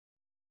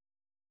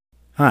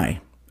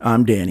Hi,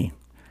 I'm Danny,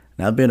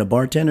 and I've been a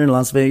bartender in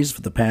Las Vegas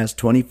for the past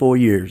 24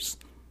 years.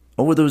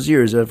 Over those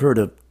years, I've heard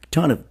a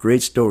ton of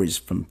great stories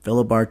from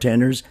fellow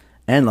bartenders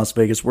and Las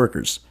Vegas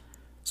workers.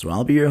 So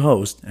I'll be your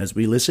host as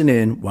we listen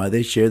in while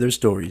they share their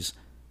stories.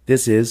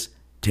 This is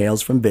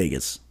Tales from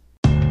Vegas.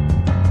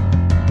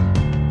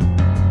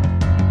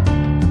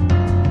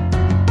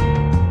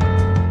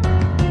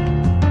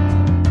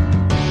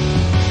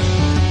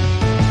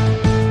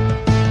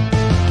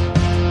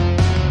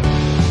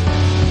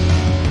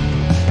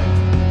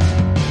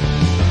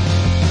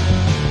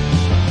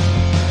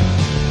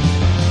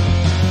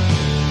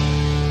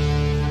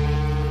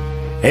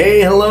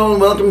 Hey, hello,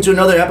 and welcome to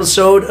another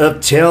episode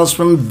of Tales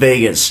from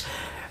Vegas.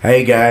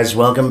 Hey guys,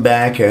 welcome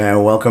back.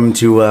 Welcome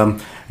to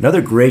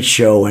another great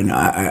show, and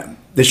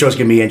this show's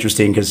going to be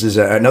interesting because this is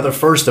another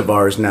first of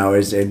ours now.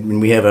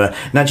 And we have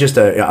not just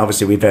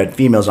obviously we've had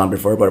females on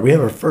before, but we have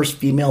our first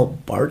female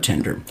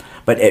bartender.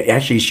 But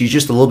actually, she's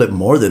just a little bit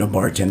more than a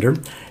bartender.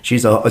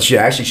 She's a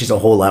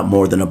whole lot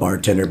more than a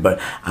bartender.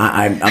 But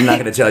I'm not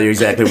going to tell you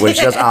exactly what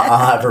she does.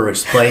 I'll have her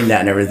explain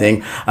that and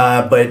everything.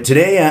 But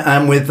today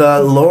I'm with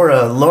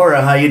Laura.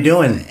 Laura, how you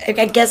doing?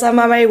 I guess I'm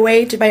on my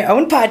way to my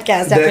own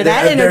podcast after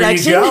that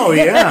introduction. There you go.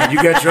 Yeah,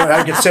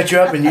 I can set you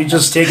up and you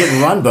just take it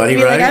and run, buddy.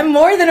 Right? Like, I'm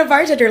more than a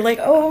bartender. Like,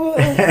 oh.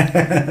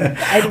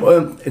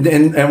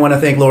 And I want to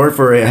thank Laura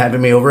for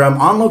having me over.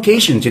 I'm on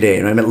location today,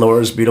 and I'm at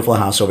Laura's beautiful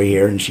house over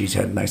here, and she's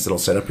had a nice little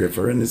setup here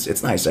for her, and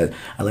it's nice. I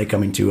like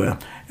coming to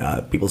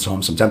people's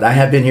homes sometimes. I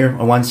have been here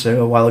once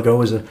a while ago. It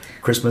was a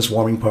Christmas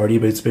warming party,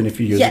 but it's been a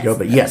few years ago.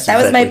 But yes,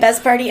 that was my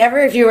best party ever.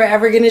 If you were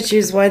ever going to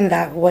choose one,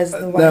 that was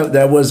the one.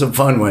 That was a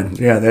fun one.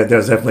 Yeah, that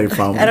was definitely a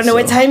fun one. I don't know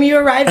what time you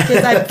arrived,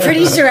 because I'm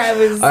pretty sure I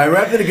was. I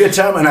arrived at a good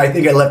time, and I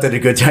think I left at a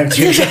good time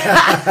too.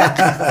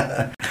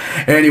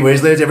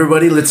 Anyways, let's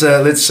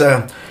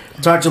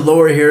talk to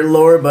Laura here.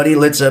 Laura, buddy,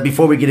 let's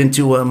before we get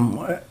into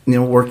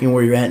working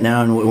where you're at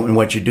now and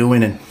what you're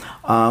doing, and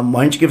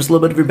why don't you give us a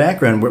little bit of your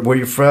background, where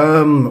you're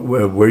from,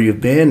 where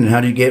you've been, and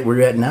how do you get where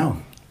you're at now?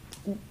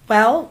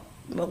 Well,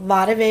 a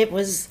lot of it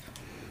was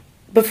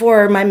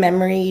before my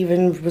memory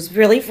even was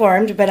really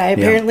formed, but I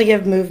apparently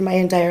have moved my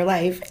entire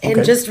life. Okay.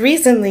 And just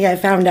recently I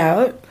found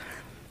out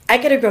I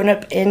could have grown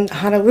up in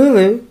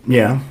Honolulu.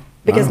 Yeah.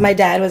 Because my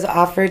dad was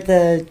offered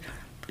the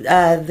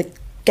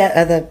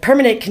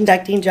permanent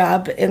conducting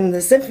job in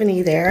the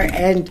symphony there.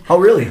 And oh,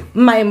 really?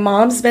 My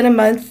mom spent a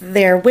month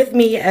there with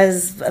me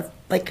as a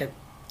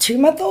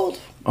 2-month-old.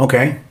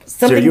 Okay.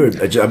 So you were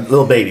a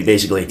little baby,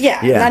 basically.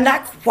 Yeah.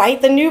 Not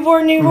quite the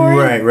newborn.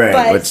 Right.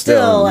 But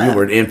still you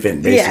were an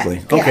infant, basically.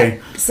 Yeah, okay.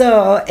 Yeah.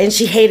 So, and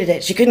she hated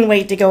it. She couldn't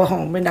wait to go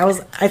home. And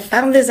I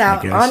found this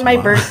out on my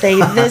birthday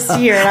this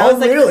year. And I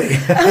was really?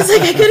 I was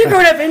like, I could have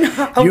grown up in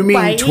Hawaii. You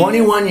mean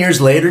 21 years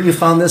later you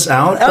found this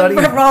out, buddy?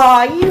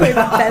 Oh, you were the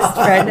best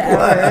friend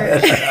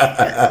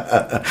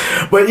ever.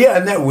 But yeah,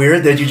 isn't that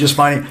weird that you're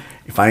finding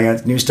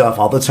out new stuff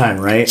all the time,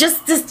 right?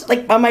 Just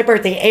like on my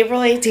birthday,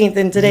 April 18th,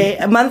 and today,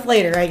 a month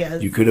later, I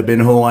guess. You could have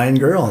been a Hawaiian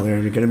girl.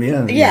 You could have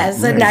been.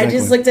 Yes, and I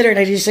just looked at her and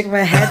I just shook my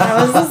head. And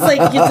I was just like,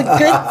 it's a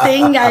good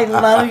thing I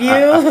love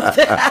you.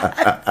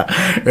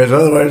 Because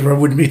otherwise we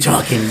wouldn't be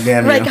talking.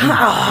 Damn like,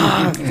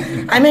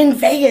 I'm in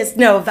Vegas.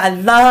 No, I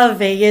love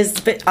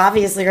Vegas, but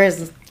obviously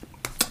there's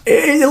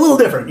a little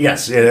different,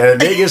 yes.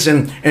 Vegas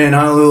and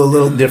Honolulu, a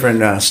little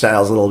different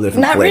styles, a little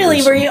different Not flavors.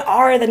 really, where you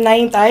are the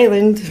 9th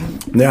island.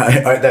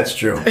 Yeah, that's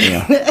true.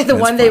 Yeah, the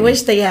one they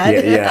wish they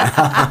had.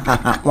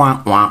 Yeah.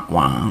 Wah, wah,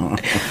 wah.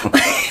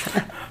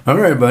 All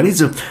right, buddy.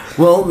 So,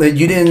 well,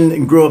 you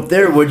didn't grow up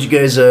there. Where'd you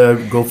guys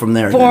go from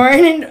there?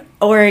 Born in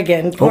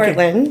Oregon,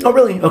 Portland. Okay. Oh,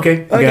 really?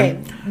 Okay.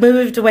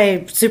 Moved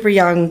away super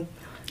young.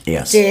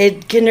 Yes.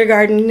 Did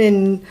kindergarten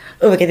and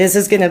this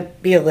is gonna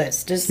be a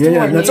list. Just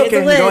that's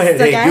okay. Go ahead.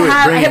 Like, hey,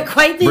 I have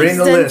quite the bring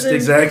the list.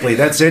 Exactly.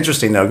 That's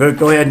interesting. Though.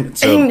 Go ahead.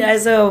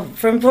 So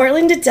from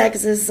Portland to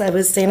Texas, I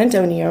was San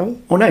Antonio.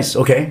 Oh, nice.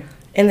 Okay.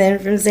 And then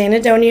from San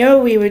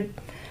Antonio, we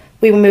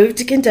moved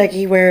to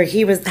Kentucky, where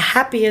he was the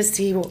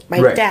happiest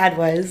my dad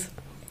was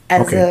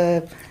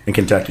in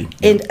Kentucky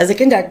as a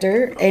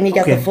conductor, and he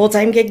got the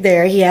full-time gig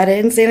there. He had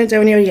it in San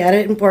Antonio. He had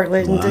it in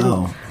Portland.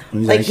 Wow.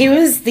 And, he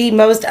was the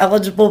most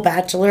eligible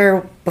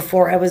bachelor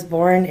before I was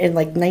born in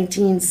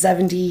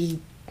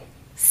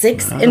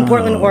 1976 in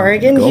Portland,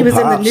 Oregon. He was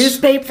Pops. In the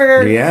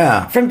newspaper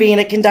from being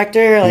a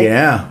conductor.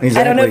 Exactly.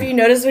 I don't know if you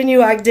noticed when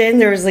you walked in,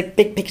 there was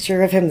big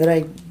picture of him that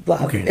I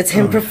love. Okay. It's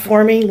him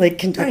performing,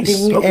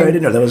 conducting. Nice. Okay, I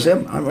didn't know that was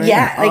him.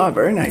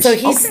 Very nice. So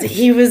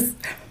he was,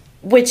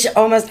 which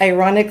almost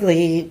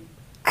ironically,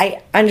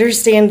 I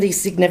understand the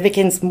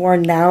significance more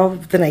now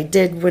than I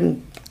did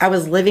when I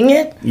was living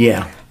it.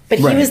 Yeah. But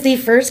he was the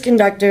first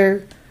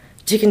conductor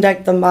to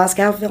conduct the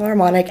Moscow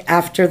Philharmonic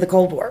after the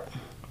Cold War.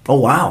 Oh,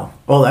 wow.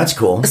 Oh, that's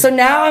cool. So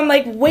now I'm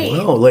like, wait.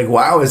 Oh, like,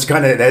 wow, it's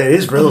kind of, that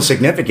is real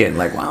significant.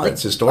 Like, wow,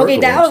 it's historical. Okay,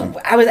 now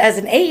I was, as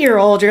an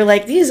 8-year-old, you're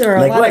like, these are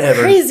a lot of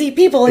crazy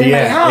people in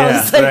my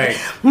house. Like, right.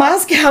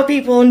 Moscow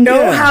people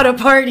know how to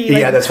party.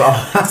 Like, that's all.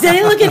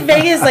 They look at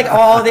Vegas like,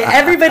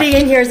 everybody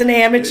in here is an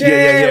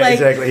amateur. Like,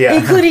 exactly.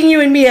 Including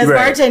you and me as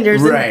bartenders.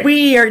 Right. And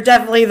we are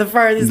definitely the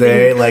farthest.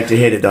 They like to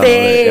hit it, don't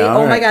they?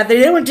 Oh, my God. They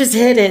don't just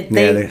hit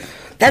it.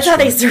 That's how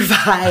they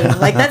survive.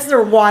 Like, that's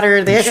their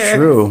water there. It's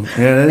true.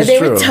 Yeah, that's true.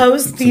 They would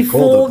toast the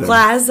full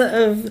glass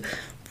of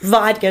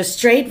vodka,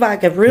 straight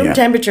vodka, room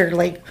temperature,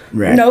 like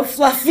no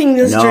fluffing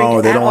this drink.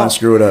 No, they don't want to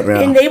screw it up.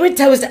 Yeah. And they would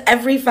toast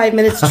every 5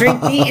 minutes, drink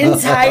the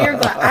entire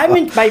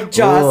glass. My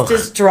jaw's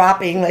just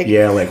dropping. Like,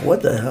 like,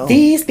 what the hell?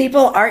 These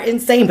people are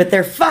insane, but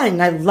they're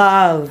fun.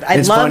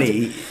 It's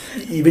funny.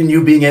 Even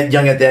you being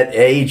young at that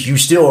age, you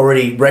still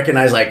already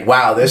recognize, like,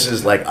 wow, this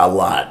is like a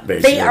lot,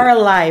 basically. They are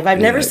alive. I've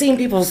never seen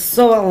people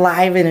so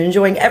alive and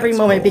enjoying every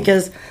moment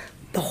because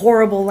the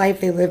horrible life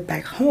they lived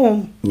back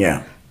home.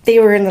 Yeah. They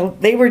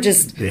were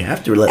just... They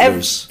have to let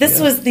loose.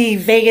 This was the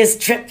Vegas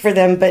trip for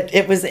them, but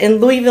it was in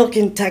Louisville,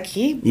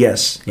 Kentucky.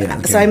 Yes. Yeah.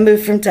 Okay. So I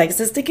moved from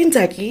Texas to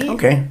Kentucky.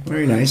 Okay.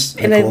 Very nice.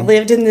 And I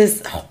lived in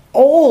this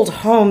old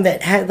home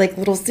that had, like,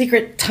 little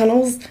secret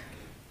tunnels.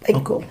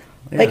 Like, cool.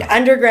 Yeah. Like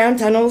underground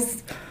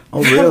tunnels.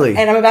 Oh, really?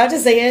 And I'm about to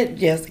say it.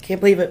 Yes, I can't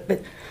believe it.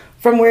 But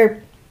from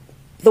where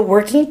the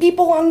working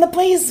people on the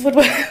place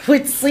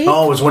would sleep.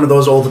 Oh, it was one of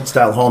those old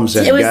style homes.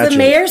 It was the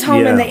mayor's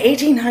home in the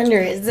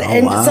 1800s.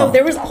 And so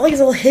there was all these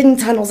little hidden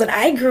tunnels. And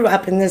I grew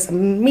up in this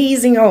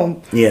amazing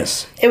home.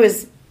 Yes. It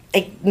was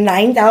like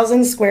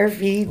 9,000 square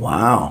feet.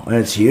 Wow,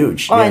 that's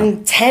huge.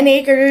 On 10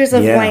 acres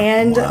of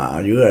land. Wow,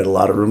 you had a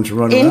lot of room to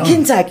run in around.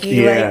 Kentucky.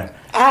 Yeah.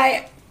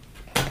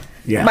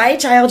 My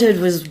childhood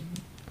was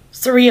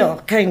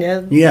surreal, kind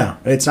of. Yeah,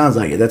 it sounds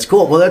like it. That's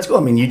cool. Well, that's cool.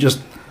 I mean, you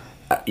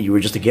were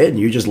just a kid. And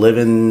you were just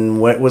living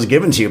what was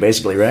given to you,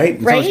 basically, right?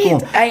 Right.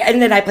 Cool.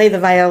 And then I played the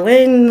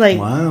violin, like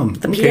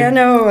the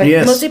piano.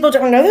 And most people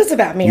don't know this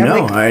about me.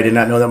 No, I did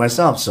not know that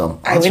myself. So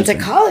I went to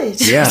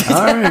college. Yeah.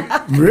 All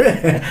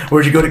right.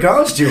 Where'd you go to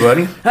college to,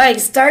 buddy? I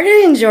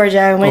started in Georgia.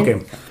 I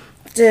went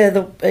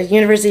to the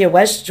University of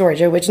West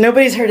Georgia, which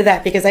nobody's heard of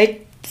that because I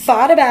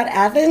thought about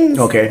Athens.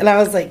 Okay. And I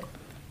was like,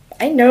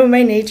 I know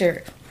my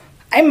nature.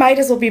 I might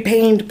as well be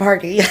paying to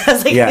party. I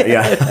was like,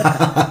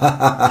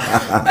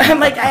 I'm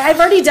like, I've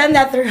already done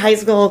that through high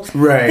school.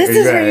 Right. This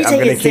is where you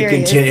take it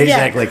serious.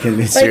 Exactly. Like,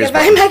 if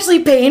I'm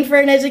actually paying for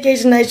an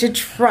education, I should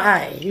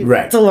try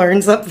to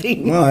learn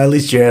something. Well, at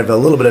least you have a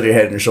little bit of your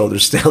head on your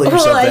shoulders still.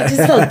 Well, I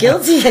just felt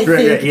guilty, I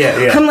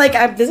think. I'm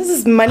like, this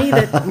is money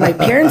that my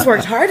parents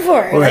worked hard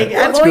for. Right. Like,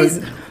 I've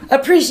always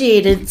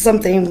appreciated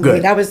something. Good. I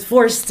mean, I was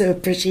forced to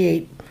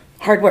appreciate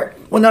hard work.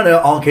 Well, not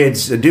all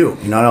kids do.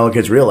 Not all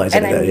kids realize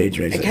it at that age.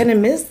 Right? I kind of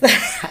miss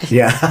that.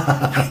 Yeah.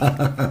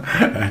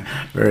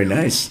 Very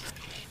nice.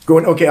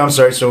 Okay, I'm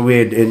sorry. So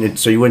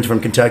so you went from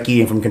Kentucky,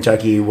 and from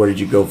Kentucky, where did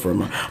you go from?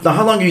 Now,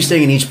 how long are you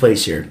staying in each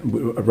place here,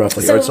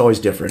 roughly? Or it's always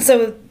different?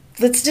 So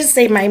let's just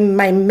say my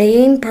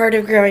main part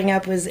of growing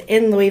up was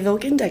in Louisville,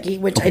 Kentucky,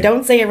 which I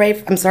don't say it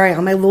right. I'm sorry,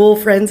 all my Louisville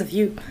friends, if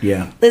you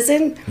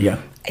listen.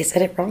 Yeah. I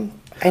said it wrong.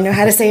 I know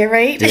how to say it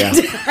right. Yeah.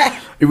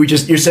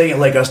 You're saying it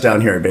like us down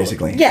here,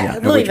 basically. Yeah,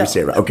 Louisville. Say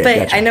it right. Okay, but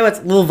gotcha. I know it's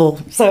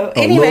Louisville. So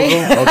anyway.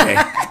 Louisville? Okay.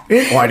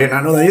 Oh, I did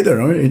not know that either.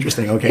 Oh,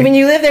 interesting. Okay. When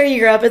you live there, you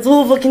grow up. It's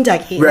Louisville,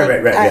 Kentucky.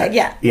 Right.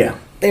 Yeah.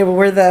 They were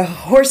where the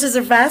horses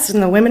are fast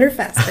and the women are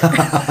faster.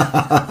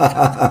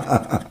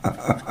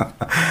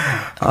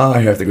 Oh,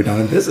 I have to go down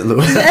and visit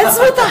Louisville. That's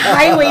what the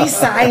highway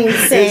signs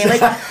say. Like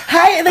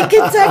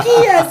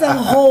Kentucky has a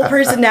whole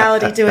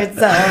personality to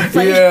itself.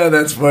 Like, yeah,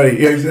 that's funny.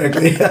 Yeah,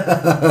 exactly.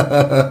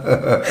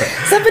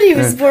 Somebody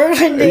was born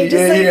one day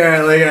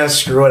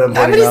just screw it. I'm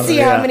going to see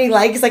how many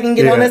likes I can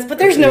get on this, but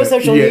there's no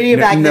social media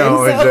back then.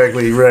 No,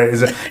 exactly, right.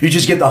 You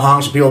just get the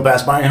honks when people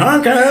pass by.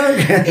 Honk, honk.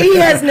 He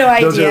has no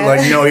idea. Those are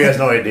like, no, he has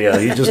no idea.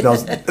 He just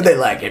knows they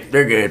like it.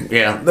 They're good.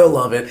 Yeah, they'll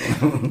love it.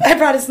 I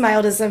brought a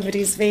smile to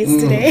somebody's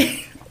face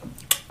today.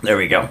 There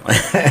we go.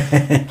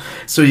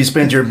 So you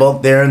spent your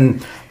bulk there,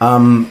 and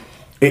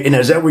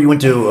is that where you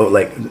went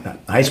to,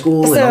 high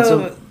school? So, and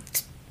also?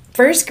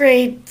 First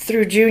grade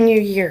through junior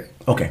year.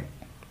 Okay.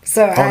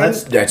 So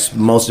that's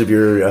most of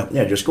your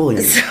schooling,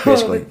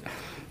 basically.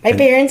 My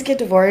parents get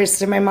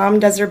divorced, and my mom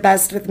does her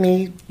best with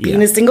me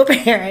being a single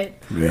parent.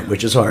 Yeah,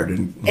 which is hard.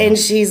 And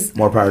she's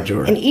more power to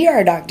her. An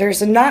ER doctor,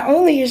 so not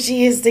only is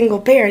she a single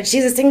parent,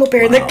 she's a single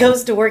parent that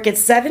goes to work at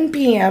 7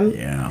 p.m.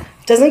 Yeah.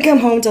 Doesn't come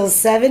home till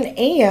 7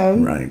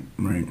 a.m. Right.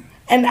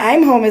 And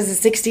I'm home as a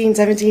 16,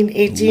 17,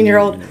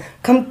 18-year-old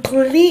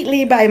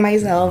completely by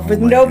myself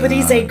with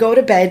nobody say, go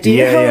to bed, do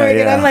your homework.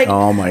 And I'm like,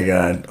 oh my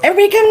God.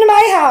 Everybody come to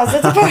my house.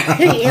 It's a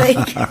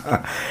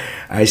party.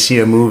 I see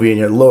a movie and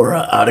you're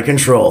Laura, out of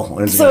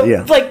control. So,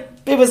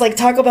 it was like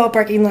Taco Bell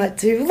parking lot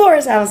to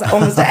Laura's house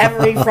almost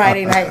every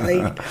Friday night.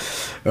 Like,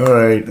 all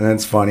right,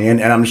 that's funny,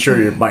 and I'm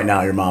sure by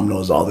now your mom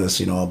knows all this,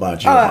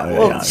 about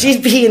you.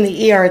 She'd be in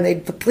the ER,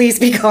 and the police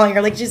be calling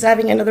her like she's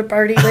having another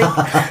party. Like,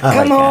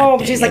 come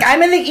home. She's like,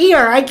 I'm in the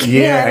ER. I can't.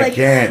 Yeah, like, I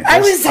can't. I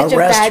was such a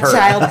bad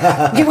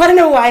child. You want to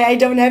know why I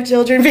don't have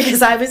children?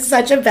 Because I was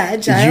such a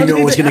bad child. You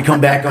know it's going to come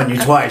back on you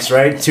twice,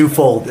 right?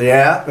 Twofold.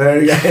 Yeah.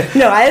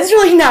 No, that's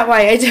really not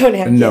why I don't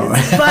have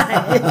kids. But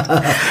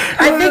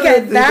I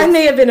think that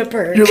may have been a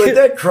perk. You're like,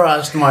 that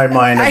crossed my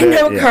mind a bit.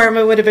 I know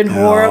karma would have been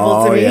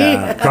horrible to me.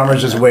 Yeah.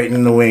 Karma's just waiting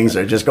in the wings.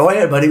 Or just go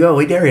ahead, buddy, go.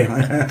 We dare you.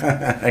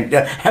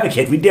 Have a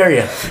kid. We dare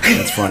you.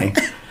 That's funny.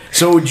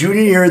 So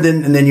junior year, and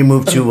then you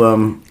moved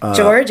to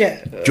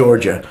Georgia.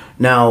 Georgia.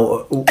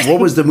 Now, what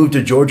was the move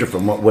to Georgia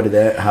from? How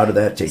did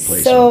that take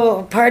place?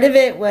 So part of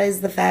it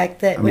was the fact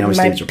that when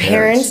my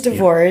parents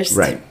divorced,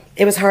 right.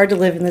 It was hard to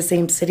live in the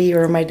same city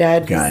where my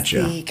dad was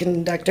the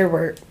conductor,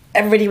 where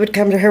everybody would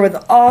come to her with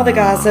all the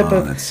gossip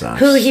of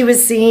who he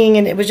was seeing,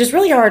 and it was just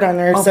really hard on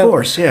her. Of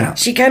course, yeah.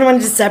 She kind of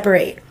wanted to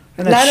separate.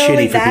 And that's Not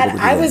only that,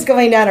 I was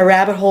going down a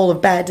rabbit hole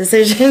of bad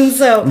decisions.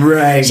 So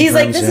she's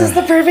like, this is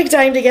the perfect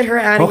time to get her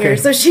out of here.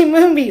 So she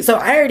moved me. So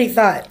I already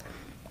thought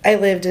I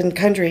lived in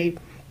country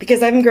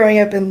because I'm growing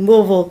up in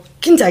Louisville,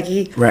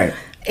 Kentucky. Right.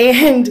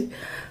 And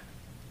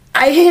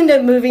I ended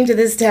up moving to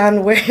this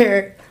town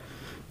where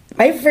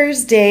my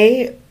first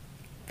day,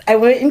 I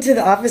went into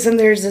the office and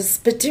there's a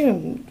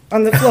spittoon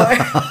on the floor.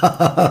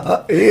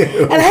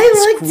 Ew, and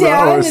I looked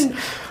down and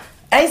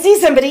I see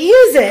somebody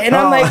use it. And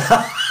I'm like...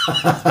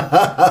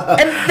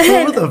 and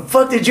then, where the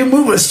fuck did you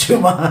move us to,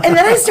 Mom? And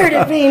then I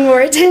started paying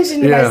more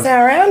attention to my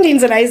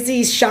surroundings, and I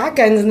see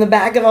shotguns in the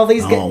back of all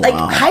these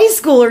high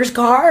schoolers'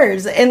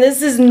 cars, and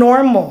this is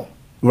normal.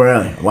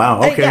 Really?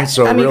 Wow. Okay.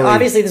 So I mean, really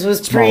obviously, this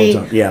was pre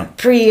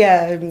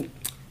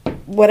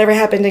whatever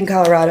happened in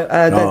Colorado.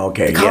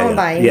 The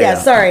Columbine. Yeah.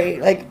 Sorry.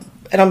 Like,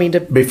 I don't mean to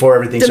before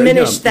everything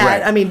diminish that.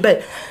 Right. I mean,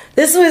 but.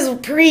 This was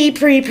pre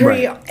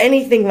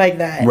anything like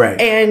that. Right.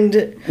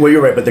 And well,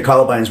 you're right, but the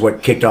Columbine's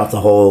what kicked off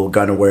the whole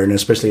gun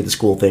awareness, especially at the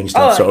school thing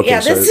stuff.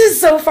 This is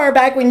so far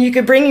back when you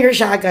could bring your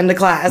shotgun to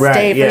class,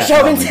 Dave, for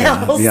show and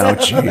tell.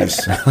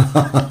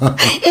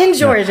 In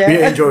Georgia.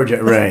 Yeah, in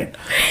Georgia, right.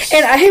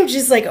 And I'm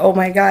just like, oh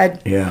my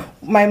God. Yeah.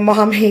 My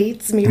mom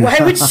hates me. Why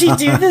would she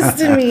do this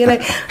to me?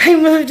 And I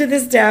moved to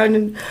this town,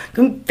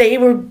 and they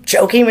were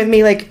joking with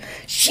me, like,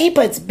 she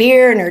puts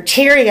beer in her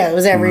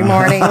Cheerios every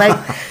morning. Like,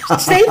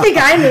 they think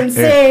I'm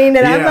insane.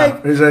 And I'm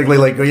like, exactly.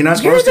 Like, you're not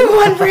supposed to. You're the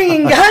one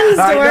bringing guns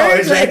to work. Know,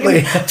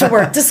 exactly. Like, to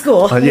work, to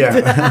school.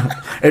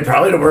 It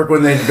probably to work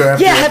when they go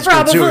after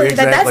probably. Too.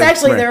 Exactly. That's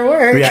actually their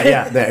work.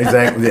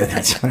 Exactly.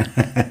 That's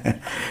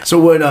so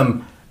what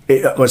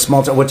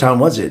small town? What town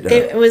was it?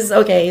 It was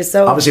okay.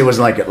 So obviously, it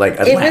wasn't like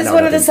Atlanta. It was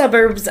one of the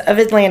suburbs of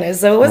Atlanta.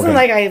 So it wasn't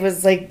like I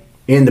was like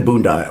in the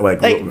boondocks.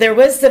 Like there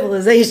was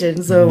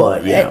civilization. So,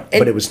 but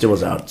it was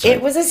still out.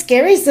 It was a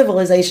scary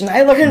civilization.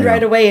 I learned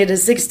right away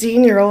as a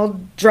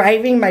 16-year-old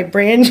driving my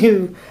brand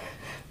new.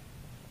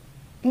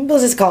 We'll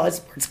just call it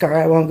sports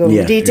car. I won't go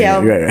into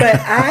detail. But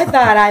I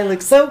thought I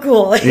looked so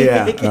cool.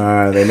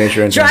 They made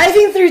sure.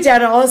 Driving through town,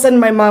 and all of a sudden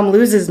my mom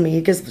loses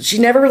me because she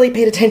never really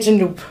paid attention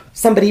to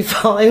somebody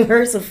following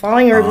her. So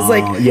following her was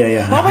like,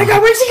 oh my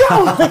God, where'd she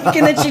go?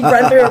 And then she'd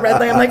run through a red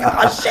light. I'm like,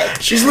 oh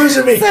shit, she's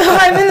losing me. So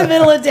I'm in the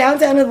middle of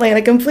downtown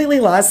Atlanta, completely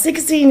lost,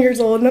 16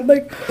 years old, and I'm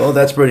like, oh,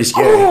 that's pretty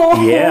scary.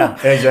 Yeah,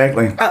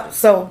 exactly.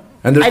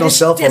 And there's no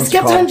cell phones. Just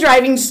kept on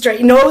driving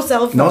straight. No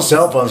cell phones. No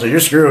cell phones, so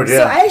you're screwed,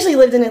 So I actually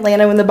lived in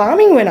Atlanta when the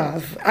bombing went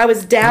off. I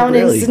was down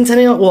in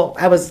Centennial. Well,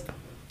 I was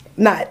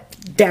not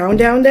down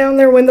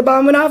there when the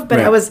bomb went off,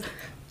 but I was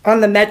on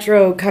the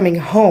metro coming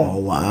home. Oh,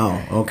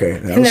 wow. Okay.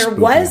 And there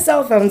was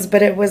cell phones,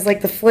 but it was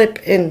like the flip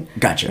in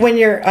when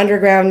you're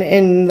underground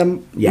in the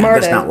MARTA. Yeah,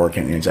 that's not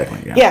working.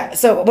 Exactly. Yeah,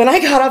 so when I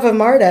got off of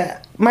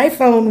MARTA, my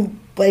phone...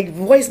 like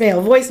voicemail.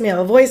 I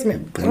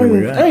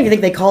don't even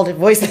think they called it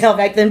voicemail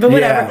back then, but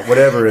whatever. Yeah,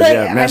 whatever.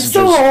 Like, messages.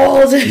 I'm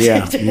so old.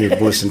 Yeah, you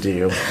listen to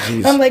you.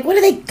 Jeez. I'm like, what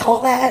do they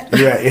call that?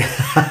 Yeah.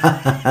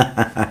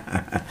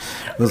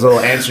 Those little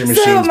answering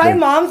machines. So my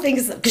mom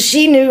thinks, because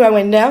she knew I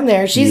went down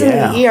there, she's in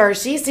the ER,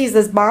 she sees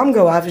this bomb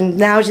go off, and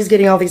now she's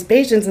getting all these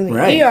patients in the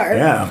ER.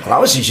 Yeah, well,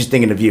 obviously she's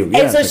thinking of you.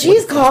 Yeah, and so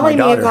she's calling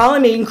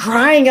me and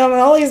crying on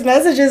all these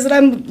messages, and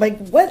I'm like,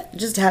 what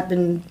just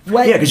happened?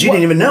 What? Yeah, because you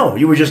didn't even know.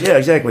 You were just,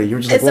 exactly. You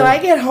were just and like, so I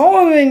get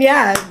home, and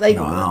I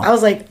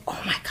was like,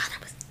 oh my God, I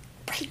was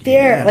right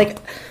there. Yeah. Like,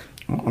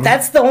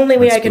 that's the only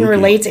way I can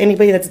relate to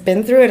anybody that's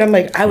been through it. I'm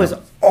like, I was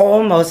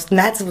almost, and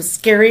that was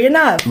scary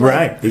enough.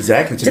 Right,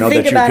 exactly. To know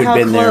think that you about could have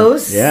been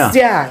close, there.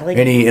 Yeah. Like,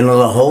 any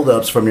little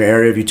holdups from your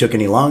area, if you took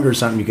any longer or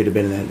something, you could have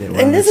been in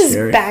that. And this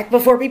is back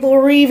before people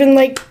were even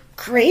like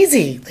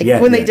crazy.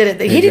 Like when they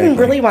did it. He didn't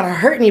really want to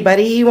hurt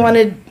anybody. He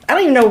wanted, I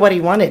don't even know what he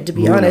wanted, to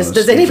be honest.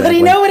 Does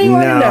anybody know what he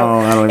wanted? No.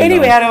 I don't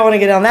anyway, know. I don't want to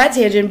get on that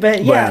tangent,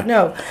 but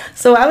no.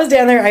 So I was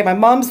down there. My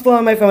mom's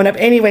blowing my phone up.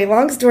 Anyway,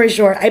 long story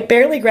short, I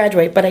barely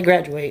graduate, but I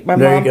graduate.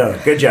 There you go.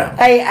 Good job.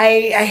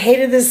 I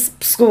hated this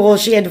school.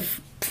 She had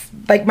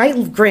like my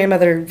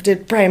grandmother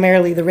did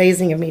primarily the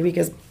raising of me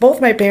because both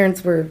my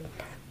parents were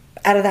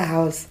out of the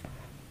house.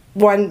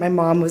 One, my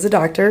mom was a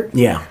doctor.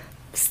 Yeah.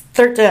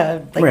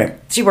 Right.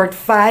 She worked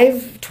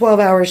 5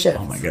 12-hour shifts.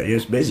 Oh my God, he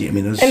was busy. I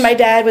mean, and my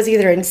dad was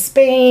either in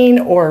Spain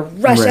or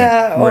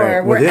Russia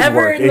or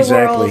wherever in the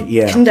world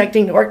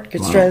conducting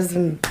orchestras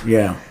and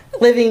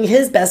living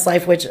his best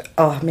life, which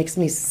makes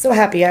me so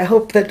happy. I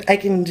hope that I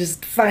can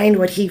just find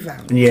what he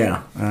found.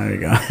 Yeah, there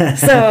you go.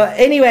 So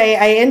anyway,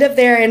 I end up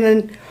there, and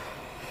then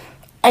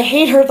I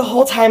hate her the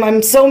whole time.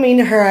 I'm so mean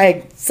to her.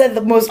 I said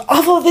the most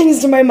awful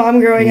things to my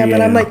mom growing up,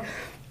 and I'm like,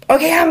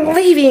 okay, I'm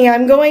leaving.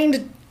 I'm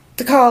going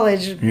to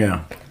college.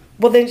 Yeah.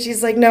 Well, then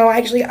she's like, no,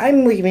 actually,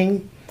 I'm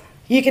leaving.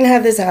 You can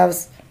have this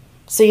house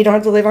so you don't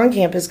have to live on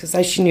campus,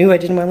 because she knew I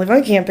didn't want to live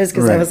on campus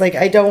because I was like,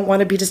 I don't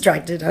want to be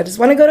distracted. I just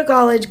want to go to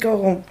college,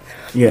 go home.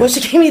 Yeah. Well, she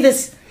gave me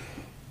this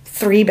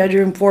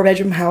 3-bedroom,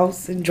 4-bedroom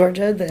house in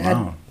Georgia that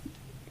had,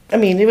 I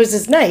mean, it was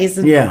just nice.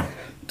 And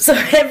so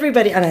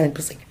everybody, and I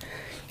was like,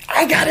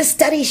 I got to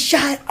study,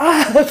 shut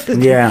up.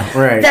 Yeah,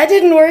 right. That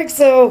didn't work,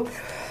 so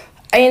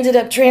I ended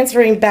up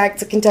transferring back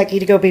to Kentucky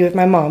to go be with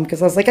my mom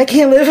because I was like, I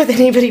can't live with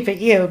anybody but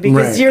you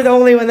because you're the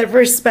only one that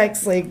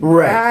respects, like,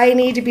 I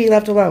need to be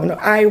left alone.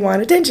 I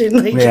want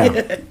attention. Like,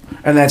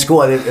 and that's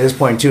cool. At this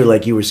point, too,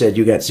 like you said,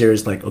 you got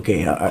serious, like,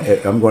 okay,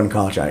 I'm going to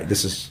college.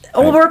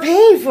 We're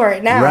paying for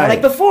it now. Right.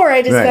 Like, before,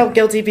 I just felt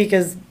guilty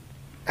because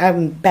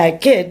I'm a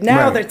bad kid.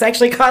 Now it's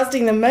actually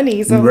costing them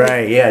money. So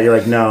you're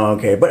like, no,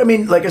 okay. But I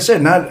mean, like I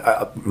said,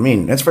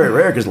 that's very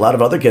rare because a lot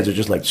of other kids are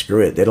just like,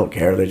 screw it. They don't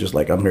care. They're just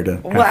like, I'm here to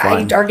have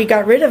fun. I already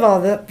got rid of all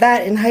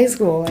that in high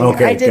school.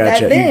 Okay, I did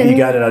gotcha. That then. You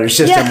got it out of your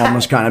system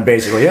almost kind of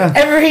basically,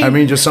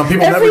 just some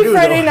people never do. Every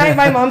Friday night,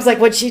 my mom's like,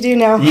 what'd she do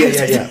now?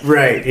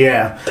 Right,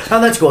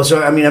 Oh, that's cool.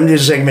 So, I mean, I'm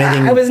just saying,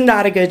 I was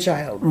not a good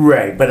child.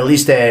 Right, but at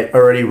least that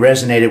already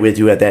resonated with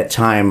you at that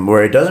time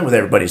where it doesn't with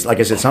everybody. Like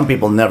I said, some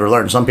people never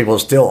learn. Some people are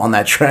still on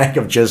that track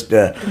of just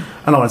I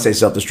don't want to say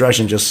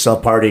self-destruction, just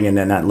self-partying and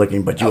then not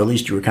looking, but at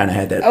least you were kind of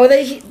had that.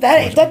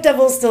 That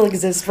devil still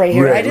exists right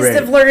here. I just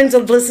have learned to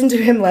listen to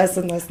him less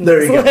and less.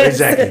 There you go,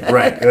 exactly,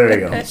 right, there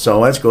you go.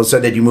 So that's cool. So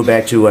did you move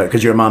back to,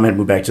 because your mom had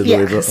moved back to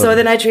Louisville? So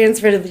then I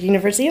transferred to the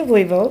University of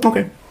Louisville.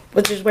 Okay.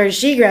 Which is where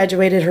she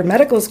graduated her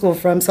medical school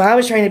from, so I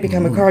was trying to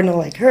become a Cardinal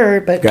like her,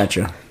 but...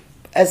 Gotcha.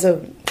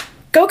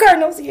 Go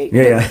Cardinals! So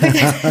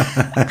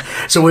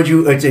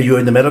you were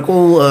in the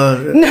medical...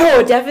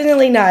 No,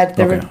 definitely not.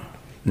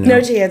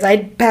 No chance.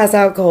 I'd pass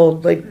out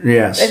cold.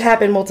 It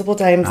happened multiple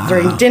times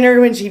during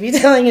dinner when she'd be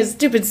telling a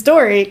stupid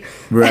story.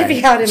 I'd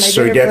be out in my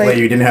so dinner definitely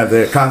plate. You didn't have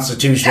the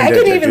constitution. I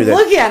couldn't even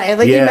look at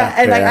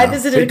it. I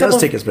visited it does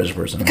take a special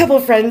person. A couple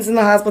of friends in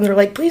the hospital. And they were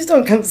like, "Please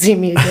don't come see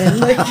me again."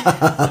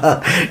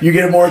 You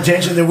get more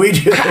attention than we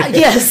do.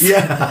 Yes.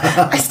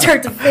 Yeah. I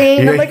start to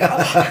faint. I'm like,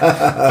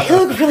 "Oh, they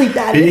look really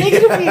bad. I think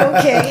it'll be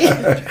okay."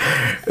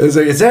 It's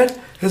like,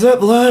 is that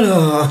blood?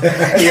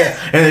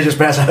 And they just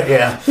pass out.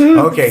 Yeah.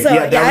 Okay. So,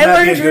 I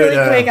learned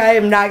really quick. I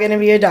am not going to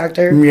be a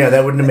doctor. Yeah,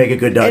 that wouldn't make a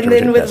good doctor. And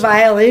then with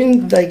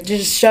violin,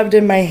 just shoved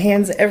in my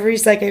hands every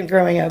second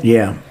growing up.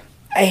 Yeah.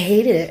 I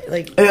hated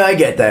it. I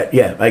get that.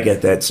 Yeah, I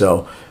get that.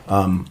 So.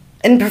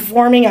 And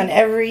performing on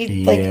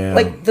every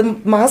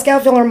the Moscow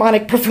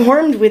Philharmonic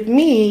performed with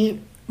me.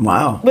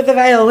 Wow. With a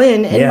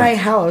violin in my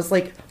house.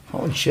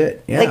 Holy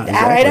shit! Yeah. Exactly.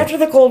 Right after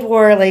the Cold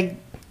War,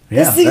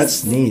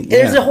 that's neat.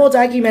 There's a whole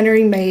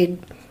documentary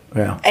made.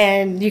 Yeah.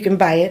 And you can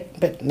buy it,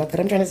 but not that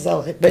I'm trying to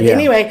sell it. But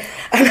anyway,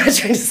 I'm not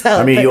trying to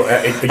sell it.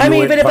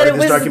 But it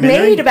was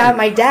made about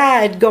my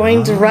dad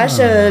going to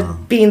Russia,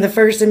 being the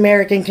first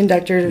American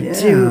conductor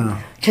to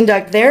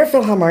conduct their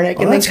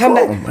Philharmonic, and then come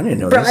back. I didn't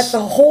know brought this. the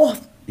whole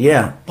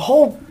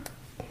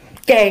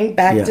gang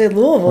back to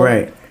Louisville.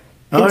 Right.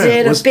 And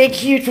did a big,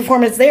 huge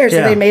performance there,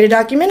 so they made a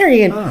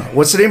documentary. And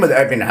what's the name of it?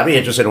 I mean, I'd be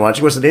interested in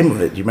watching. What's the name of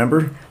it? Do you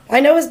remember? I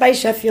know it's by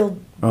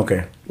Sheffield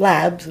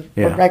Labs.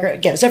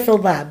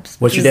 Sheffield Labs.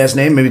 What's your dad's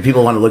name? Maybe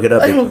people want to look it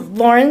up.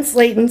 Lawrence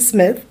Layton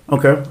Smith.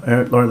 Okay,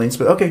 Lauren Layton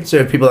Smith. Okay, so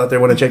if people out there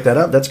want to check that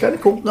out, that's kind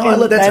of cool.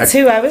 No, that's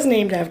who I was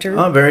named after.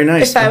 Oh, very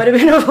nice. If I would have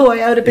been a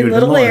boy, I would have been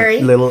Little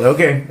Larry.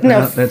 Okay.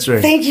 No, that's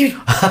right. Thank you.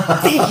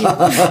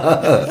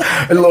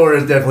 And Laura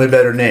is definitely a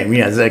better name.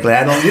 Yeah, exactly.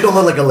 You don't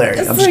look like a Larry.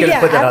 I'm just going to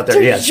put that out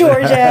there. Yes.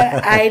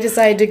 Georgia, I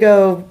decided to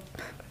go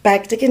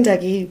back to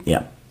Kentucky.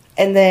 Yeah.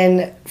 And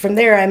then from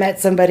there, I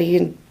met somebody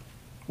and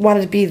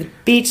wanted to be the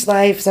beach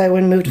life, so I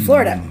went and moved to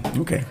Florida.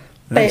 Okay.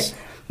 Nice. But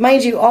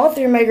mind you, all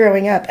through my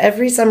growing up,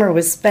 every summer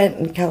was spent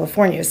in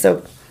California.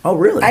 So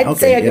really? I'd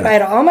say goodbye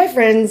to all my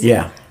friends.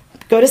 Yeah.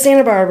 Go to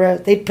Santa Barbara.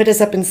 They'd put us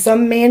up in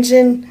some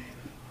mansion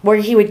where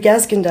he would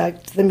guest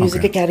conduct the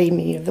Music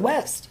Academy of the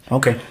West.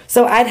 Okay.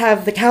 So I'd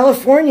have the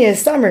California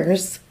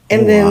summers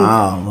and then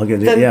look at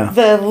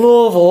the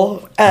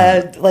Louisville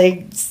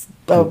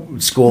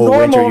school, normal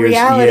winter years.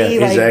 reality.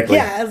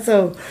 Yeah,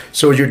 exactly.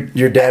 So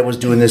your dad was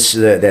doing this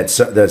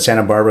the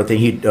Santa Barbara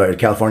thing.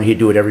 California. He'd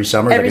do it every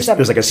summer. It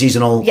was like a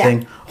seasonal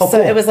thing. Oh, so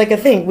cool. It was like a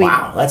thing. We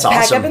that's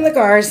pack awesome. up in the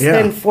car,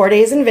 spend 4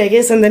 days in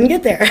Vegas, and then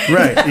get there.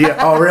 Right. Yeah.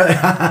 Oh, really?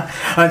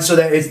 And so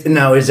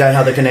is that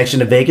how the connection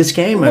to Vegas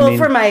came? Well,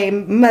 for my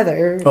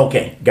mother.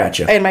 Okay,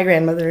 gotcha. And my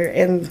grandmother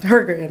and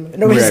her grandmother.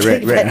 No,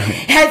 right.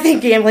 I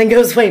think gambling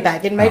goes way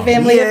back in my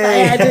family.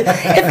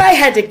 If I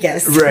had to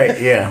guess.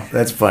 Right. Yeah.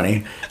 That's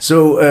funny.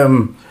 So,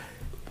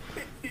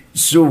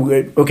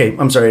 okay.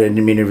 I'm sorry, I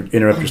didn't mean to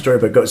interrupt your story,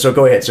 but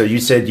go ahead. So you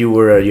said you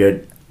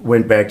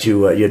went back to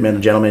you had met a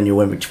gentleman. You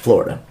went back to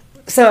Florida.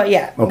 So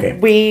yeah. Okay.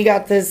 We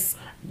got this.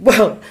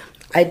 Well,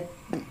 I'm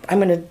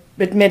gonna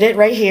admit it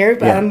right here,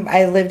 but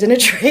I lived in a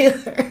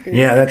trailer.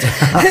 Yeah,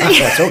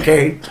 that's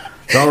okay.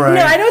 It's all right.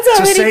 No, I don't tell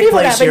many people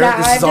that, but now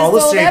This I've is all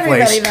just the told safe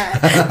everybody place.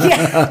 that.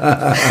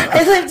 Yeah.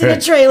 I lived in a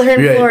trailer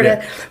in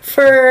Florida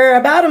for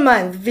about a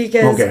month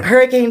because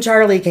Hurricane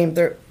Charlie came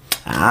through.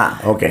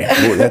 Ah, okay.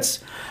 Well,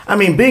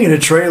 being in a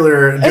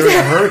trailer during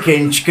a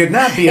hurricane could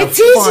not be a fun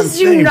thing. It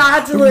teaches you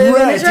not to live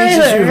in a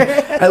trailer.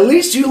 At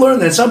least you learn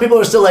that. Some people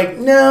are still like,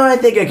 no, I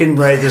think I can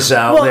write this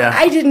out. Well,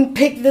 I didn't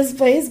pick this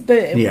place, but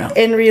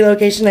in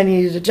relocation, I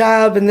needed a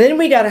job, and then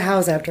we got a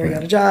house after I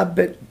got a job.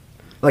 But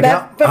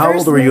how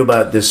old were you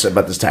about this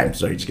time?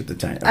 Sorry, just get the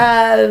time.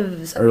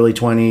 Early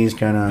 20s,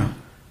 kind of.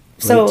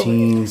 Late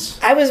teens.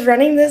 I was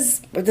running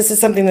this. This is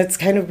something that's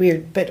kind of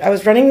weird, but I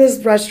was running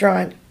this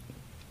restaurant.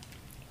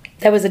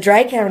 That was a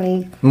dry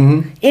county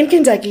in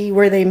Kentucky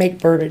where they make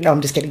bourbon. No,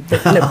 I'm just kidding.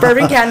 No,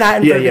 Bourbon County,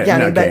 not in Bourbon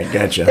County. Okay, but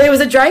gotcha. It was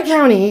a dry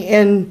county,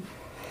 and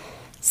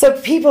so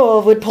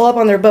people would pull up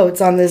on their boats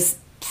on this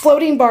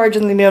floating barge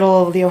in the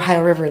middle of the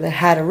Ohio River that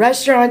had a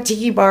restaurant,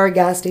 tiki bar,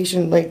 gas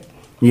station.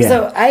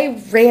 So I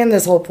ran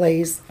this whole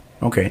place.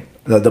 Okay.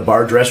 The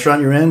barge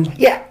restaurant you're in?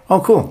 Yeah.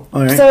 Oh, cool.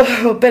 All right.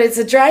 So, but it's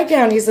a dry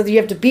county, so you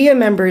have to be a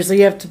member. So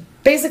you have to,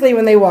 basically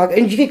when they walk,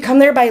 and you could come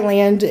there by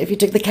land if you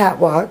took the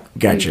catwalk.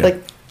 Gotcha.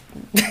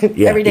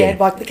 Every day I'd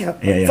walk the couch.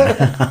 Yeah.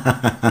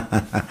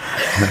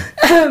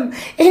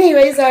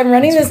 Anyway, so I'm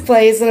running this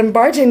place and I'm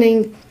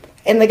bartending,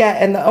 and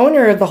the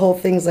owner of the whole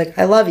thing's like,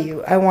 "I love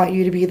you. I want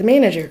you to be the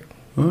manager."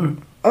 Oh,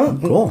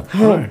 cool.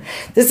 All right.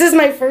 This is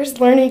my first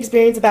learning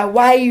experience about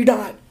why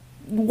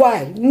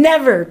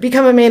never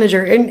become a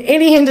manager in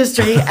any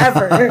industry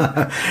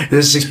ever.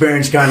 This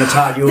experience kind of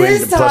taught you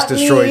and plus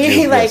destroyed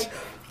you.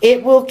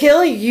 It will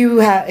kill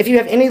you. If you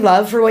have any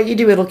love for what you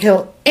do, it'll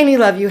kill any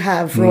love you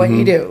have for what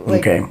you do.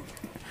 Okay.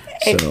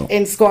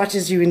 And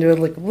squashes you into a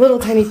little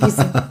tiny piece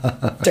of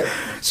dirt.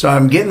 So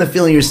I'm getting the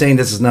feeling you're saying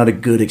this is not a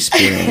good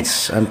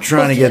experience. I'm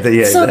trying to get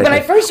the when I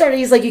first started,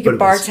 he's like, you could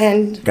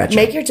bartend,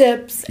 make your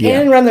tips,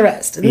 and run the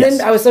rest. And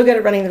then I was so good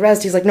at running the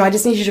rest, he's like, no, I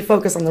just need you to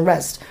focus on the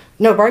rest.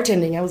 No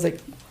bartending. I was like,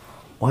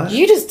 what?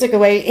 You just took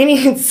away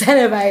any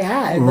incentive I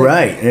had.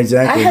 Right,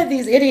 exactly. I had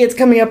these idiots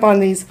coming up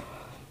on these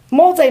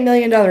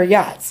multi-million-dollar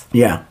yachts.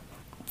 Yeah.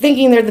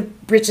 Thinking they're the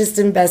richest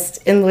and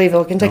best in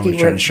Louisville, Kentucky.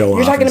 Trying to show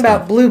you're talking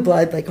about blue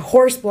blood, like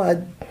horse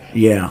blood.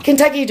 Yeah.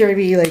 Kentucky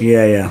Derby.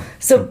 Yeah.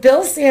 So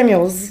Bill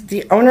Samuels,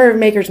 the owner of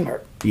Maker's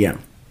Mark. Yeah.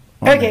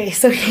 Okay,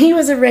 so he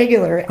was a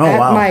regular at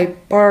my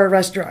bar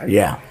restaurant.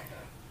 Yeah.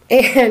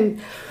 And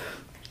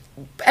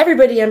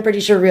everybody, I'm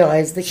pretty sure,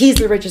 realized that he's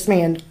the richest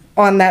man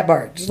on that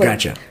barge.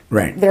 Gotcha.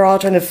 Right. They're all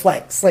trying to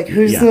flex,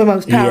 who's the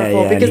most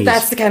powerful, because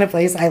that's the kind of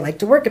place I like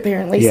to work,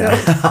 apparently. Yeah.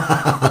 So.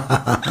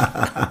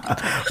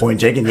 Point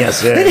taken.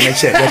 Yes. It makes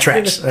sense. That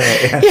tracks.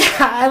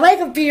 I like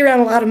to be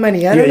around a lot of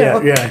money. I don't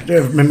know. Yeah.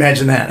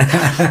 Imagine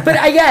that. But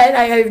I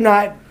have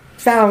not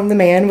found the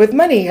man with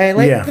money. I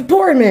like the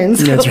poor men.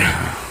 So. That's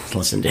right.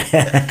 Listen to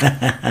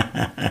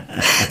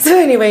So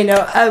anyway,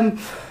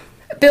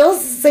 Bill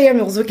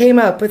Samuels came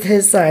up with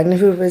his son,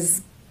 who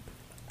was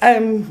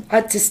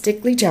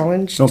autistically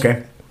challenged.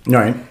 Okay. All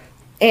right.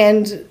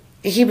 And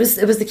it was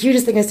the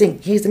cutest thing I've seen.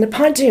 He's in a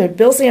pontoon,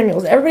 Bill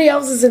Samuels. Everybody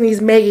else is in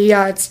these mega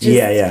yachts.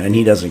 And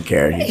he doesn't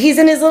care. He's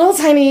in his little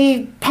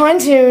tiny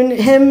pontoon,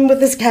 him with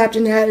his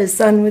captain hat, his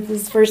son with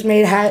his first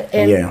mate hat.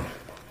 And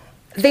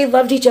they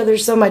loved each other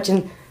so much.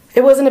 And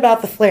it wasn't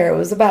about the flair. It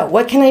was about,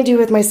 what can I do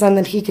with my son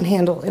that he can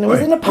handle? And it was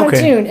in a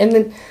pontoon. And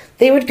then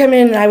they would come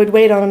in and I would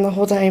wait on him the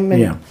whole time.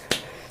 And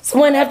so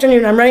one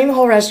afternoon, I'm running the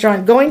whole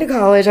restaurant, going to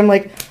college. I'm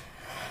like,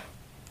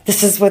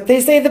 this is what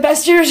they say the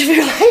best years of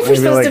your life are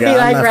supposed to be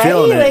like,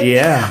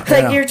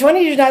 right? You're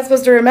 20, you're not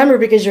supposed to remember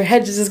because your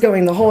head just is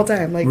going the whole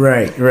time.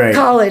 Right.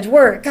 College,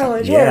 work,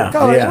 college, work.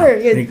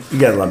 You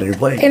got a lot on your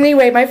plate.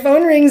 Anyway, my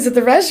phone rings at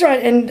the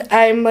restaurant and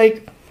I'm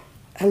like,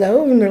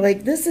 hello? And they're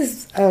like, this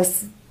is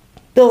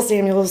Bill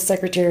Samuels,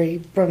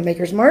 secretary from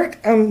Maker's Mark.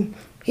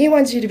 He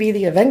wants you to be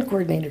the event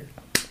coordinator.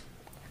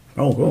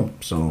 Oh, cool.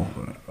 So,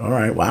 all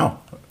right. Wow.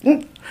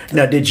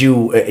 Now, did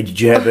you have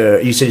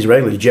you said he's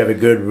regular, did you have a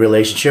good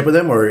relationship with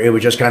him, or it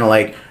was just kind of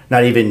like,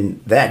 not even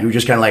that, you were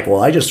just kind of like,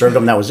 well, I just served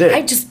him, that was it?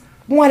 I just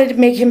wanted to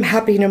make him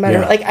happy no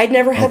matter, I'd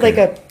never had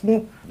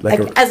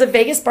as a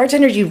Vegas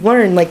bartender, you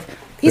learn,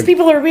 these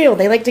people are real,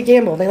 they like to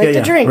gamble, they like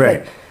to drink,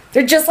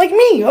 they're just like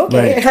me.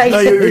 Okay. Right. Like, No,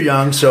 you're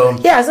young, so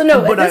yeah. So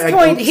no, But at this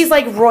point, he's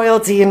like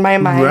royalty in my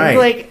mind. Right.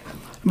 Like,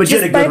 But you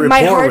had a good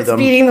my rapport heart's with him.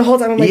 beating the whole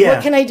time. I'm like, Yeah.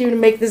 what can I do to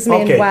make this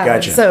man Okay, wow?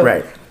 gotcha. So,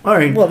 Right. All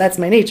right. Well, that's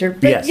my nature.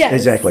 But yes,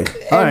 exactly.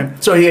 All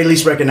right. So he at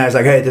least recognized,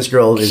 like, hey, this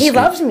girl is. He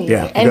loves me.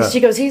 Yeah. And good. she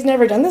goes, he's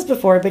never done this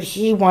before, but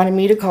he wanted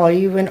me to call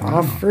you and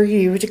offer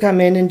you to come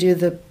in and do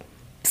the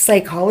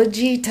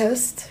psychology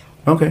test.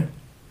 Okay.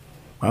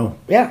 Wow.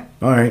 Yeah.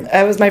 All right.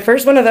 That was my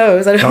first one of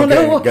those. I don't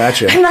Okay, know.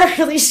 gotcha. I'm not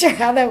really sure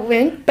how that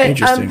went. But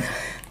Interesting.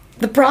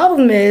 the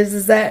problem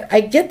is that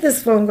I get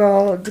this phone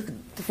call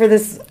for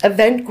this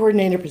event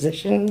coordinator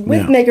position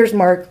with Yeah. Maker's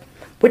Mark,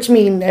 which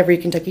mean every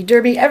Kentucky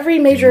Derby, every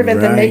major event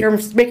that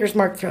Right. Maker's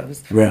Mark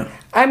throws. Yeah.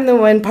 I'm the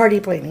one party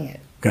planning it.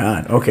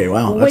 God. Okay.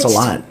 Wow. That's a Which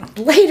lot.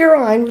 Later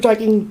on, we're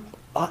talking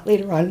a lot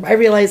later on, I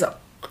realized I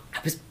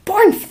was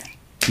born for that.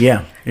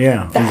 Yeah.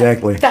 Yeah.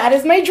 Exactly. That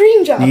is my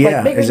dream job. Yeah,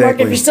 like, Maker's Mark,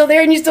 exactly. if you're still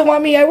there and you still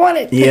want me, I want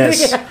it.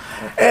 Yes.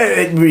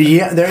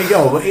 Yeah. There you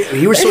go.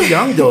 You were so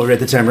young though at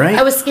the time, right?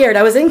 I was scared.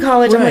 I was in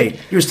college. I'm Right.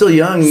 like, You were still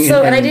young.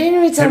 so, and I didn't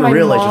even tell never my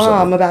realized yourself.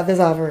 mom about this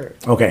offer.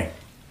 Okay.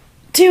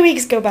 2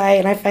 weeks go by,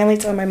 and I finally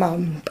tell my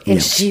mom, and Yeah.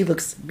 she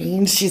looks at me,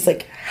 and she's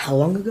like, "How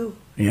long ago?"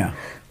 Yeah.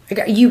 I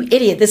go, "You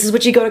idiot! This is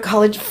what you go to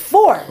college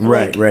for."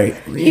 Right, Like,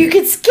 right. You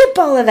could skip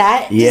all of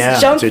that. Yeah,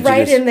 Just jump to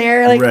right just- in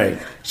there. Like, right.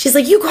 she's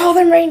like, "You call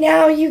them right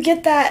now. You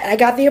get that." I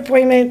got the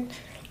appointment.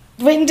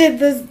 Went and did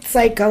the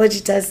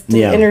psychology test,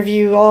 Yeah.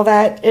 interview, all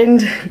that,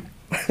 and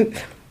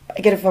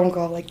I get a phone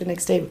call like the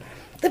next day.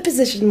 The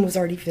position was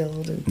already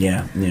filled. And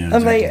Yeah. Yeah. I'm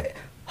exactly. like,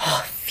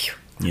 oh, phew.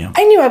 Yeah.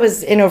 I knew I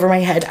was in over my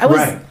head. I was.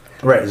 Right.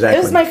 Right. Exactly.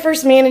 It was my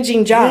first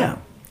managing job. Yeah.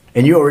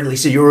 And you already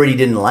said you already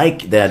didn't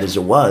like that as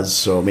it was.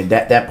 So I mean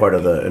that part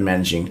of the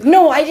managing.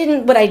 No, I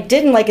didn't. What I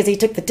didn't like is he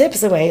took the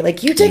tips away.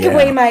 Like, you take Yeah.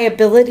 away my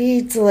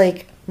ability to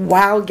like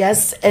wow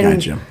guests, and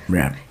Gotcha.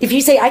 Yeah. if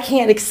you say I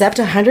can't accept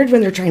 100 when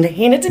they're trying to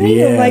hand it to me,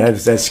 Yeah. I'm like,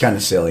 that's kind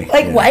of silly.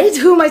 like yeah. what?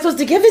 Who am I supposed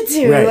to give it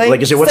to? Right.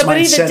 Like I said, what's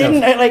my somebody incentive?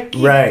 that didn't like.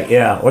 Right.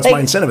 Yeah. What's like, my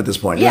incentive at this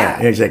point? yeah.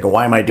 Right. Exactly.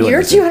 Why am I doing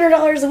Your this?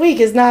 $200 a week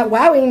is not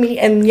wowing me,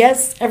 and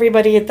yes,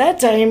 everybody at that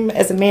time,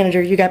 as a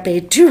manager, you got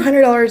paid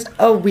 $200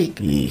 a week.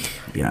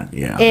 Yeah.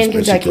 Yeah. In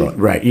Especially Kentucky.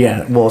 right.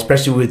 Yeah. Well,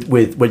 especially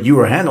with what you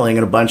were handling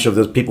and a bunch of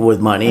those people with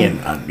money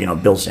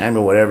and Bill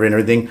Samuel, whatever, and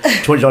everything.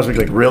 $20 a week.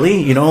 Like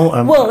really?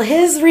 Well,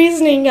 his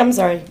reasoning, I'm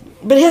sorry,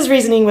 but his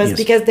reasoning was Yes.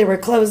 because they were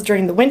closed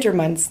during the winter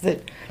months,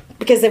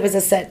 because it was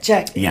a set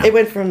check. Yeah. It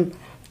went from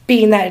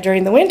being that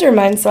during the winter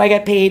months, so I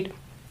got paid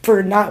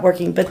for not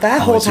working, but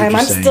that whole I see what time you're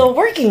I'm saying. still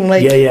working.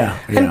 Like, Yeah.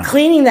 I'm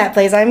cleaning that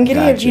place. I'm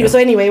getting a Gotcha. view. So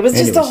anyway, it was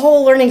just a Anyways.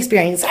 whole learning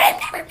experience. I'm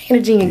never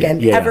managing again.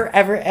 Yeah. Ever.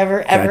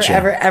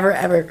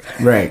 Gotcha.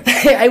 Right.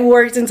 I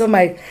worked until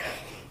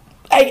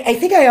I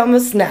think I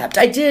almost snapped.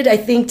 I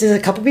think to a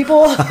couple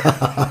people.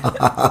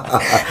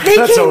 They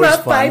That's came always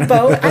up by fun.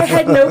 boat. I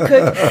had no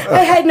cook.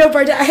 I had no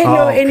part. I had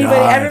no Oh, anybody.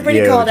 God. Everybody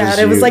Yeah, called just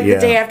out. It was you, like yeah.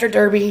 the day after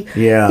Derby.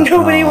 Yeah.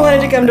 Nobody Oh,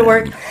 wanted to come to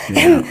work.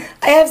 man. And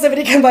I have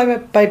somebody come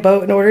by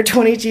boat and order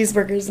 20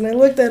 cheeseburgers. And I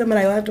looked at him and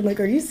I laughed. I'm like,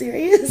 "Are you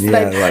serious?" Yeah,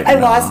 Like, like, I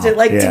no. lost it.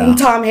 Like Yeah.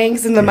 Tom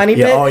Hanks in the Money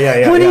Yeah. Pit. Oh,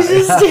 yeah, When yeah. he's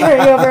just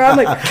staring over. I'm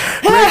like,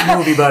 Great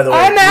movie, by the way.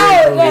 I'm Great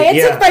out. movie. Like, I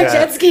Yeah, took my yeah,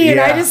 jet ski and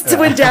I yeah. just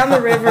went down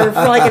the river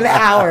for like an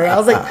hour. I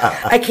was like,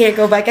 I can't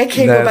go back. I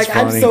can't go That's back.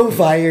 I'm funny. so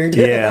fired.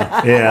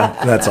 Yeah.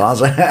 That's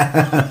awesome.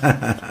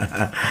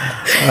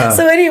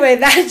 So anyway,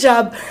 that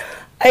job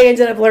I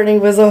ended up learning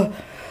was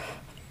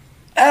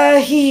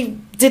he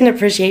didn't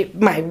appreciate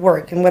my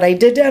work and what I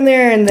did down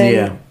there, and then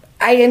Yeah.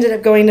 I ended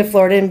up going to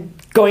Florida and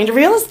going to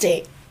real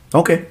estate.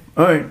 Okay.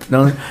 All right.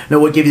 No.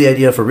 What gave you the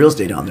idea for real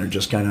estate down there?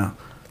 Just kind of.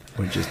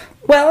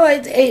 Well, I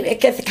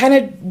kind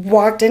of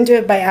walked into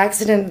it by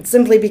accident,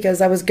 simply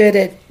because I was good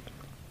at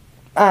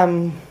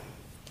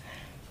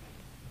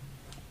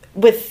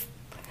with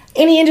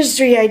any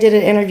industry I did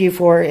an interview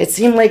for. It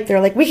seemed like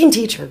they're like, we can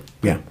teach her.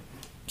 Yeah.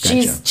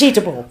 She's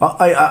cheatable.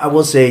 I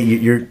will say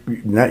you're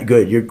not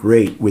good. You're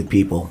great with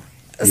people.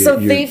 So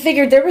they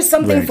figured there was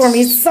something Right. for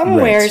me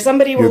somewhere. Right.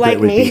 Somebody will You're like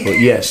great with me. people.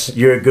 Yes,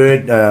 you're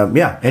good.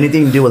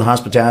 Anything to do with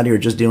hospitality or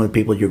just dealing with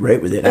people, you're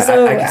great with it.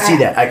 So I can see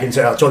that. I can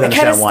totally I kind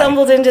of understand why.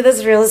 stumbled into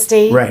this real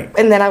estate. Right.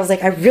 And then I was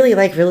like, I really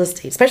like real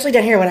estate, especially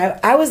down here when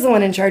I was the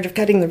one in charge of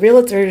cutting the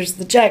realtors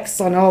the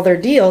checks on all their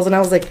deals. And I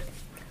was like,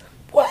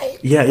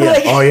 what? Yeah.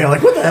 Like,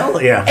 Like what the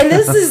hell? Yeah. And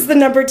this is the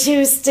number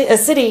 2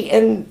 city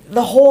in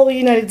the whole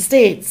United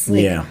States.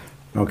 Like, Yeah.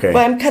 Okay.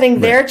 But I'm cutting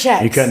their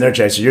checks. You're cutting their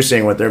checks, so you're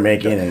seeing what they're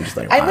making, and just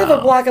like, I live a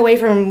wow. block away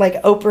from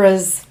like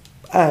Oprah's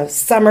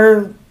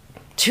summer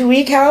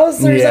 2-week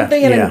house or Yeah,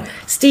 something, and yeah.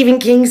 Stephen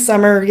King's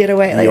summer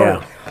getaway, like Yeah.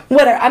 or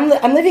whatever.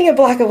 I'm living a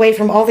block away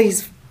from all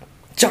these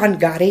John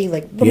Gotti,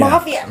 like the Yeah.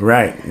 mafia,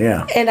 Right.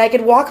 Yeah. and I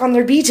could walk on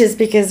their beaches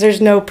because there's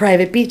no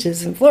private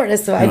beaches in Florida.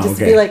 So I Oh, just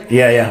okay. be like,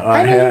 Yeah.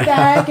 I'm in your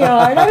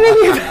backyard. I'm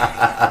in your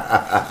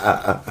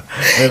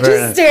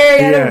just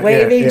staring at him,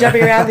 waving,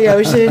 jumping around the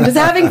ocean, just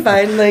having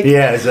fun, like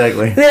Yeah.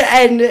 Exactly.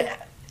 and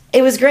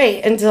it was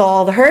great until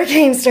all the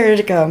hurricanes started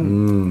to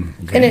come.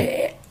 And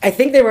I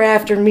think they were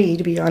after me,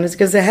 to be honest,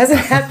 because it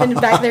hasn't happened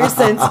back there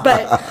since.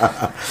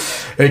 But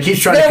it keeps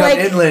trying to come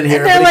inland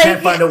here, but it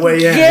can't find a way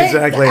in. Get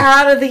exactly.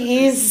 out of the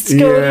east,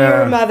 go to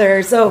your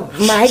mother. So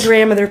my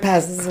grandmother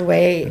passes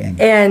away,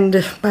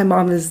 and my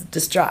mom is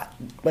distraught.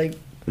 Like,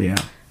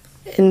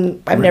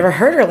 and I've never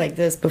heard her like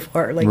this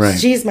before. Like,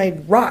 she's my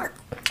rock.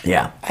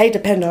 Yeah, I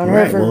depend on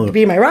her to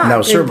be my rock. That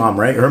was her mom,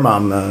 right? Her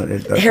mom.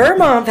 Her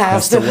mom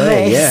passed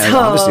away. Yeah, so,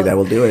 obviously that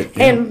will do it.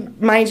 Yeah.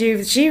 And mind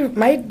you,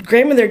 my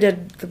grandmother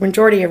did the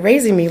majority of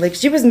raising me. Like,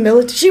 she was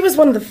She was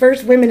one of the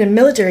first women in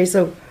military.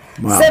 So,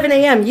 7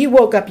 a.m. you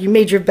woke up, you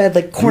made your bed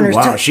like corners.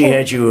 Wow, she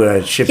had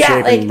you ship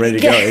shape and ready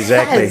to go.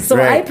 Exactly. So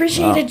I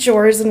appreciated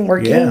chores and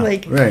working.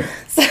 Yeah,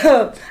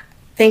 So,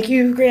 thank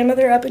you,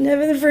 grandmother up in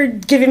heaven, for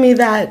giving me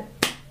that.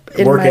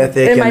 Work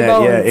ethic and that,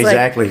 bones.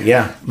 Exactly.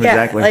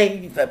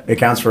 Like, it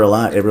counts for a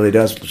lot. It really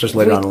does, just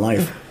later on in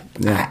life.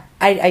 Yeah.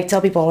 I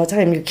tell people all the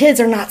time, your kids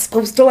are not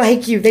supposed to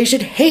like you. They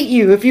should hate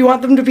you if you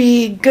want them to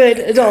be good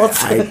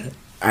adults.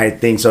 I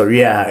think so.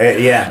 Yeah,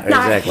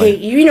 not exactly.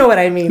 Hate you. You know what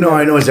I mean. No,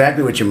 I know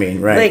exactly what you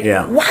mean. Right.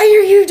 Why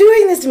are you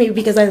doing this to me?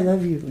 Because I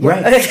love you.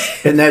 Right.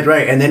 And that's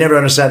right. And they never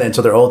understand that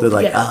until they're older.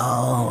 Like,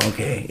 oh,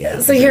 okay, yeah.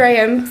 So here I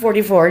am,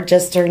 44,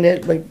 just turned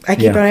it. Like, I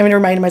keep on having to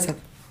remind myself.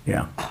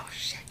 Yeah. Oh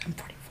shit, I'm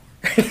 44.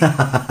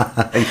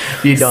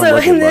 You don't. So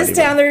in this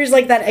town, there's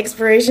like that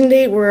expiration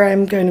date where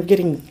I'm kind of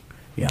getting.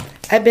 Yeah.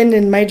 I've been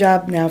in my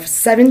job now for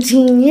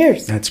 17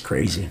 years. That's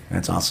crazy.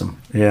 That's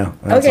awesome. Yeah.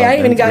 Okay, I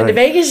haven't even gotten to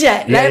Vegas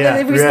yet.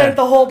 We spent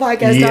the whole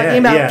podcast talking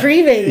about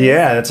pre-Vegas.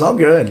 Yeah, that's all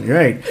good.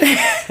 Right.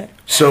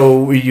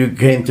 So you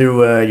came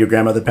through, your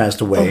grandmother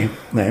passed away,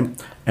 right?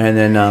 And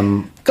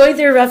then... going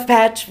through a rough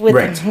patch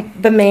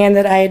with the man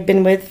that I had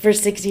been with for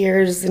 6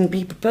 years, and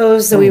he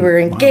proposed, so we were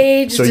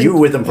engaged. So you were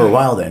with him for a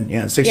while then.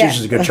 Yeah, 6 years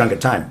is a good chunk of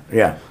time.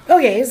 Yeah.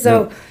 Okay,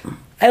 so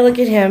I look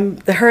at him.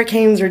 The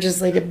hurricanes are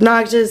just like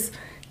obnoxious.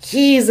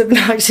 He's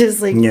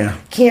obnoxious, like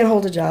can't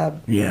hold a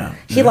job. Yeah.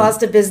 He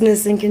lost a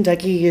business in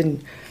Kentucky,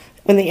 and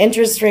when the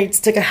interest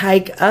rates took a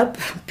hike up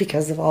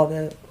because of all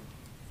the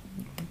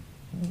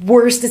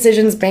worst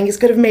decisions banks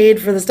could have made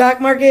for the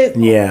stock market.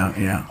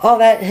 Yeah. All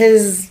that,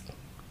 his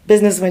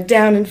business went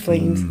down in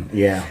flames.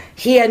 Yeah.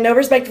 He had no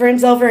respect for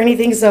himself or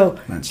anything, so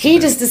he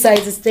just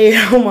decides to stay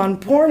at home on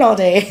porn all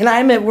day, and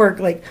I'm at work,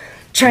 like,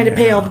 trying to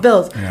pay all the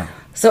bills. Yeah.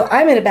 So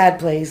I'm in a bad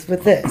place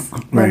with this.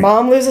 My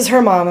mom loses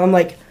her mom. I'm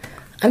like,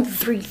 I'm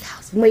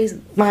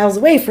 3,000 miles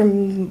away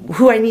from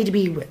who I need to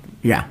be with.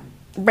 Yeah.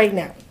 Right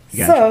now.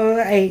 Gotcha. So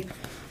I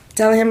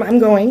tell him I'm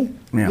going.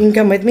 Yeah. You can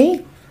come with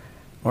me.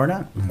 Or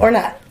not.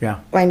 Yeah.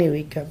 Well, I knew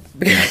he'd come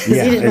because he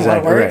didn't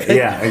want to work. Right.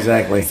 Yeah,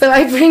 exactly. So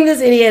I bring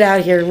this idiot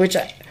out here, which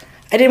I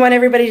didn't want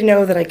everybody to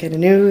know that I kind of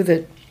knew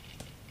that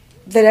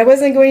I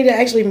wasn't going to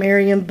actually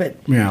marry him. But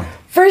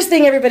first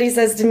thing everybody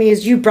says to me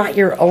is, "You brought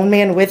your own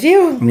man with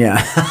you?" Yeah.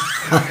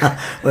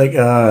 Like,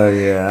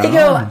 yeah. They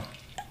go,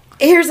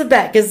 here's a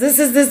bet, because this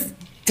is this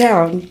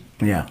town.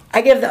 Yeah.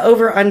 I give the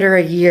over under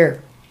a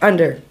year.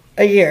 Under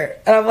a year.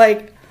 And I'm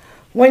like,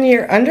 1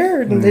 year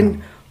under? And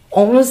then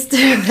almost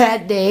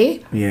that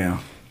day.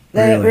 Yeah.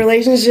 That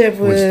relationship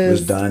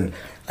was done.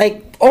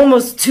 Like,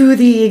 almost to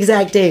the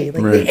exact day.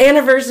 Like, the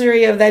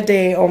anniversary of that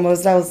day,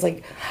 almost. I was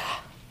like,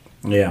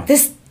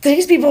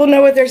 these people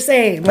know what they're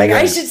saying. Like,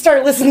 I should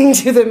start listening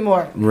to them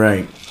more.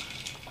 Right.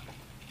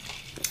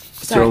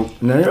 Sorry. So,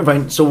 no, you're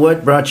fine. So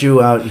what brought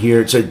you out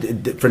here? So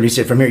you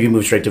said from here you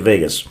moved straight to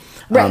Vegas.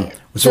 Right.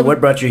 So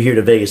what brought you here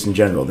to Vegas in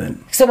general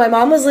then? So my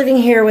mom was living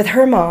here with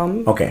her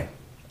mom. Okay.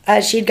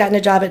 She'd gotten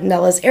a job at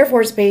Nellis Air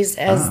Force Base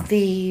as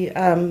the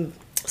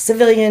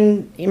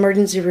civilian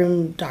emergency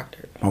room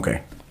doctor.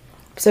 Okay.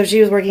 So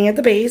she was working at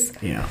the base.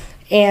 Yeah.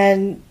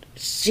 And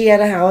she had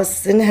a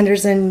house in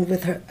Henderson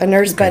with a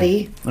nurse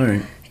buddy. All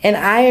right. And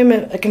I am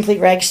a complete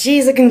wreck.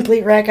 She's a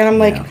complete wreck. And I'm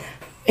like,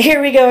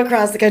 here we go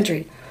across the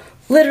country.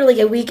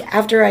 Literally a week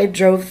after I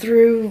drove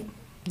through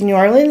New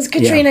Orleans,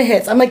 Katrina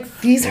hits. I'm like,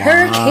 these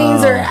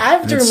hurricanes are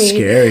after me.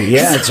 Scary.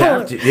 Yeah, it's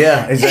after.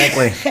 Yeah,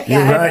 exactly.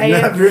 You're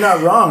right. You're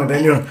not wrong.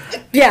 Then you're.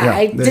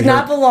 I did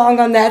not belong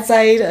on that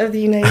side of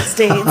the United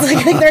States.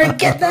 Like, they're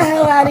get the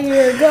hell out of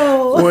here,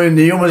 go. When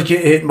you almost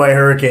get hit by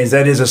hurricanes,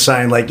 that is a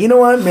sign. Like, you know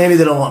what? Maybe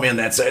they don't want me on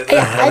that side of the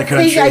country. I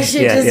think I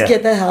should just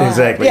get the hell out.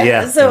 Exactly.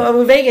 Yeah.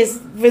 So Vegas.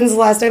 When's the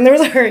last time there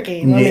was a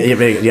hurricane?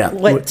 Vegas.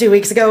 What, 2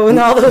 weeks ago when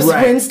all those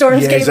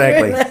windstorms came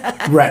through?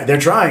 Right. They're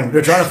trying.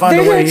 They're trying to find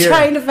a way here.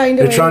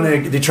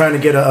 They're trying to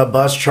get a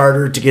bus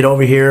charter to get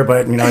over here,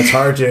 but it's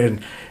hard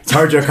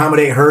to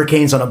accommodate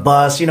hurricanes on a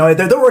bus. They're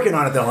working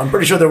on it though. I'm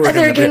pretty sure they're working.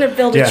 They're going to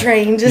build a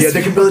train.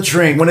 They can build a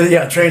train.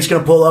 Train's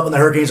going to pull up and the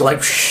hurricanes are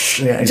like.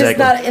 Yeah, exactly. Just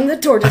not in the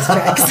tortoise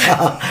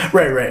tracks.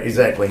 Right.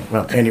 Exactly.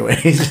 Well,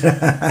 anyways,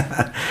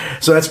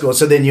 so that's cool.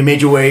 So then you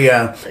made your way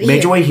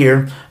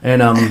here,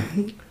 and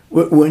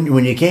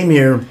when you came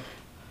here.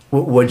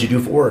 What did you do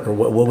for work, or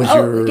what was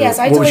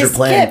your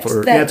plan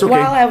for? That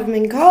while I'm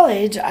in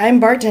college,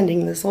 I'm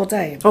bartending this whole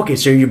time. Okay,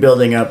 so you're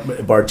building up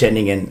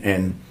bartending,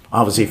 and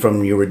obviously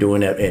from you were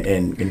doing it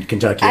in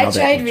Kentucky. I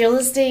tried real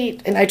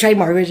estate and I tried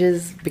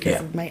mortgages because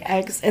of my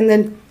ex, and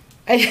then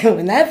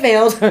when that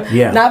failed,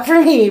 not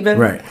for me,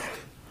 but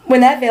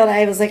when that failed,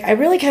 I was like, I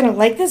really kind of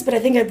like this, but I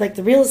think I'd like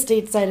the real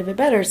estate side of it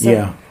better. So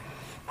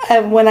Yeah.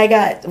 when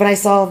I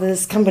saw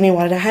this company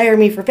wanted to hire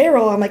me for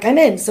payroll, I'm like, I'm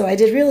in. So I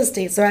did real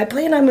estate. So I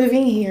planned on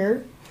moving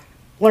here,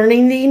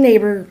 learning the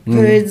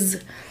neighborhoods.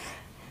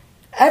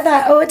 I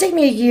thought, it'd take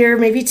me a year,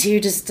 maybe two,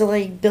 just to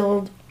like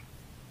build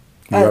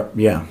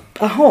Yeah.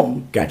 a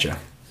home. Gotcha.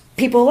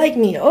 People like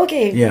me.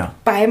 Okay. Yeah.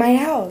 Buy my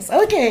house.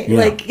 Okay. Yeah.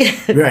 Like.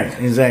 Right.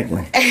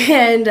 Exactly.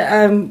 And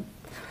I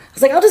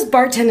was like, I'll just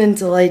bartend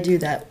until I do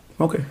that.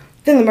 Okay.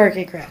 Then the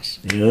market crashed.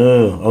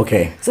 Oh,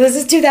 okay. So this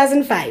is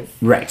 2005.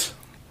 Right.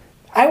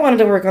 I wanted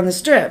to work on the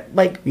strip.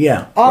 Like,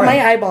 Yeah. all right.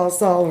 my eyeballs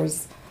saw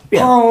was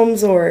Yeah.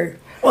 Palms or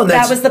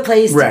that was the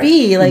place right, to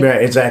be. Like,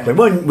 right, exactly.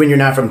 When you're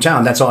not from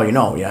town, that's all you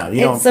know. Yeah,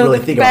 you don't really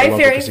think about my local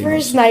very casinos.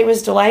 first night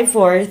was July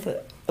 4th.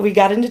 We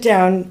got into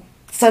town.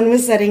 Sun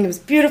was setting. It was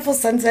beautiful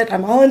sunset.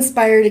 I'm all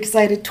inspired,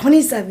 excited.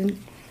 27.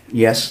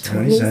 Yes,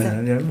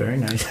 27. Yeah, very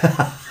nice.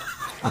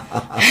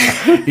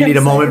 You need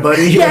a moment,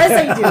 buddy? Yes,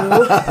 I do.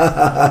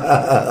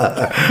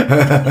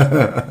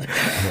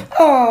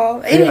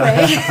 Oh,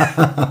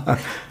 anyway.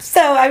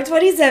 So I'm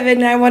 27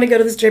 and I want to go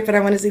to the strip and I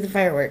want to see the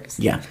fireworks.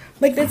 Yeah.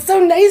 Like, that's so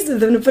nice of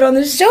them to put on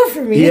this show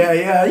for me.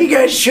 Yeah. You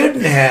guys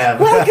shouldn't have.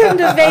 Welcome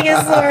to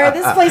Vegas, Laura.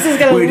 This place is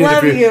going to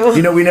love you.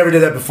 You know, we never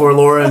did that before,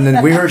 Laura, and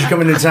then we heard you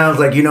coming into town. I was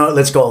like, you know what,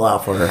 let's go all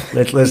out for her.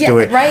 Let's do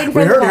it. Right in we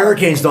front of heard the bar.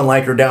 hurricanes don't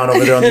like her down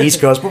over there on the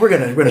East Coast, but we're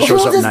gonna show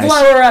We'll something just nice.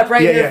 blow her up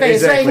right in your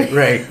face. Exactly.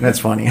 Right. That's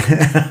funny.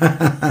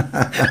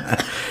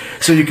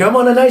 So you come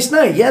on a nice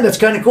night. Yeah, that's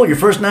kind of cool. Your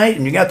first night,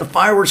 and you got the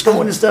fireworks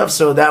going and stuff.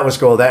 So that was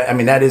cool.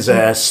 That is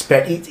a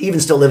even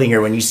still living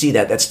here. When you see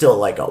that, that's still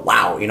like a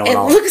wow. You know, It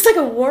looks like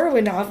a war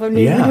went off. I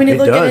mean, Yeah, when you it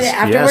look does, at it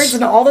afterwards yes.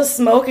 and all the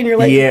smoke, and you're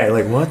like,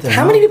 like what the how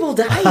hell? many people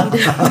died?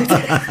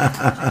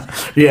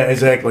 Yeah,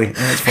 exactly.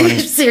 That's funny. It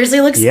seriously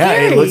looks Yeah,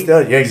 scary. it looks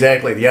good. Yeah,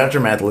 exactly. The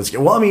aftermath looks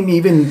good. Well, I mean,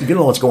 even you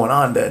know what's going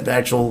on, the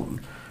actual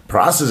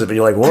process of it.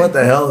 You're like, what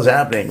the hell is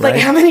happening? Like,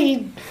 right? how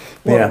many?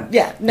 Well,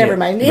 Yeah. never Yeah,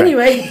 mind. right.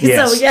 Anyway,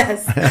 Yes. so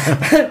yes.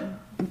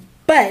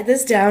 But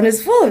this town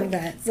is full of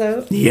that.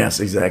 So, Yes,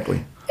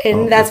 exactly.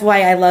 and that's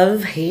why I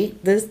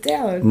hate this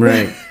town.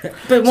 Right.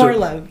 But more So-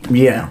 love.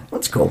 Yeah,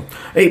 that's cool.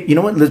 Hey, you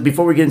know what?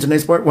 Before we get into the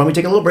next part, why don't we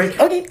take a little break?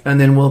 Okay.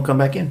 And then we'll come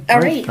back in. All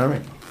right. All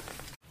right.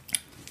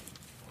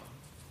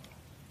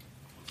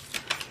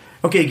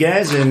 Okay,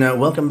 guys, and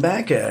welcome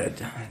back.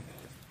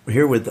 We're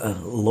here with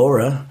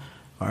Laura,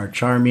 our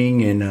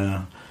charming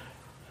and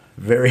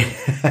very,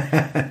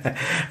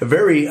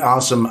 very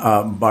awesome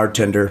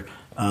bartender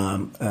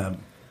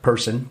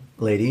person,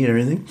 lady, and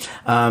everything.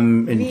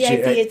 And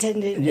VIP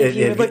attendant, if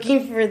you were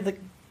looking for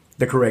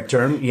the correct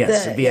term,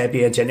 yes, VIP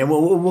attendant.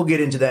 We'll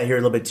get into that here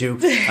a little bit too.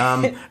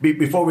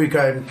 Before we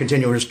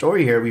continue our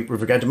story here, we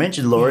forgot to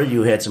mention, Laura,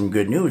 you had some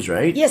good news,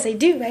 right? Yes, I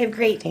do. I have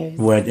great news.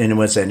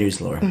 What's that news,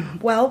 Laura?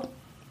 Well,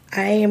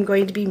 I am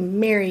going to be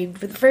married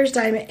for the first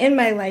time in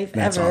my life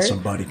That's ever. awesome,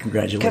 buddy.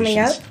 Congratulations. Coming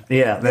up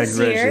Yeah, this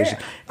year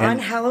congratulations. on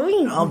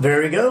Halloween. Oh,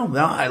 there we go.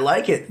 No, I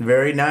like it.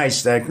 Very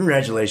nice.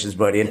 Congratulations,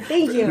 buddy. And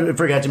Thank you. I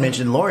forgot to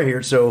mention Laura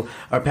here. So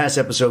our past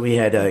episode, we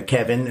had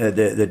Kevin,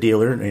 the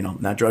dealer. You know,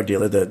 not drug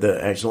dealer. The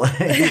actual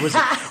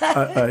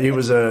he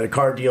was a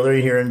car dealer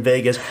here in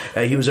Vegas.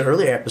 He was an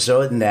earlier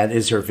episode, and that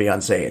is her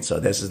fiance. And so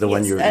this is the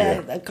one you're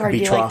a car dealer, like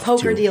betrothed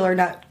poker to. dealer,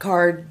 not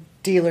car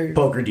dealer.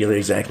 Poker dealer,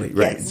 exactly.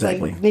 Right, Yes,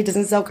 exactly. Like, he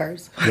doesn't sell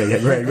cars.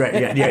 Yeah,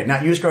 right. Yeah.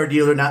 Not used car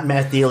dealer, not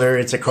meth dealer.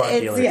 It's a car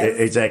dealer. yes.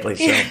 Exactly.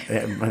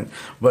 So,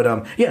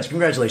 but yes,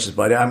 congratulations,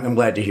 buddy. I'm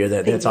glad to hear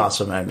that. That's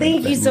awesome.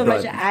 Thank you so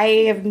much. glad- I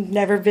have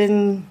never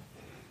been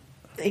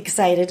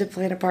excited to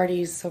plan a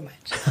party so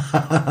much.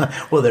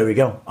 Well, there we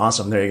go.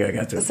 Awesome. There you go. I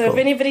got to. So if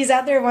anybody's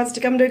out there who wants to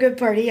come to a good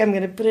party, I'm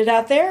going to put it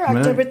out there.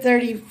 October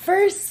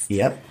 31st,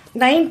 Yep.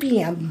 9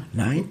 p.m.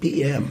 9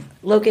 p.m.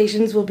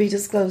 Locations will be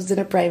disclosed in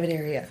a private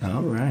area.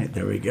 All right.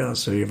 There we go.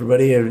 So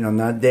everybody on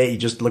that day, you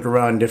just look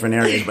around different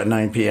areas, but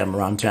 9 p.m.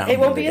 around town. It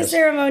won't be a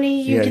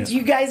ceremony. Yeah.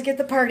 You guys get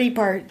the party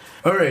part.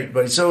 All right,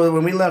 buddy. So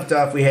when we left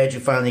off, we had you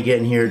finally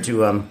getting here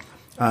to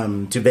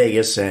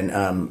Vegas,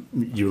 and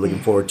you were looking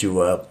forward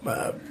to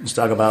just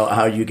talk about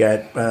how you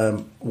got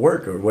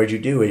work, or what did you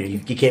do? You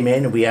came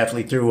in, and we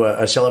actually threw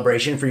a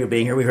celebration for you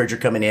being here. We heard you're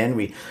coming in.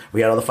 We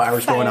had all the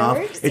fireworks going off.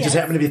 It just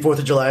happened to be 4th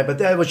of July, but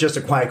that was just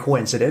a quiet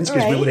coincidence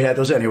because we Right. would have had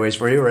those anyways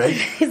for you, right?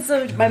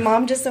 So my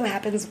mom just so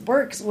happens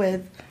works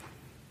with,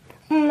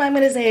 I'm going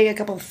to say a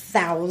couple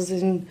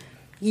thousand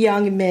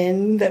young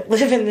men that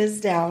live in this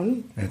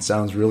town. That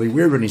sounds really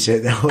weird when you say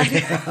it that way.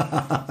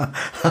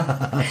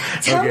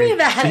 Tell me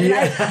about it.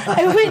 Yeah.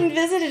 I went and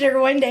visited her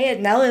one day at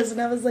Nellis, and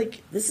I was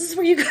like, "This is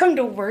where you come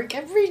to work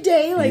every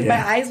day." Like Yeah.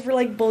 my eyes were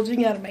like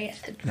bulging out of my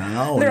head.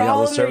 No, they're yeah,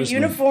 all the in their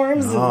servicemen.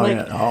 uniforms and Oh, like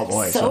yeah. Oh,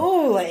 boy. so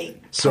like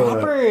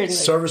proper and like,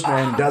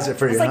 serviceman does it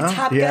for you, it's like huh?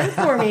 Top Gun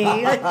for me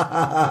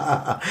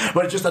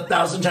But just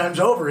 1,000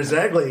 times over,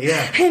 exactly.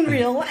 Yeah. in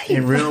real life.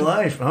 In real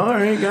life. All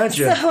right,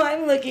 gotcha. So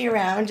I'm looking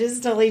around,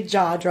 just totally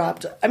jaw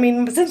dropped. I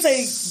mean, since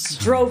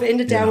I drove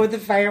into town with the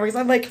fireworks,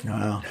 I'm like,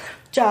 Wow.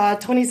 jaw,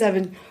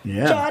 27,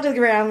 jaw to the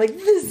ground. Like,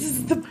 this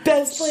is the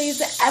best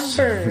place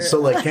ever. So,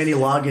 like Kenny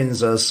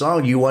Loggins'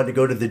 song, you wanted to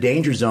go to the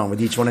danger zone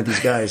with each one of these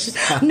guys.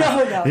 No.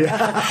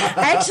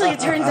 Actually, it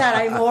turns out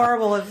I'm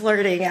horrible at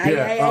flirting.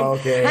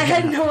 Okay. I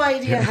had no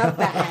idea how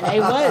bad I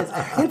was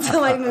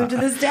until I moved to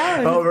this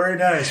town. Oh, very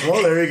nice.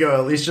 Well, there you go.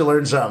 At least you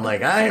learned something.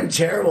 Like, I am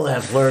terrible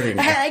at flirting.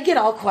 I get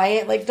all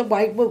quiet. Like, what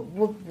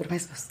am I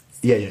supposed to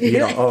say?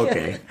 Yeah.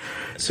 Okay.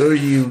 So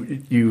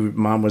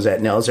mom was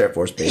at Nellis Air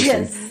Force Base.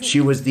 Yes. And she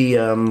was the,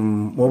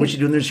 what was she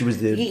doing there? She was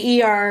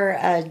the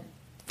ER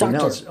doctor.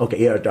 Nellis.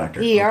 Okay, ER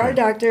doctor. ER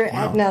doctor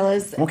at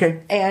Nellis.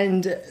 Okay.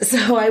 And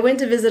so I went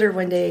to visit her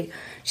one day.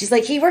 She's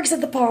like, he works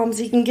at the Palms.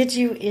 He can get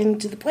you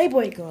into the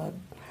Playboy Club.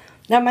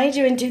 Now, mind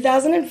you, in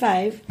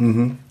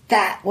 2005,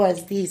 that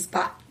was the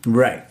spot.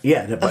 Right.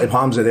 Yeah. The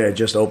Palms are there had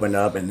just opened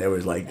up, and there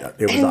was like it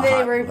was. And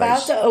they were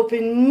about to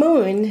open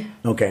Moon.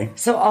 Okay.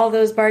 So all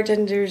those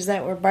bartenders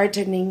that were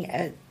bartending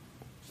at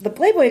the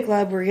Playboy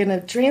Club were going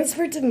to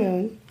transfer to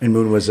Moon. And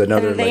Moon was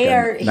another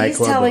nightclub. He's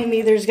telling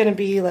me there's going to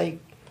be like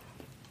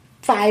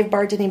 5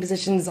 bartending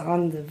positions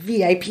on the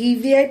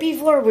VIP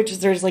floor, which is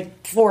there's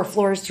like 4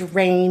 floors to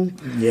Rain.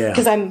 Yeah.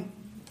 Because I'm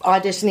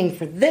auditioning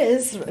for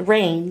this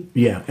Rain.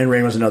 Yeah, and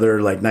Rain was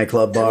another like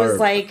nightclub bar. It was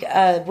like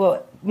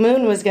what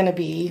Moon was going to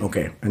be.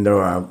 Okay, and there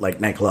were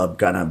like nightclub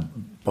kind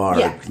of bar.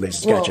 Yeah.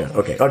 Gotcha.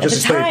 Okay. Oh,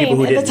 just to people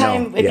who didn't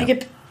know. If you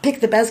could pick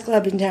the best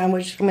club in town,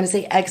 which I'm going to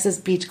say Excess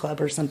Beach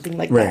Club or something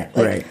like that.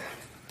 Right.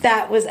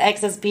 That was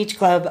Excess Beach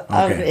Club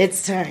of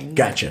its time.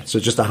 Gotcha. So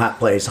just a hot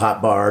place,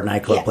 hot bar,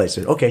 nightclub place.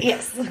 Okay.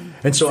 Yes.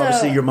 And so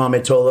obviously your mom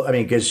had told. I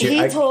mean, because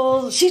she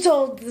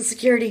told the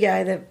security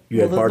guy that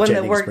you had the one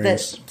that worked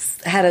experience.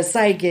 that had a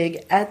side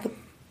gig at the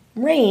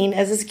Rain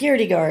as a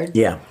security guard.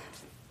 Yeah.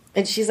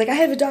 And she's like, I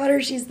have a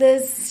daughter. She's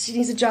this. She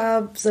needs a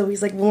job. So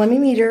he's like, well, let me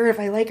meet her. If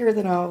I like her,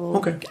 then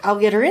I'll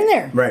get her in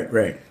there.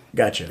 Right.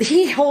 Gotcha.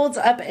 He holds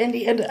up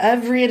every end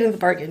of the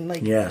bargain.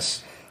 Like,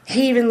 yes.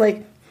 He even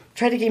like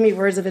tried to give me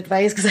words of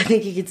advice because I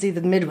think he could see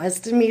the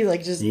Midwest in me,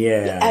 like just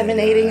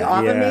emanating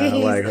off of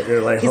me.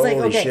 You're like, he's holy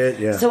like, okay, shit.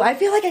 Yeah. So I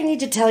feel like I need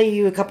to tell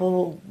you a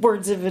couple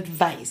words of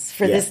advice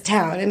for this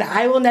town, and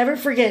I will never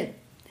forget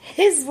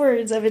his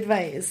words of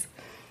advice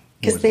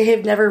because they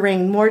have never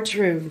rang more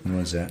true. What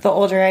was that? The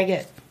older I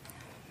get.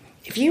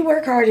 If you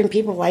work hard and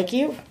people like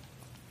you,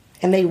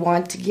 and they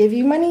want to give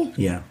you money,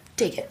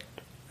 take it.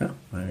 Oh,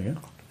 there you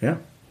go. Yeah.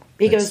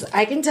 Because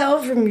I can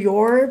tell from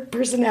your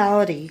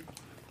personality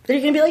that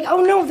you're going to be like,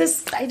 oh no,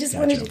 I just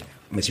wanted to.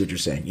 I see what you're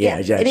saying. Yeah,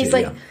 exactly. And he's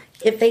like,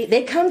 if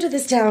they come to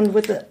this town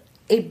with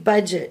a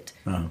budget,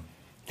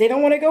 they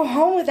don't want to go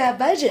home with that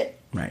budget.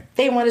 Right.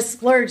 They want to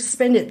splurge,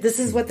 spend it. This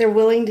is what they're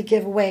willing to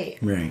give away.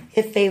 Right.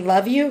 If they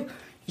love you,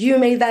 you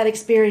made that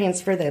experience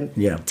for them.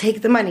 Yeah.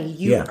 Take the money.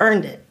 You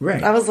earned it.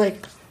 Right. I was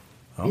like,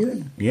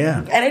 really? Yeah.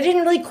 And I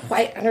didn't really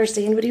quite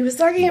understand what he was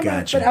talking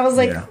about. But I was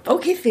like,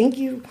 okay, thank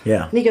you.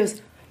 Yeah. And he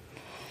goes,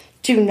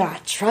 do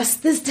not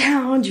trust this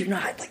town. Do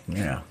not like.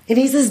 Yeah. And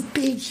he's this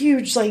big,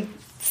 huge, like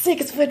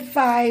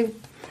 6'5",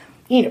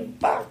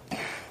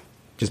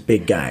 just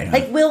big guy, huh?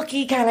 like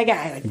Wilkie kind of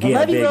guy, like I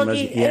love you,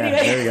 Wilkie.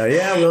 Anyway, there you go.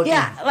 Yeah, Wilkie.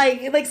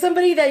 Yeah, like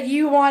somebody that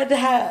you want to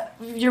have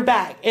your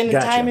back in a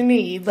time of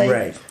need, like.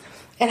 Right.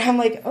 And I'm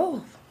like,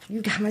 oh,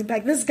 you got my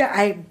back. This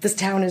this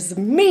town is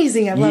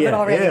amazing. I love it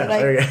already.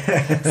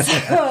 Yeah.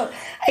 So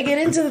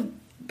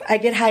I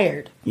get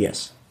hired.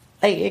 Yes.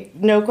 Like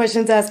no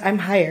questions asked. I'm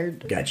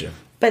hired. Gotcha.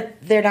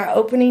 But they're not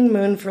opening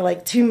Moon for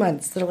like 2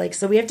 months. They're like,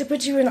 so we have to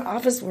put you in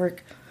office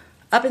work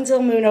up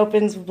until Moon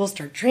opens. We'll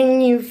start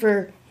training you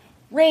for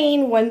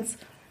Rain once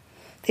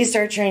they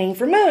start training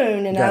for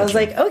Moon. And I was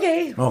like,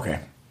 okay.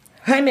 Okay.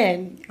 I'm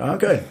in. Oh,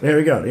 good. There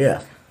we go.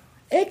 Yeah.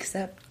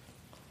 Except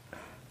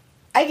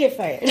I get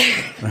fired.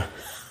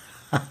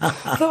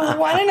 The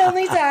one and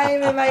only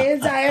time in my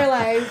entire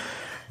life.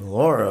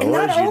 Laura, and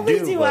not only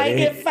do I buddy?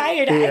 get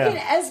fired, I get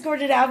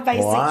escorted out by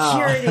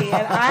security,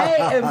 and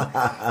I am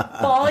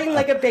bawling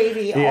like a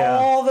baby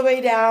all the way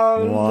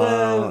down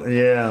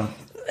the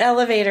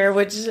elevator,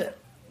 which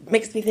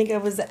makes me think I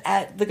was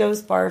at the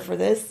Ghost Bar for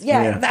this.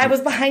 Yeah, I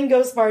was behind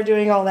Ghost Bar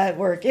doing all that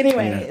work.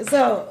 Anyway,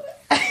 so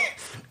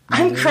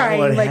I'm crying.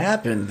 What like,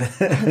 happened?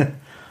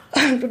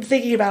 I'm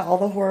thinking about all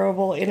the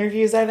horrible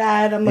interviews I've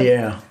had. I'm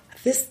like,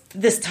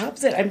 this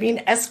tops it. I'm being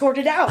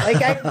escorted out.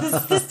 Like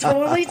this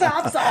totally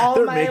tops all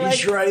They're my. Making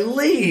sure I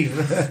leave.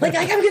 Like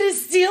I'm gonna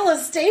steal a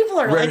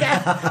stapler. Right.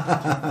 Like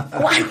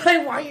why would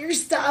I want your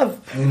stuff?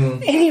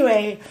 Mm-hmm.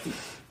 Anyway,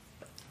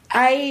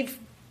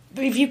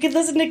 if you could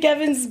listen to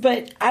Kevin's,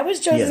 but I was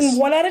chosen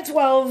 1 out of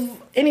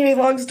 12. Anyway,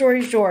 long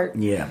story short,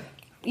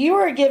 you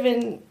are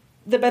given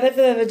the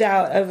benefit of the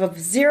doubt of a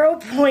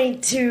 0.2%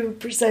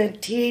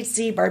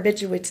 THC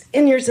barbiturates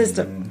in your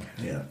system.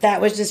 That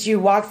was just you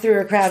walked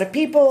through a crowd of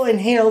people,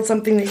 inhaled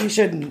something that you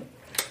shouldn't.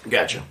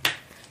 Gotcha.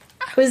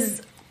 I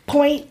was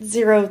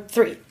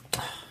 0.03.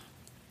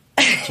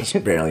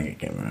 Just barely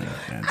came around.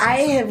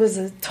 I was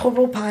a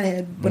total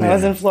pothead when I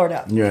was in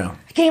Florida. Yeah.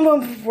 I came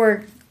home from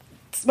work,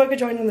 smoke a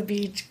joint on the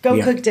beach, go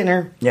cook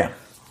dinner. Yeah.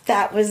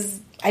 That was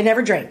I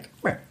never drank.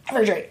 Right.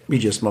 Never drank. You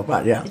just smoke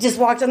pot, yeah. I just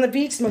walked on the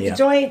beach, smoked a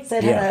joint,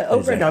 said hi to Oprah.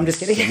 Exactly. No, I'm just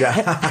kidding.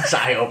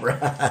 Hi,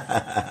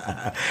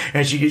 Oprah.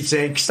 And she keeps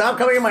saying, stop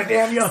coming in my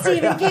damn yard.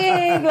 Stephen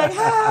King, like,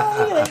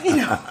 hi. Like, you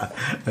know.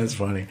 That's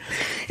funny.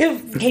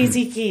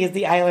 Casey Key is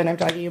the island I'm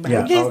talking about.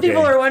 Yeah, In case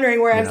people are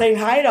wondering where I'm Yeah. saying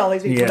hi to all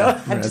these people.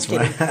 Yeah, No, I'm just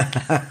that's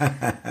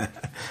kidding.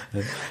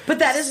 But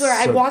that is where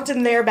I walked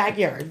in their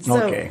backyard.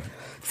 So, Okay.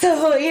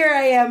 So here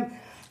I am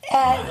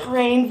at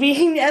Rain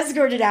being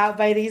escorted out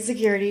by the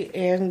security,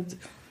 and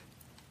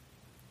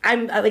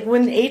I'm like,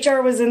 when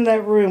HR was in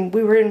that room,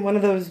 we were in one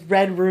of those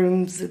red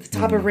rooms at the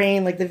top of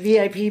Rain, like the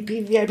VIP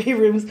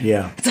rooms.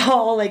 Yeah. It's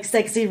all like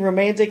sexy,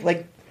 romantic,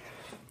 like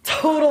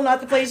total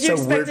not the place you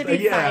expect to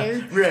be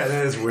fired. Yeah,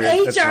 that is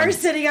weird. HR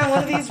sitting on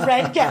one of these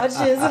red couches,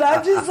 and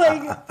I'm just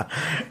like,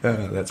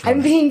 that's funny.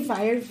 I'm being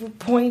fired for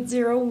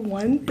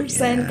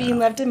 0.01% Yeah. being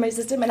left in my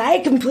system, and I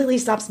completely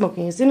stopped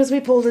smoking. As soon as we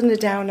pulled into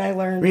town, I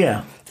learned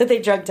that they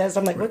drug test.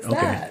 I'm like, what's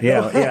that?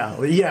 Yeah.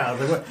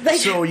 Like,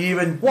 So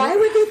even why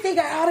would they think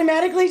I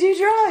automatically do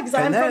drugs?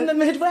 I'm from the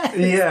Midwest.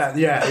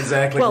 Yeah,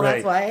 exactly. Well,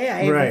 right. that's why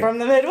I'm from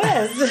the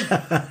Midwest.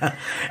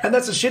 And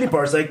that's the shitty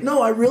part. It's like,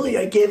 no, I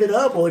gave it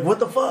up. Well, like, what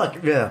the fuck?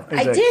 Yeah,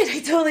 exactly. I did. I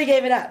totally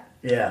gave it up.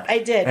 Yeah, I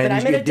did. And but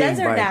I'm in a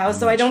desert by now,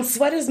 so I don't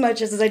sweat as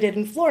much as I did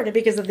in Florida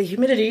because of the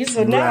humidity.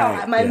 So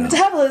now my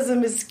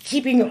metabolism is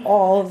keeping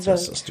all of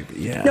those. So stupid.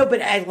 Yeah. No,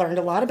 but I learned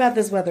a lot about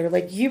this weather.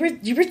 Like you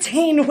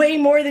retain way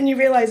more than you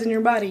realize in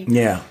your body.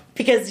 Yeah.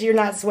 Because you're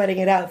not sweating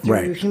it out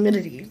through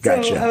humidity.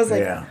 Gotcha. So I was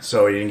like,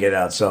 so you didn't get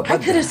out. So I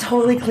could have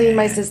totally cleaned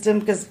my system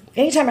because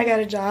anytime I got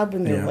a job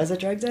and there was a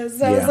drug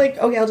test, I was like,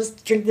 okay, I'll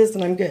just drink this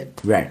and I'm good.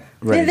 Right.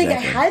 I didn't think I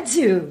had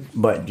to.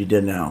 But you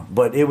did now.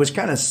 But it was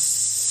kind of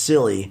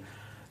silly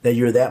that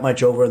you're that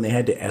much over and they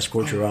had to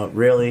escort you out.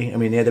 Really? I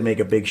mean, they had to make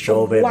a big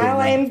show of it. While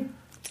I'm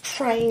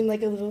crying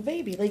like a little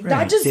baby. Like,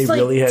 not just They like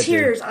really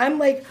tears. to. I'm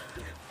like,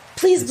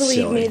 please believe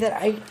silly. me that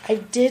I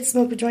did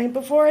smoke a joint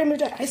before I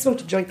moved out. I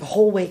smoked a joint the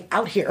whole way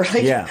out here.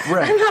 Like,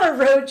 I'm not a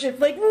road trip.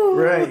 Like, ooh.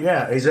 Right,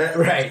 yeah,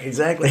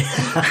 exactly.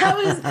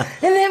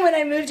 And then when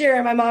I moved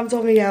here, my mom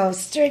told me how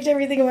strict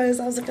everything was.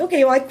 I was like,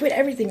 okay, well, I quit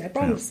everything. I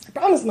promise. I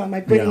promise, Mom,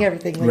 I'm quitting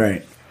everything. Like,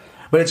 right.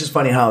 But it's just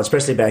funny how,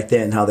 especially back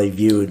then, how they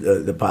viewed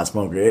the pot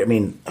smoker. I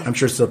mean, I'm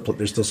sure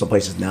there's still some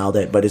places now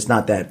but it's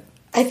not that.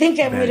 I think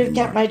I would have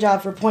kept my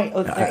job for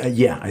 0.03.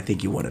 Yeah, I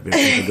think you would have.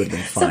 It would have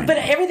been fine. But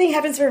everything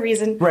happens for a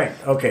reason. Right.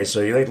 Okay. So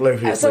you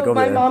live here. So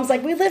my mom's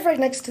like, we live right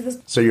next to this.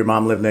 So your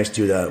mom lived next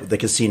to the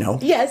casino.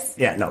 Yes.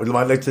 Yeah. No,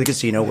 lived next to the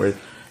casino where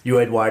you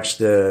had watched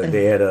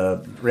they had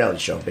a reality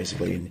show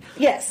basically.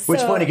 Yes. Which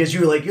is funny because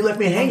you were like, you left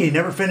me hanging. You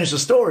never finished the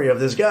story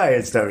of this guy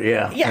and stuff.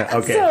 Yeah. Yeah.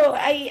 Okay. So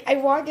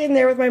I walk in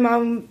there with my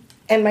mom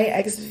and my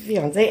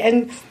ex-fiance,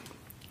 and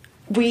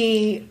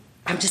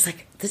I'm just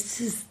like,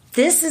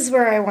 this is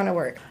where I want to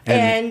work.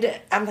 And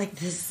I'm like,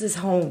 this is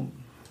home.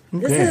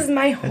 Okay. This is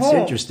my home. That's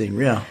interesting,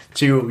 yeah.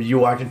 So you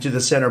walked into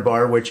the center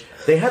bar, which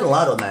they had a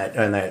lot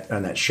on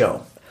that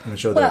show.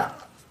 Well,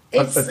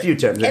 a few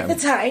times. At the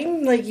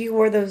time, like you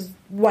wore those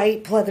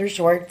white pleather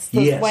shorts,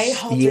 those white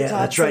halter tops.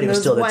 That's right. It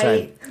was still the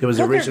time. It was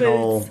the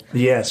original. Boots.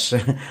 Yes,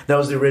 that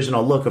was the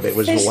original look of it.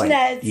 Was the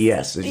white?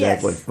 Yes,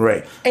 exactly. Yes.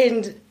 Right.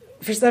 And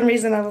for some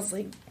reason, I was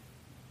like,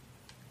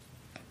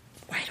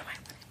 why do I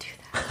want to do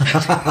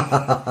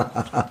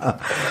that?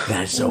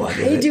 That's so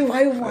ugly. Why do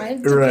I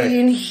want to be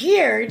in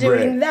here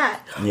doing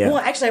that? Yeah. Well,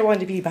 actually, I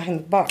wanted to be behind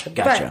the bar.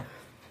 Gotcha. But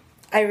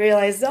I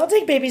realized I'll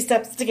take baby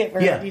steps to get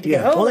where I need to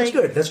go. Well, that's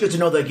good. That's good to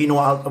know that,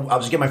 I'll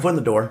just get my foot in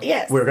the door.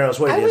 Yes. Regardless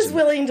what it is. I was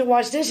willing to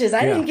wash dishes.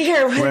 I didn't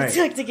care what it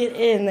took to get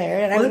in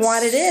there, and I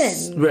wanted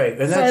in. Right.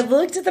 And so I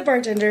looked at the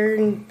bartender,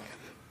 and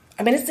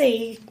I'm going to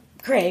say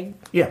Craig.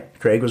 Yeah,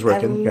 Craig was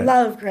working. I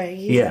love Craig.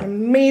 He's an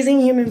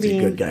amazing human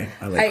being. He's a good guy.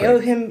 I owe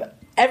him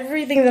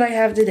everything that I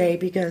have today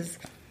because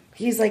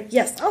he's like,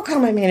 yes, I'll call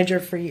my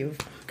manager for you.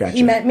 Gotcha.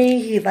 He met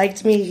me. He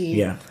liked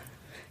me.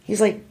 He's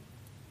like,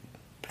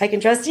 I can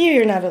trust you.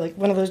 You're not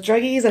one of those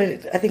druggies.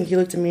 I think he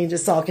looked at me and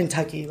just saw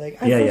Kentucky.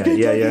 Like, I'm from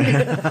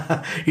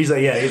Kentucky. He's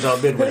like, he's all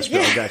Midwest.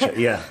 Gotcha.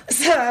 Yeah.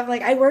 So I'm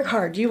like, I work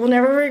hard. You will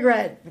never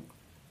regret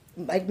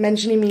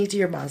mentioning me to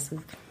your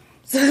bosses.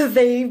 So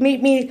they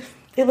meet me.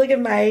 They look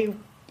at my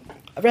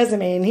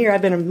resume, and here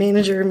I've been a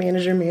manager.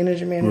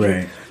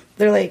 Right.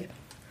 They're like,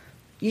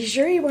 you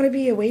sure you want to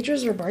be a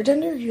waitress or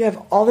bartender? You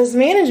have all this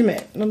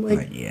management. And I'm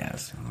like,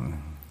 yes.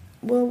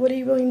 Well, what are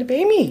you willing to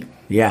pay me?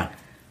 Yeah.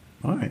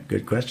 All right,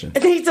 good question.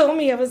 And they told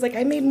me, I was like,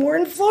 I made more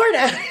in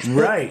Florida.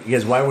 Right,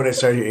 because why would I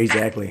start here?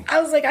 Exactly.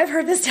 I was like, I've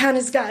heard this town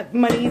has got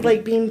money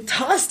being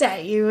tossed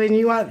at you, and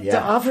you want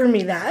to offer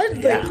me that?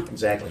 Yeah,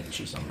 exactly.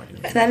 She's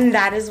and then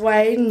that is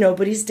why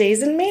nobody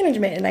stays in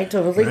management, and I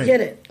totally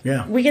get it.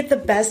 Yeah. We get the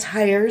best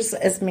hires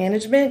as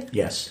management.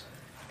 Yes.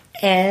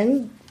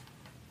 And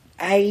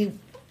I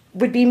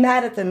would be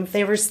mad at them if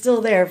they were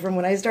still there from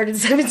when I started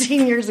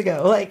 17 years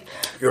ago.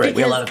 You're right.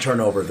 We had a lot of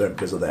turnover there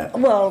because of that.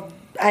 Well,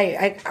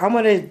 I'm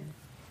going to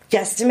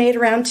guesstimate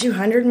around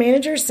 200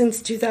 managers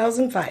since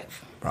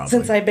 2005. Probably.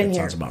 Since I've been That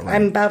here. sounds about right.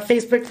 I'm about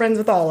Facebook friends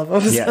with all of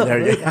them. Yeah, so, there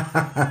you go.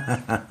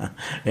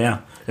 Yeah,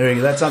 there you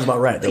go. That sounds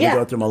about right. We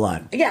go through them a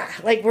lot. Yeah,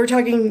 like we're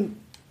talking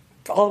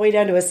all the way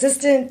down to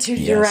assistant to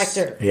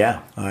director.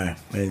 Yeah, all right.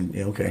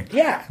 Okay.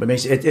 Yeah. But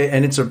makes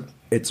and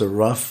it's a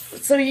rough.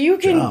 So you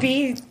can job.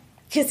 be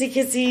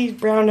kissy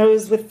brown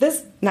nose with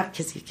this, not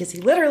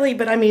kissy literally,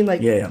 but I mean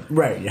like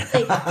right. Yeah.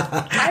 Like,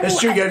 That's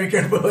true. You gotta be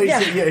careful.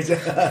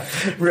 Yeah.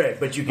 Right,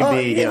 but you can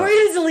be. We're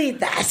gonna delete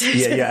that.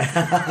 Yeah.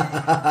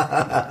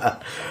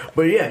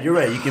 But yeah, you're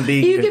right. You can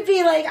be. You could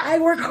be like, I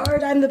work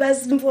hard. I'm the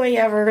best employee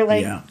ever.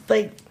 Like,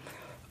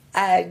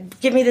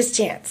 give me this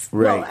chance.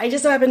 Right. Well, I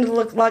just happened to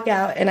luck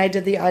out, and I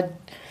did I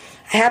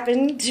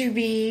happened to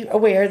be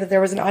aware that there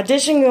was an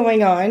audition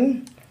going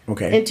on.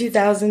 Okay. In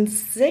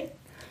 2006.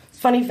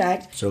 Funny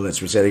fact. So let's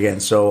reset again.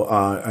 So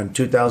in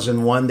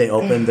 2001, they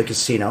opened the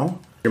casino.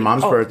 Your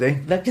mom's birthday.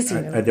 The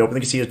casino. They opened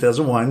the casino in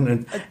 2001.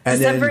 And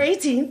December then,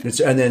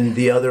 18th. And then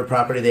the other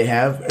property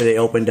they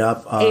opened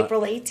up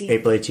April 18th.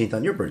 April 18th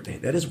on your birthday.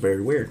 That is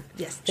very weird.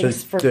 Yes,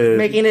 thanks for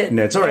making it.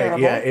 No, it's all right. terrible.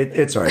 Yeah,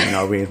 it's all right.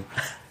 No,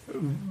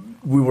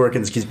 we work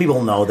in this because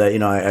people know that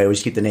I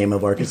always keep the name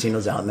of our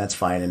casinos out, and that's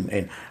fine.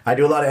 And I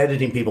do a lot of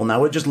editing. People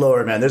now we're just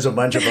lower, man. There's a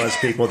bunch of us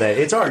people that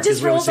it's hard. It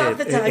just rolls off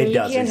the tongue. It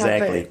does you can't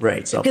exactly help it.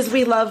 right. So because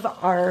we love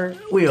our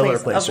place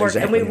of work,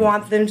 exactly. and we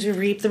want them to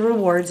reap the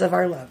rewards of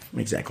our love.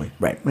 Exactly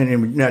right.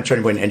 And we're not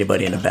trying to put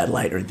anybody in a bad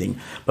light or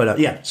anything,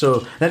 but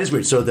so that is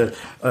weird. So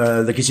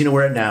the casino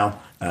we're at now.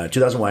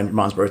 2001, your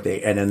mom's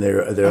birthday, and then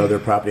their other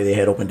property they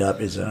had opened up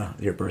is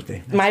your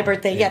birthday. My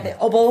birthday,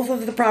 both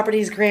of the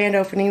properties' grand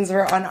openings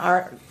were on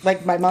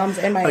my mom's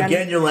and my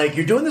Again,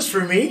 you're doing this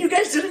for me? You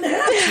guys didn't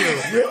have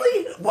to.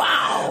 Really?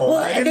 Wow.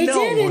 Well, they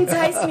did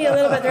entice me a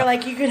little bit. They're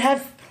like, you could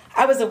have...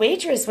 I was a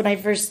waitress when I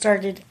first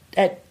started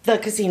at the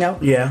casino.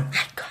 Yeah.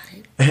 I got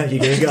it. You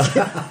did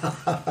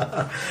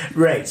go.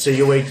 Right, so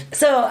you wait...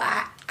 So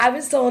I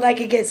was told I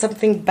could get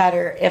something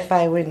better if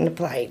I went and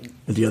applied.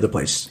 At the other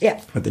place? Yeah.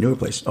 At the newer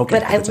place? Okay.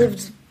 But I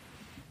lived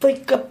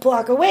like a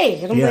block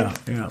away. And I'm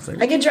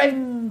like, I could drive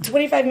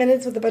 25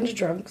 minutes with a bunch of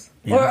drunks.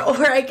 Yeah.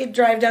 Or I could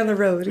drive down the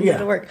road and go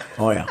to work.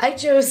 Oh, yeah. I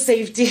chose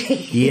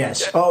safety.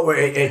 Yes. Oh,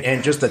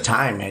 and just the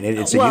time, man.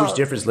 It's a huge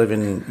difference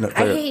living...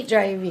 I hate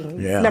driving,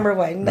 yeah. number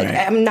one. Like,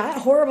 I'm not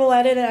horrible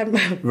at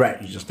it.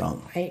 Right, you just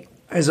don't. Right.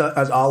 As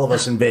all of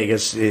us in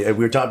Vegas, we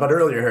were talking about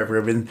earlier,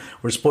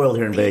 we're spoiled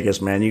here in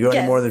Vegas, man. You go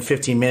any more than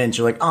 15 minutes,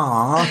 you're like,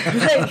 aw.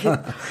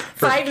 Like,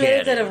 5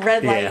 minutes at a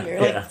red light, you're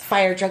like,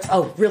 fire trucks.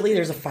 Oh, really?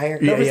 There's a fire?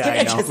 No,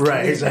 I know.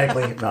 Right,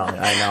 exactly. No,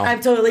 I know.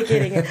 I'm totally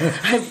kidding.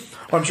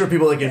 I'm sure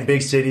people like in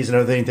big cities and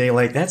everything think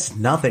like, that's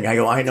nothing. I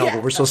go, I know,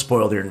 but we're so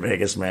spoiled here in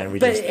Vegas, man.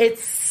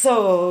 It's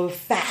so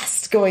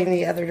fast going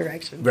the other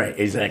direction. Right,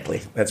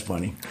 exactly. That's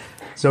funny.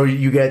 So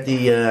you got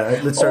the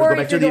let's start. Or go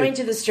back if you're to going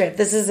to the Strip,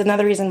 this is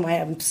another reason why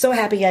I'm so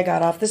happy I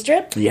got off the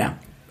Strip. Yeah,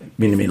 I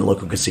mean, a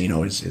local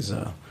casino is you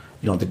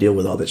don't have to deal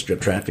with all that Strip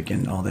traffic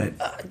and all that.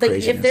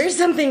 Craziness. If there's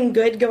something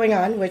good going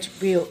on, which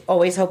we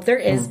always hope there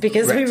is,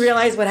 because we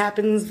realize what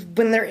happens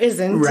when there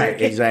isn't.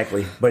 Right,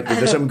 exactly. But if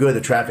there's something good,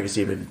 the traffic is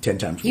even 10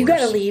 times worse. You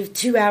got to leave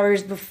 2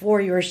 hours before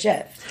your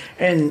shift.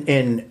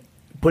 And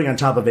putting on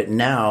top of it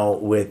now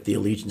with the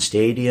Allegiant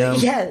Stadium,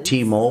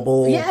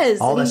 T-Mobile,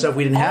 all that stuff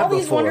we didn't have before. All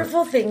these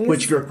wonderful things.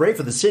 Which are great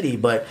for the city,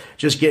 but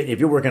just if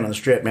you're working on the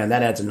Strip, man,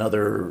 that adds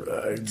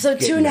another... so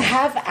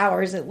 2.5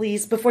 hours at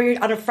least before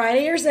you're on a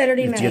Friday or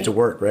Saturday night. To get to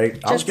work,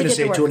 right? I was going to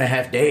say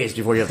 2.5 days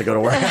before you have to go to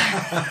work.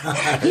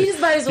 You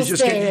just might as well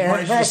stay there. You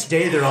might as well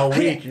stay there all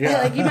week.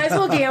 Yeah. Like, you might as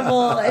well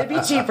gamble. It'd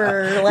be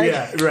cheaper. Like,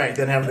 yeah, right.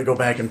 Then having to go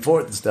back and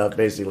forth and stuff,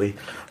 basically.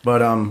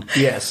 But,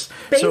 yes.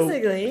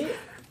 Basically...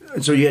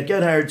 So you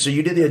got hired. So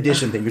you did the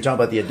audition thing. You're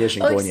talking about the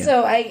audition going in.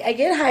 So I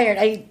get hired.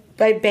 I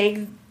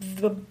begged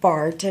the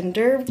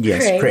bartender,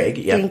 Craig.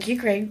 Yeah. Thank you,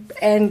 Craig.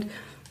 And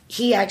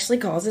he actually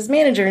calls his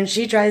manager, and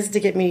she tries to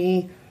get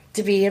me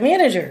to be a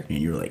manager. And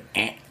you're like,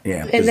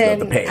 yeah. And then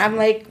the pay. I'm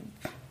like,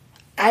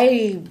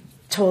 I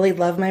totally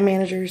love my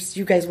managers.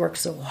 You guys work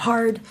so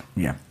hard.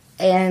 Yeah.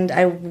 And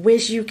I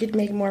wish you could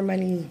make more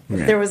money.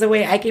 If there was a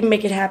way I could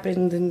make it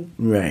happen,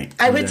 then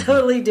I would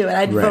totally do it.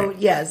 I'd vote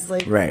yes,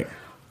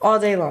 all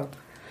day long.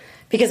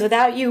 Because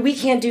without you, we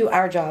can't do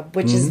our job,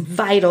 which is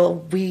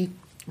vital. We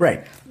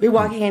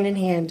walk hand in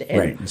hand.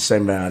 And,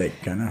 symbiotic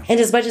kind of. And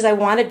as much as I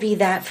want to be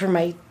that for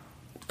my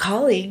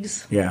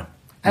colleagues, I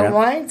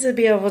want to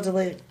be able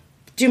to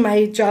do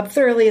my job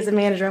thoroughly as a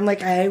manager. I'm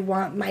like, I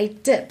want my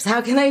tips.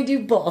 How can I do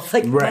both?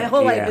 Like my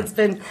whole life, it's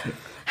been,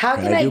 how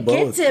can I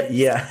get tips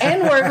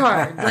and work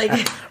hard? Like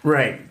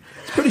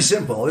It's pretty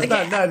simple. It's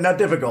not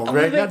difficult,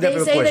 right? But they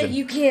say that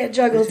you can't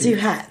juggle two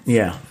hats.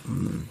 Yeah.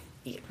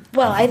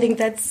 Well, I think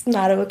that's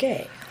not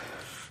okay.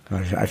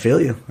 I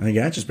feel you. I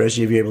got you,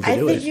 especially if you're able to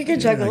do it. I think you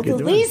could juggle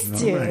at least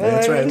two. Right.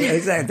 That's right.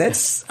 Exactly.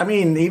 That's,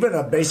 even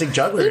a basic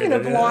juggler. Even a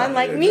blonde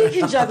like me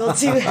can juggle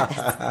two hats.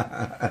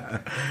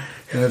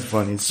 That's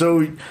funny.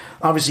 So,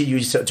 obviously,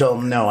 you told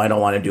him, no, I don't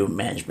want to do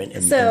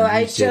management. So,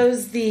 I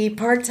chose the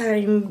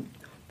part-time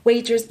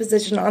waitress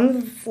position on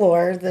the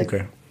floor.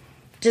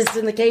 just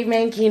in the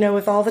caveman Kino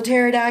with all the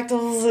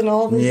pterodactyls and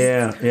all these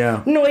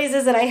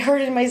noises that I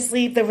heard in my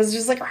sleep that was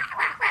just like, rah,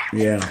 rah, rah.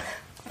 Yeah.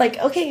 Like,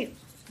 okay,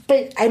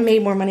 but I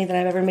made more money than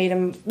I've ever made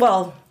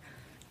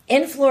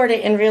in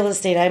Florida in real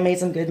estate. I made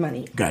some good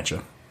money.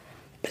 Gotcha.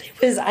 But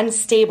it was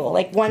unstable.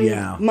 Like one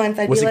month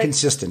I'd was be it like...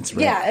 consistent,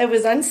 right? Yeah, it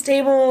was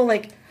unstable,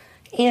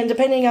 and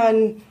depending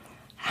on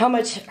how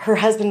much her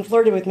husband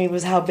flirted with me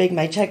was how big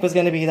my check was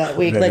going to be that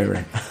week.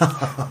 Right.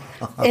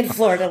 In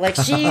Florida, like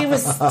she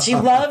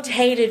loved,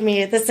 hated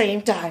me at the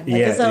same time.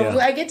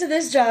 I get to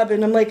this job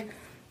and I'm like,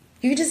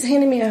 you just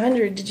handed me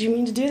 100. Did you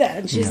mean to do that?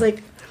 And she's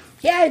like,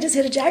 yeah, I just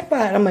hit a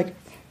jackpot. I'm like,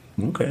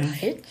 okay.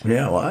 What?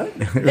 Yeah, what?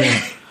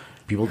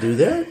 People do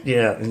that?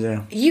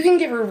 Yeah. You can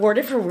get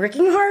rewarded for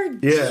working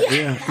hard?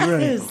 Yeah,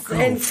 right.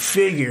 And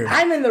figure.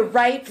 I'm in the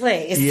right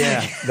place.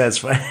 Yeah, that's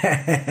fine.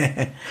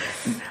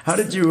 How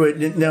did you,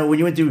 now when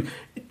you went to,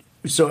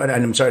 so, and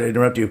I'm sorry to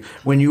interrupt you,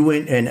 when you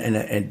went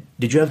and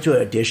did you have to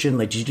audition?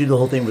 Like, did you do the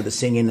whole thing with the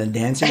singing and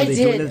dancing? I did.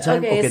 Doing it at the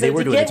time? Okay, so they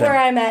were to doing it at get the time.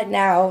 where I'm at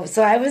now,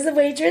 so I was a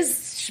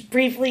waitress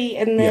briefly,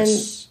 and then...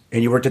 Yes.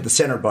 And you worked at the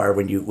Center Bar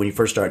when you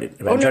first started.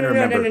 No.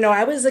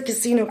 I was a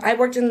casino. I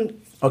worked in...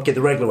 Okay,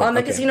 the regular one. On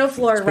the casino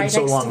floor right next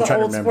to the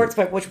old sports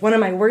book, which one of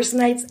my worst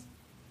nights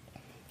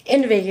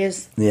in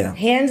Vegas,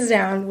 hands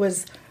down,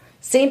 was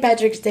St.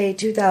 Patrick's Day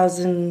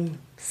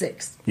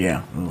 2006.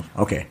 Yeah.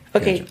 Okay.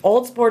 Okay, gotcha.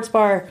 Old sports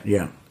bar.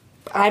 Yeah.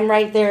 I'm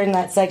right there in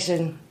that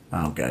section.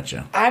 Oh,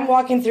 gotcha. I'm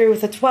walking through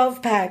with a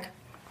 12-pack,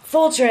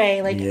 full tray.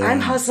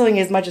 I'm hustling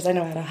as much as I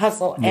know how to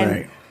hustle.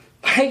 And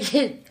I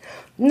get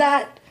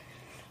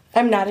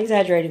I'm not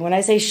exaggerating when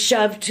I say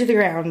shoved to the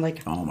ground,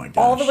 oh my gosh,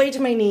 all the way to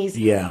my knees.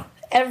 Yeah.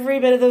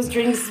 Every bit of those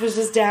drinks was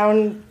just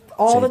down,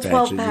 all the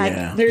 12-pack.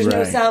 Yeah, there's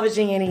no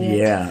salvaging any.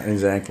 Yeah,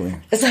 exactly.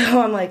 So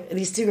I'm like,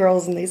 these two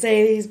girls, and they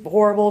say these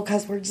horrible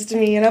cuss words to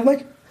me, and I'm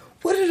like,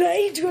 what did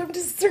I do? I'm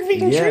just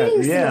serving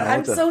drinks. Yeah,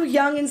 I'm so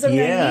young and so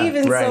naive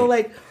and so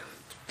like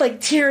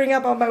tearing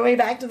up on my way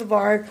back to the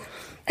bar.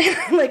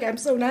 I'm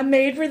so not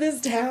made for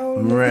this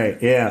town.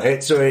 Right, yeah.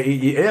 So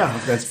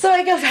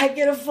I go back,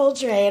 get a full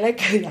tray, and I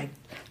go,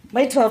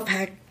 my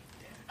 12-pack,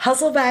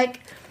 hustle back.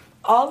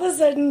 All of a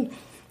sudden,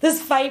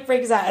 this fight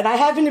breaks out, and I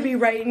happen to be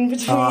right in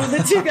between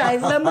the two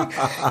guys, and I'm like,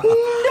 no!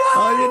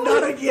 Oh, you're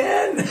not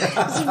again!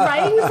 It's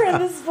right in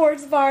front of the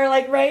sports bar,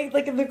 right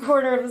in the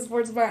corner of the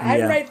sports bar.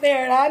 I'm right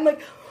there, and I'm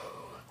like,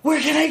 where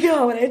can I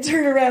go? And I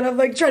turn around, I'm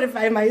trying to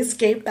find my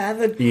escape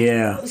path,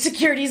 and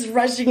security's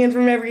rushing in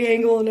from every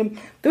angle,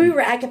 but we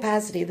were at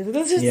capacity. This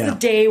was just the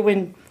day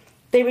when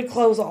they would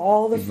close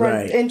all the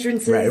front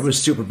entrances. Right, it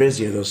was super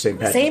busy at those St.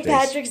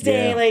 Patrick's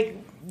Day,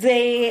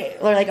 they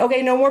were like,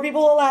 okay, no more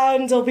people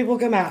allowed until people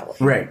come out.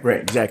 Right,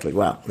 exactly.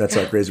 Wow, that's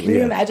how crazy. Can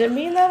you imagine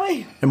being that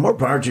way? And more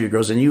power to you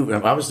girls, and you,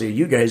 obviously,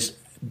 you guys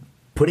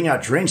putting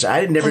out drinks.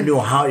 I never knew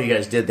how you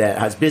guys did that.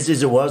 As busy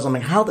as it was, I'm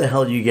like, how the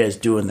hell are you guys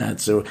doing that?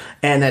 So,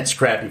 and that's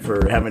crappy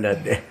for having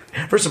to.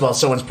 First of all,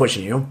 someone's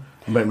pushing you.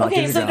 But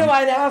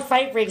a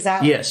fight breaks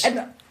out. Yes.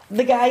 And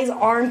the guy's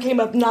arm came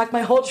up, knocked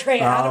my whole tray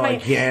out of my...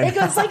 It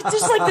goes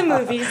just like the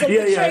movies. The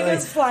tray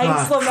goes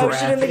flying slow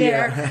motion in the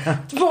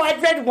air.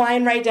 Red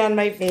wine right down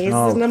my face.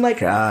 And I'm like,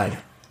 God.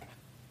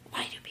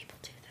 Why do people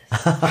do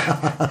this?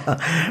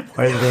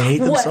 Why do they hate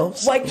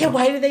themselves?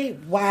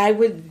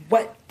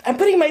 What? I'm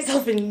putting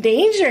myself in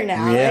danger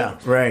now. Yeah,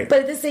 right. But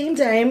at the same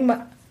time,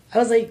 I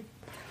was like,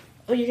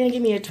 oh, you're going to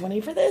give me a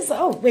 20 for this?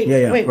 Oh, wait.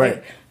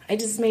 I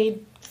just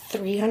made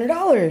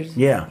 $300.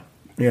 Yeah,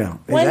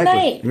 exactly. One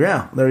night.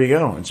 Yeah, there you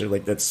go. And so,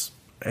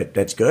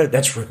 that's good.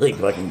 That's really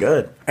fucking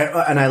good.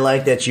 And I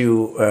like that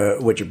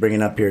what you're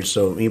bringing up here.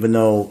 So even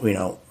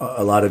though,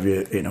 a lot of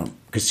you,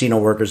 casino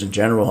workers in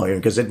general,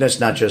 because it's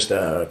not just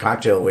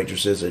cocktail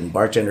waitresses and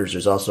bartenders.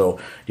 There's also,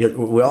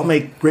 we all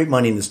make great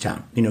money in this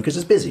town, because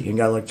it's busy. You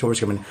got tourists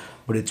coming,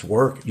 but it's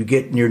work. You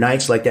get your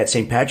nights like that,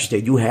 St. Patrick's Day.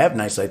 You have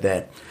nights like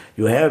that.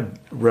 You have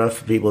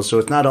rough people. So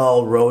it's not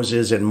all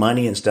roses and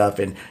money and stuff.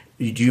 And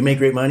do you make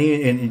great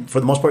money? And for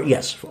the most part,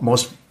 yes.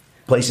 Most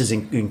places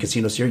in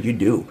casinos here, you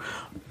do,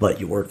 but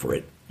you work for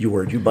it.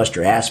 You bust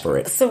your ass for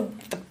it. So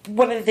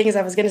one of the things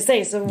I was going to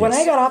say, when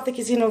I got off the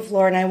casino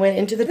floor and I went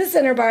into the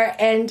Center Bar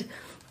and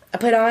I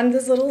put on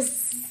this little,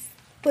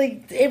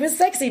 it was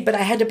sexy, but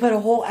I had to put a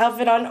whole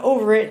outfit on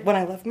over it when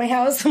I left my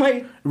house.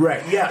 My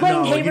neighbors you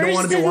don't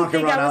want to be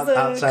walking around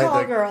outside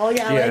call girl.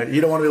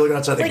 You don't want to be looking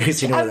outside the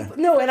casino.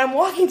 And I'm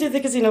walking through the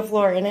casino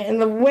floor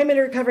and the women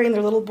are covering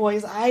their little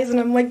boys' eyes,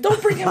 and I'm like,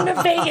 don't bring him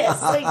to Vegas.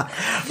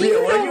 You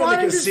don't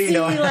want him to see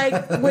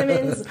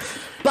women's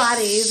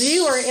bodies.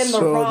 You are in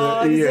the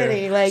wrong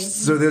city.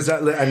 So there's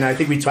that, and I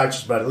think we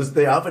talked about it.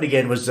 The outfit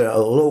again was a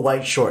little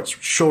white shorts,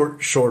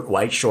 short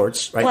white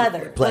shorts, right?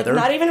 Pleather,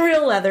 not even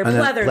real leather,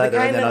 pleather, the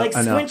kind that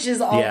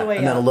squinches all the way up,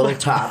 and then a little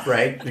top,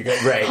 right?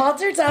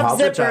 Halter top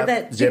zipper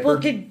that people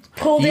could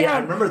pull down. Yeah, I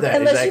remember that.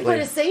 Unless you put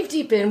a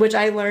safety pin, which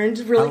I learned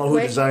really quick. I don't know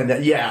who designed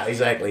that. Yeah,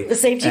 exactly. The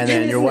safety pin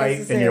and is your white,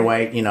 necessary. and your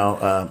white,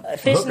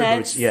 fishnets.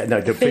 Boots. Yeah,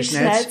 no, the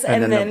fishnets,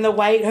 and then the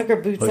white hooker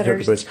boots that are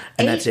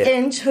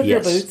 8-inch hooker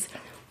boots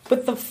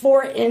with the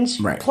 4-inch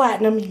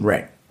platinum.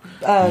 Right.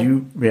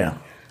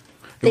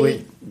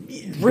 They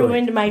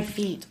ruined my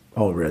feet.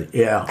 Oh, really?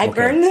 Yeah. I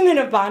burned them in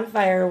a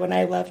bonfire when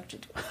I left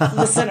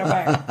the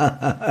Cinnabar.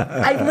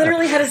 I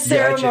literally had a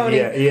ceremony.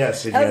 Gotcha. Yeah,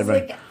 yes. I was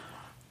like,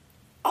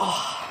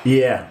 oh.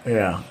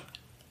 Yeah.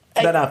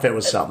 That outfit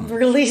was something.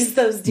 Release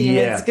those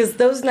demons, because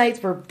those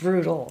nights were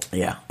brutal.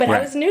 Yeah. But I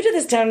was new to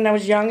this town, and I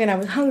was young, and I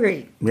was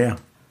hungry. Yeah.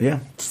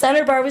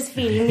 Cinnabar was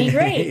feeding me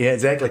great. Yeah,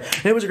 exactly.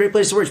 And it was a great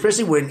place to work,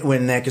 especially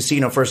when that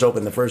casino first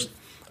opened.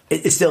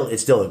 It's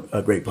still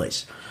a great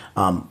place.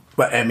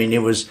 But I mean,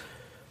 it was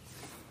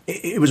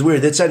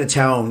weird. That side of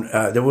town,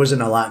 there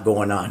wasn't a lot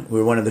going on. We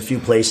were one of the few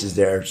places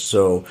there,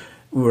 so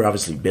we were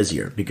obviously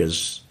busier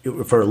because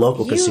for a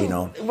local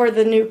casino. Were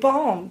the New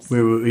Palms.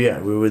 We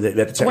were at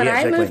the time. When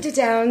I moved to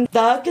town,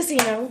 the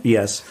casino.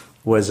 Yes,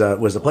 was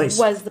the place.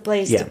 Was the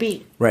place to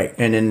be. Right,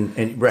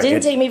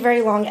 Didn't take me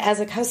very long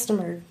as a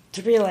customer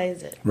to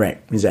realize it.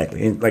 Right,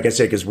 exactly. And like I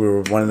said, because we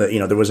were one of the,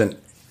 there wasn't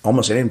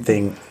almost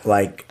anything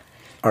like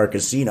our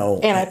casino.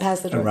 And I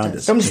passed the drug around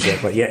test. us.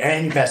 Exactly. Yeah,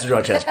 and you passed the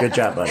drug test. Good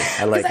job, buddy.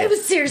 I like it. I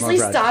was seriously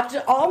stopped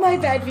all my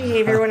bad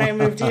behavior when I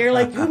moved here.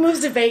 Like, who moves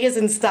to Vegas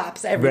and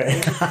stops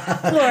everything?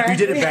 Right. Lord. You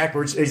did it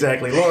backwards.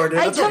 Exactly. Lord,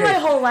 I did my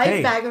whole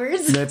life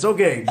backwards. That's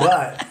okay.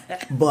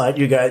 But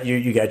you got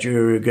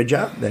your good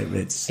job.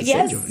 It's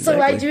yes. exactly. So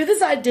I do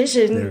this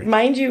audition.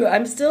 Mind you,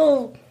 I'm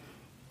still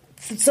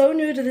so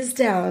new to this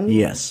town.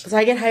 Yes. So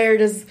I get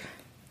hired as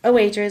a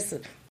waitress.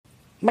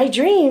 My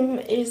dream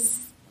is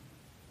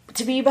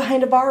to be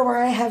behind a bar where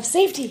I have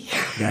safety.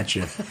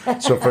 Gotcha.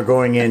 So for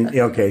going in,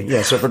 okay,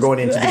 yeah. So for going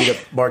in to be the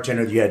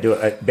bartender, you had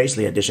to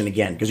basically audition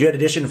again because you had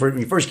auditioned for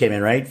when you first came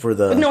in, right?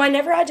 No, I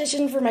never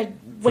auditioned for my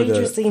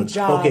waitressing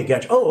job. Okay,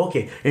 gotcha. Oh,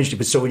 okay, interesting.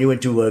 But so when you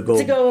went to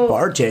go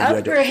bartend,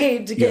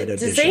 upgrade to get to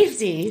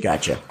safety.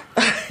 Gotcha.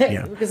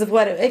 Yeah. Because of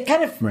what it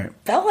kind of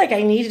felt like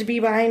I needed to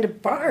be behind a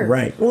bar.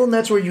 Right. Well, and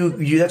that's where you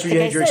had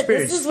your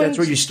experience. That's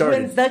where you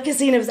started. When the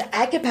casino was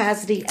at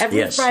capacity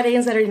every Friday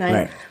and Saturday night.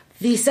 Right.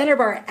 The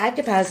Cinnabar at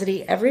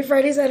capacity every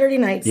Friday, Saturday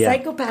night. Yeah.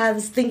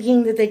 Psychopaths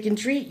thinking that they can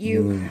treat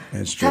you,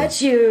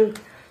 touch you.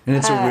 And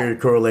it's a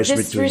weird correlation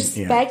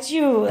disrespect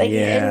you. Like,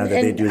 that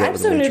they do that. I'm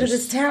so new to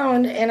this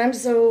town, and I'm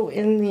so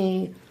in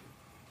the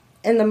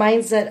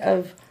mindset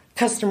of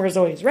customers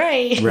always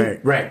right.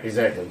 Right,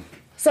 exactly.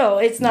 So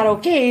it's not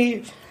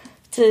okay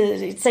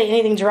to say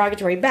anything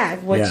derogatory back.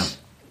 Which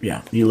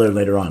you learn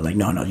later on, like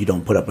no, you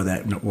don't put up with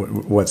that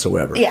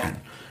whatsoever. Yeah,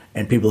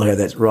 and people have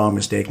that wrong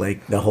mistake,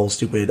 like the whole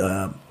stupid.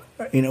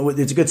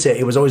 It's a good say.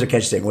 It was always a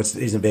catch saying, "What's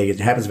in Vegas?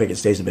 It happens in Vegas,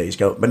 stays in Vegas."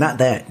 But not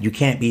that. You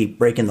can't be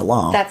breaking the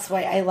law. That's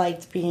why I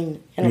liked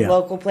being in a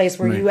local place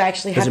where you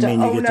actually have to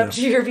own up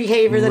to your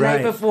behavior the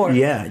night before.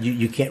 Yeah,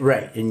 you can't.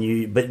 Right,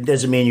 but it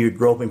doesn't mean you're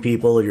groping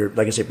people or you're,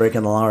 like I say,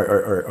 breaking the law.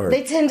 Or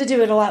they tend to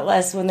do it a lot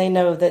less when they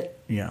know that.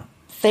 Yeah.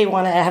 They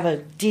want to have a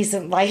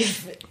decent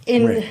life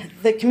in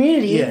the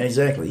community. Yeah,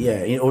 exactly.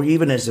 Yeah, or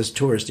even as a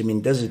tourist, I mean,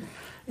 it doesn't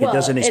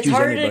excuse anybody. It's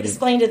hard to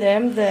explain to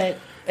them that.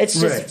 It's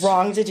just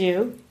wrong to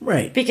do.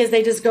 Right. Because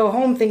they just go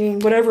home thinking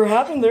whatever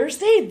happened there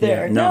stayed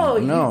there. Yeah, no.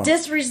 You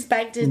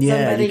disrespected somebody.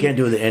 Yeah, you can't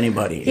do it to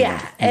anybody.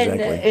 Yeah.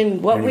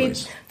 And what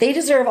they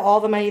deserve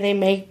all the money they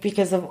make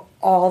because of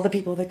all the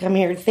people that come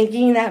here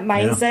thinking that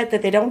mindset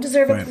that they don't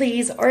deserve a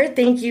please or a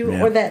thank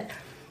you or that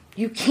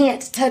you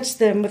can't touch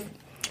them with.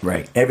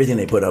 Right. Everything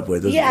they put up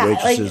with. Those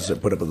waitresses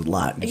put up with a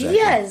lot. Exactly.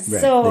 Yes.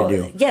 Right. So, they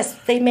do. Yes,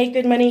 they make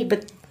good money,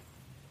 but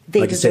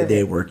like I said,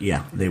 they work.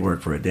 Yeah, they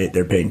work for it.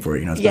 They're paying for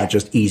it. It's not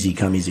just easy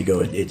come, easy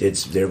go.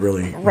 They're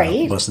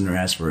really busting their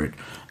ass for it.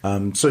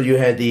 So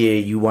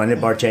you wanted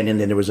bartending,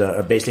 and then there was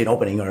basically an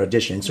opening or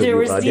audition. So you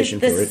auditioned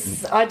for it.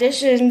 This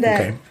audition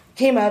that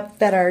came up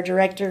that our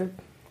director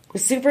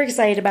was super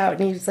excited about,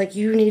 and he was like,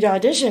 "You need to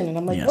audition," and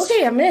I'm like,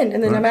 "Okay, I'm in."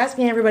 And then I'm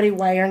asking everybody,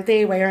 "Why aren't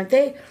they? Why aren't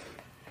they?"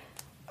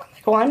 I'm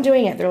like, "Well, I'm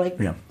doing it." They're like,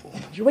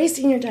 "You're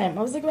wasting your time."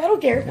 I was like, "Well, I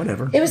don't care."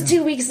 Whatever. It was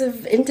 2 weeks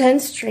of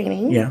intense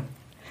training. Yeah.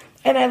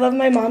 And I love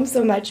my mom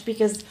so much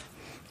because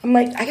I'm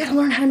like, I gotta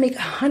learn how to make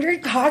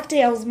 100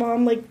 cocktails,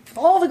 Mom. Like,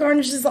 all the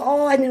garnishes,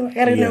 all I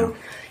gotta know.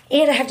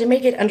 And I have to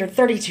make it under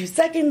 32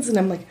 seconds. And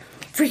I'm like,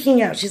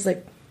 freaking out. She's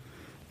like,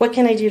 what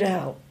can I do to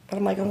help? And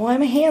I'm like, well,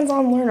 I'm a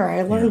hands-on learner.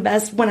 I learn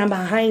best when I'm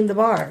behind the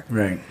bar.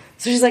 Right.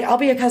 So she's like, I'll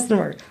be a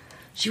customer.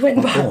 She went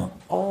and bought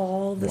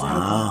all the time.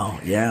 Wow,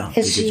 yeah.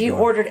 And she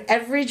ordered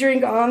every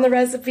drink on the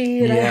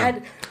recipe.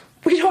 And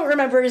we don't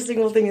remember a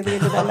single thing at the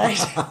end of that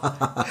night.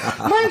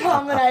 My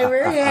mom and I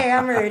were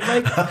hammered.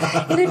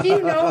 And if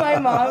you know my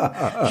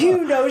mom,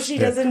 you know she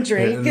doesn't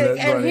drink.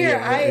 And here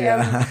I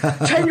am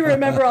trying to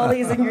remember all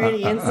these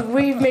ingredients.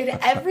 We've made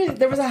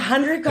there was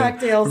 100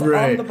 cocktails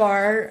on the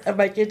bar of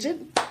my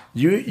kitchen.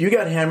 You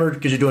got hammered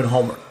because you're doing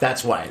homework.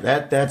 That's why.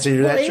 That's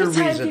your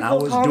reason. I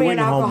was doing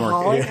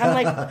homework. I'm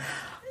like.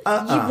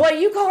 What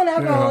you call an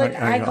alcoholic,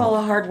 I call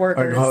a hard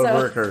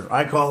worker.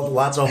 I call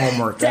lots of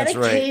homework.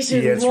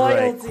 Dedication, that's right.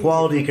 Loyalty. Right.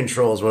 Quality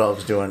control is what I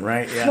was doing,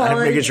 right? Yeah, I'm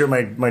making sure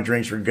my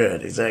drinks were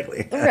good.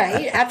 Exactly.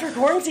 Right. After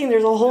quarantine,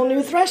 there's a whole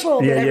new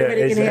threshold that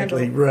everybody can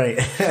handle.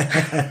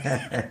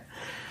 Right.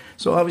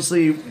 So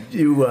obviously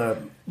you so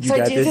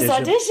got I do this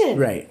audition.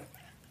 Right.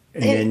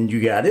 And then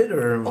you got it,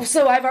 or?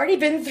 So I've already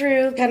been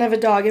through kind of a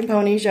dog and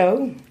pony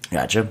show.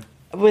 Gotcha.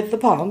 With the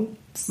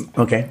Palms.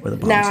 Okay, with the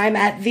Palms. Now I'm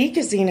at the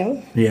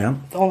casino. Yeah.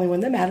 The only one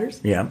that matters.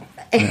 Yeah.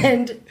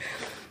 And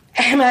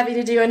I'm happy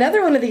to do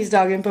another one of these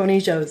dog and pony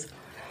shows.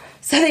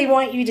 So they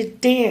want you to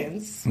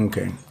dance.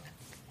 Okay.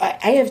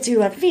 I have 2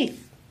 left feet.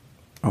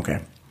 Okay.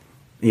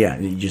 Yeah,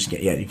 you just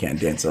can't. Yeah, you can't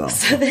dance at all.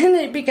 So then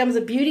it becomes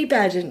a beauty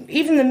pageant.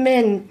 Even the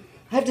men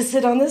have to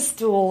sit on this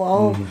stool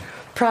all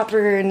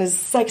proper and as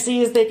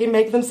sexy as they can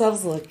make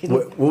themselves look. And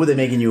What were they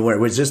making you wear?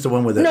 Was this the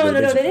one with the... no,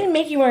 they didn't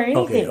make you wear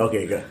anything.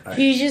 Okay, good. All right.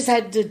 You just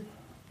had to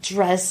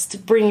dress to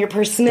bring your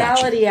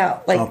personality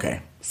out. Like,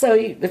 okay. So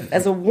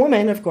as a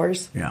woman, of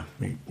course. Yeah,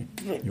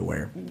 you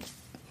wear...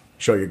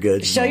 Show your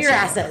goods. Show your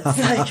assets.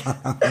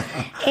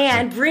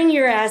 And bring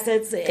your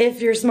assets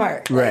if you're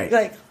smart.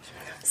 Right.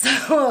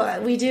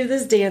 So we do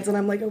this dance, and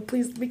I'm like, oh,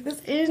 please make this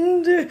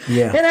end.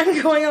 Yeah. And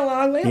I'm going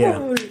along like, yeah.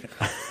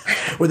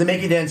 Were they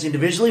making you dance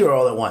individually or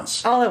all at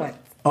once? All at once.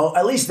 Oh,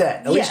 at least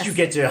that. At least you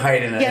get to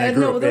hide in a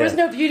group. No, there was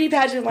no beauty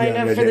pageant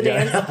lineup for the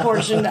dance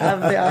portion of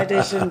the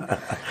audition.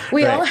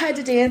 We all had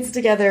to dance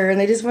together, and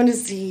they just wanted to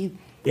see,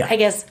 I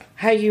guess,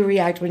 how you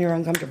react when you're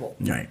uncomfortable.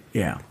 Right,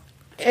 yeah.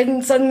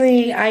 And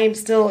suddenly, I am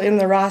still in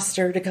the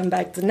roster to come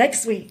back to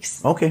next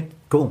week's. Okay,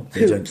 cool.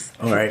 Hoops.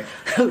 All right.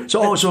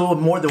 So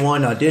more than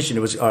one audition.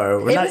 It was. It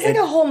was like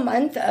a whole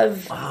month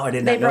of. Wow, I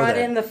did not They know brought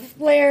that. in the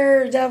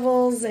Flair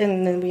Devils,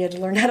 and then we had to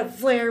learn how to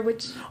flare.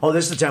 Which. Oh,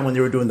 this is the time when they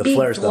were doing the be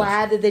flare stuff.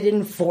 Glad that they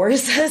didn't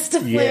force us to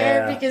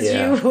flare because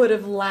you would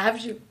have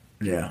laughed.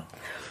 Yeah.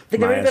 There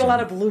would have been a lot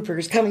of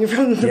bloopers coming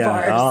from the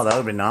bars. Oh, that would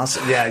have been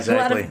awesome. Yeah,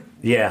 exactly.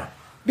 Yeah.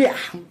 Yeah.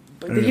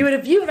 You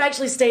would have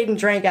actually stayed and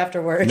drank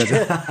afterwards,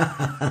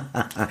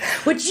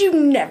 which you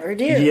never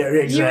do. Yeah,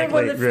 exactly. You were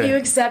one of the few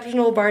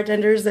exceptional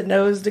bartenders that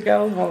knows to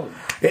go home.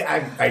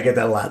 Yeah, I get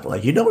that a lot.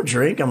 Like, you don't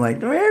drink? I'm like,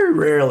 very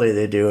rarely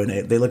they do,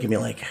 and they look at me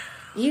like,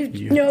 you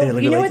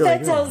know what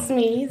that tells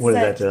me? What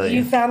does that tell you?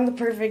 You found the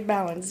perfect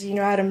balance. You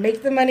know how to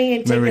make the money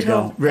and take it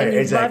home. Right, and you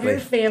exactly. love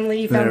your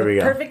family. You found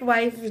the perfect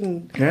wife.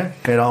 And yeah,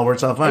 it all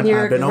works out fine. And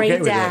you're I've been a great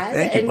okay dad.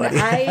 with it.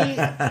 Thank you,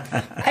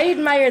 buddy. I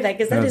admire that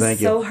because that is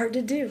so hard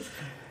to do.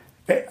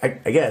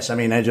 I guess. I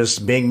mean, I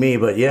just being me,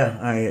 but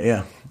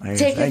I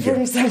take it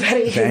from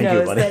somebody who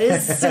knows that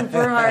is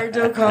super hard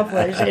to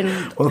accomplish.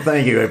 And well,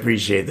 thank you. I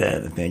appreciate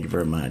that. Thank you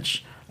very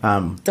much.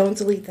 Don't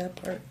delete that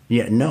part.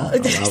 Yeah, no,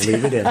 I'll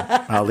leave it in.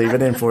 I'll leave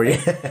it in for you.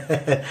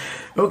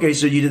 Okay,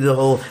 so you did the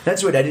whole.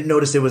 That's what I didn't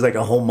notice. It was like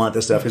a whole month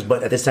of stuff.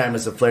 But at this time,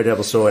 it's the Flair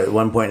Devil. So at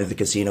one point at the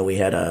casino, we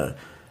had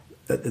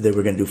they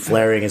were going to do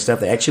flaring and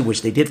stuff.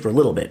 Which they did for a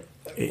little bit.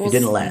 It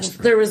didn't last.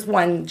 There was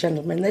one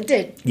gentleman that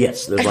did.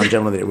 Yes, there was one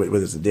gentleman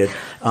with us that did.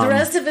 The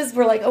rest of us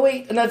were like, oh,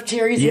 wait, enough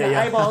cherries in the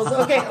eyeballs.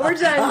 Okay, we're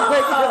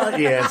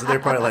done. Yeah, so they're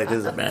probably like, this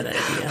is a bad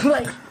idea.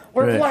 Like,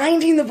 we're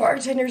blinding the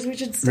bartenders. We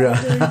should stop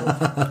doing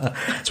this.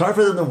 It's hard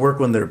for them to work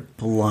when they're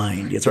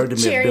blind. It's hard to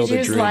build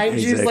a drink. Lime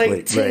juice,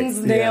 like tins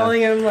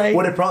nailing them. Like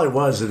what it probably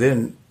was,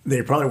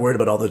 they're probably worried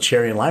about all the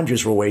cherry and lime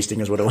juice we're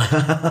wasting is what it was.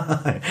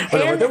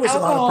 But there was a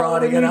lot of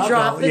prodding and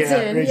alcohol. Drop the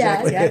tin.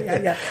 Exactly.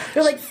 Yeah.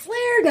 They're like,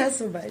 Flair, not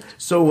so much.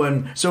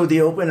 So the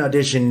open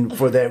audition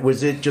for that,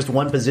 was it just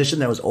one position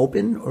that was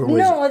open? Or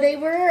was they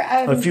were...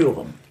 a few of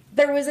them.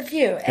 There was a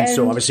few. And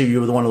so obviously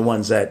you were one of the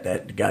ones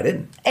that got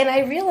in. And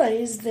I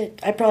realized that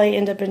I probably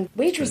end up in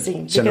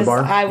waitressing. Center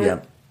bar?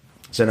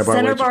 Center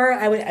bar.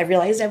 I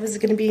realized I was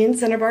going to be in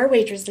center bar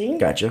waitressing.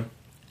 Gotcha.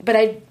 But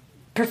I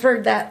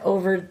preferred that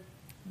over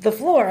the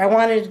floor. I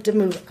wanted to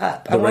move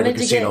up. I wanted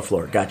to casino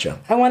floor. Gotcha.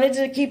 I wanted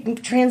to keep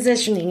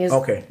transitioning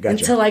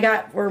until I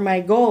got where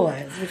my goal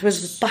was, which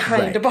was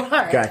behind a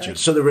bar. Gotcha.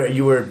 So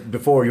you were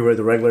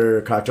the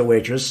regular cocktail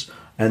waitress,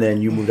 and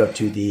then you moved up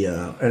to the.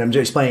 And I'm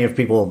just explaining if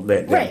people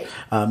that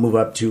move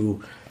up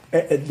to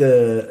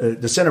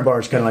the center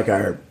bar is kind of like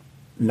our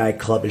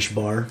nightclubish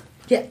bar.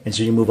 Yeah. And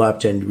so you move up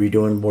to, and you're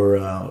doing more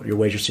your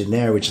waitressing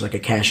there, which is like a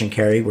cash and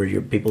carry where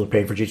your people are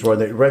paying for each one.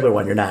 The regular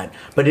one, you're not.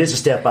 But it is a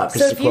step up.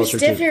 So if you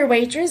stiff your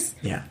waitress,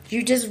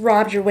 you just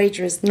robbed your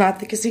waitress, not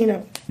the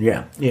casino.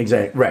 Yeah,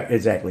 exactly. Right,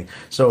 exactly.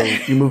 So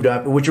you moved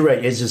up, which you're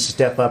right, it's just a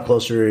step up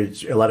closer.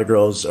 A lot of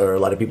girls or a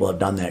lot of people have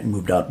done that and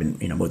moved up and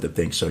moved up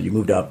things. So you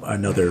moved up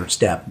another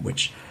step,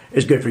 which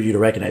is good for you to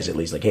recognize at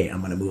least, like, hey, I'm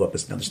going to move up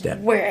another step.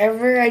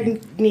 Wherever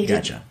I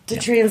needed to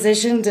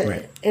transition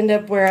to end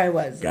up where I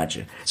was.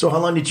 Gotcha. So how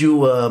long did you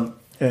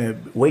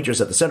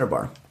waitress at the center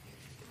bar?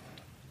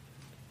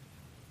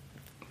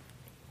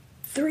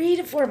 3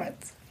 to 4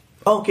 months.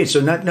 Okay,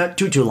 so not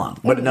too long,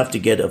 but enough to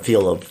get a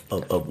feel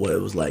of what it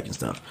was like and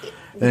stuff.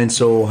 And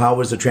so how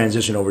was the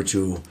transition over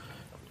to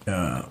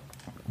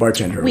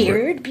bartender?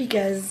 Weird,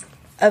 because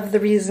of the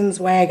reasons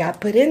why I got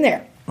put in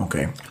there.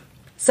 Okay.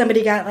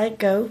 Somebody got let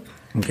go.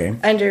 Okay.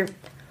 Under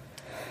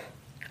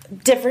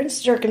different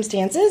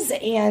circumstances,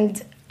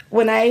 and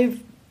when I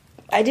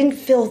didn't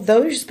fill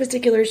those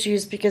particular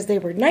shoes because they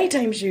were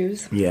nighttime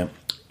shoes. Yeah.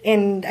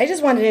 And I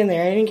just wanted in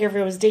there. I didn't care if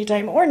it was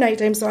daytime or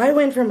nighttime, so I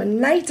went from a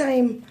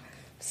nighttime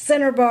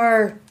center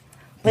bar,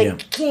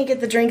 can't get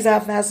the drinks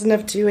out fast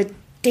enough, to a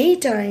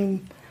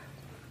daytime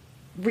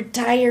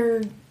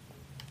retired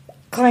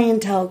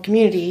clientele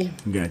community.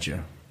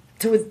 Gotcha.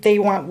 They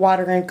want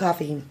water and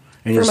coffee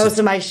for most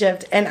of my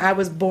shift, and I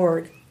was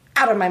bored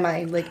out of my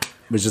mind. Like,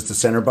 was this the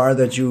center bar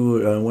that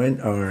you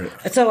went, or?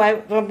 So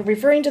I'm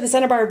referring to the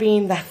center bar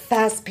being the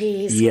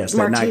fast-paced yes,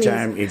 martinis.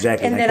 Nighttime,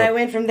 exactly. And then I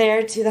went from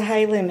there to the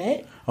High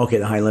Limit. Okay,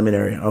 the High Limit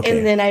area. Okay.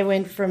 And then I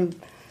went from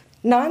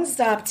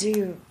nonstop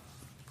to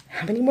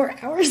how many more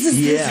hours is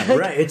this? Yeah,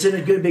 right. It's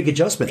a good big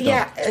adjustment, though.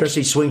 Yeah.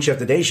 Especially swing shift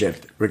to day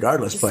shift,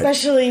 regardless.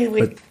 Especially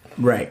with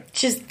right.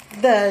 just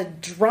the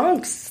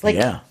drunks. Like,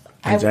 yeah,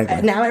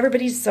 exactly. Now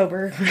everybody's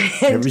sober.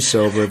 Everybody's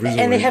sober.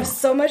 And they have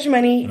so much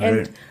money,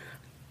 and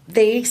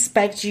they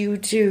expect you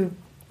to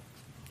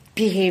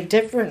behave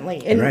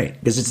differently. And right,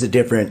 because it's a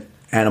different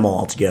animal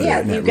altogether.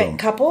 Yeah, in that you get room.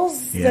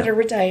 couples that are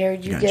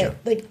retired. You Gotcha.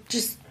 get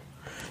just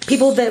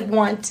people that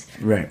want.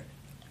 Right.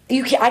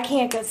 I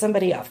can't cut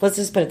somebody off. Let's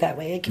just put it that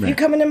way. Like, if you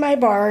come into my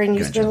bar and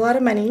you spend a lot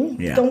of money,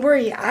 don't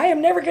worry. I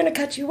am never going to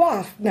cut you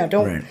off. No,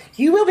 don't. Right.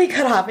 You will be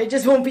cut off. It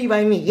just won't be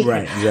by me.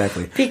 Right.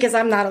 Exactly. Because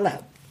I'm not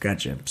allowed.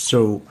 Gotcha.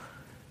 So,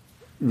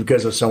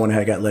 because of someone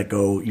had got let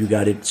go, you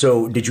got it.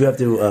 So, did you have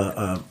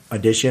to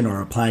audition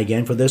or apply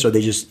again for this, or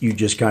you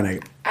just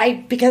kind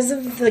of? Because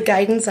of the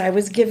guidance I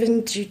was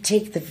given to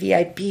take the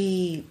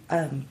VIP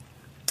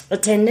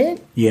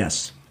attendant.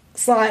 Yes.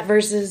 Slot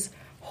versus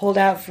hold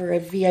out for a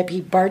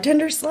VIP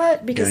bartender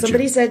slot, because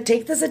somebody said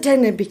take this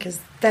attendant because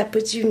that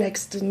puts you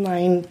next in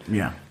line.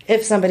 Yeah.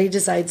 If somebody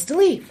decides to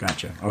leave.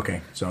 Gotcha.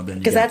 Okay. So then.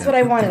 Because that's what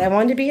I wanted. I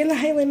wanted to be in the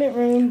High Limit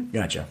room.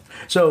 Gotcha.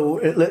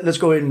 So let's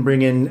go ahead and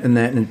bring in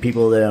that and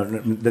people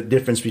the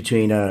difference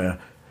between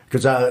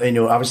because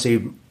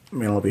obviously.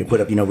 We put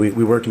up.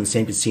 We work in the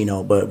same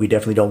casino, but we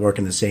definitely don't work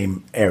in the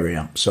same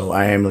area. So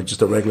I am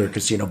just a regular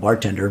casino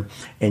bartender,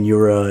 and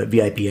you're a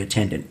VIP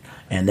attendant,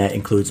 and that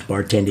includes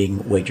bartending,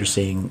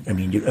 waitressing. I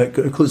mean, it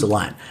includes a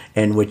lot.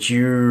 And what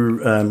you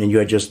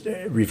had just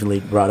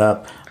recently brought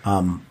up,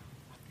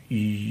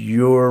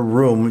 your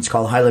room. It's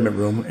called High Limit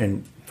Room,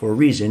 and for a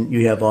reason,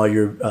 you have all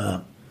your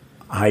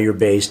higher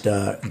based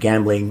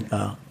gambling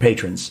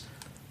patrons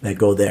that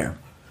go there.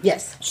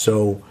 Yes.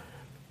 So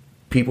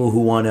people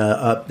who want to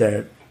up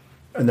their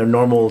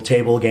normal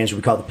table games,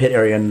 we call it the pit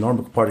area in the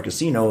normal part of the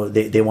casino,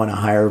 they want a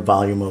higher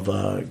volume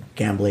of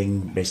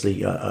gambling,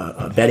 basically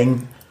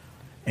betting,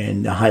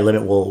 and the High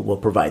Limit will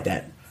provide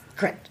that.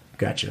 Correct.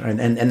 Gotcha.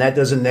 And that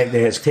doesn't, it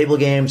has table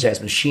games, it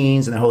has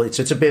machines, and the whole, it's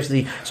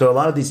basically, so a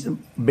lot of these,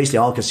 basically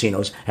all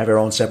casinos have their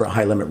own separate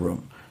High Limit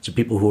room. So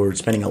people who are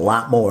spending a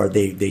lot more,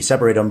 they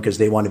separate them because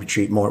they want to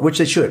treat more, which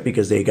they should,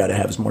 because they got to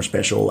have a more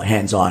special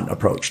hands-on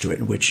approach to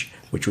it, which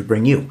would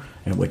bring you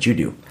and what you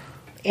do.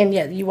 And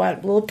yeah, you want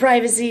a little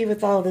privacy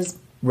with all this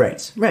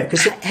right,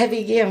 because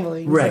heavy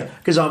gambling. Right,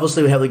 because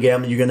obviously with heavy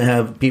gambling, you're going to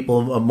have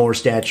people of more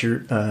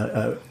stature,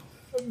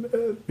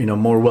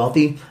 more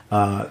wealthy.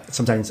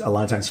 Sometimes, a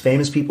lot of times,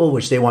 famous people,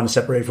 which they want to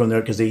separate from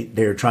there because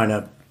they're trying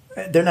to.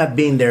 They're not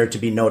being there to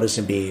be noticed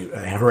and be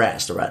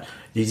harassed, right?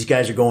 These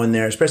guys are going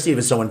there, especially if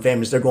it's someone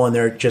famous. They're going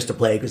there just to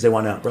play because they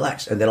want to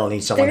relax and they don't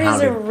need someone. There is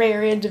a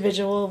rare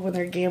individual when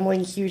they're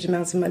gambling huge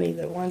amounts of money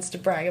that wants to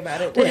brag about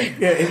it. Right.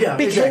 Yeah,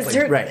 because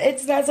exactly. Right.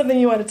 It's not something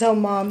you want to tell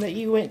mom that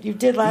you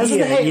did last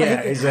night.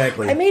 Yeah,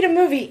 exactly. I made a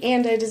movie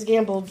and I just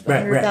gambled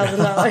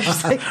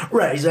 $100,000.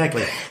 Right,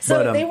 exactly.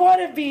 So they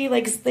want to be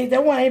like, they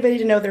don't want anybody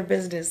to know their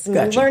business,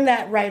 and you learn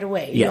that right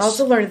away. Yes. You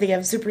also learn that they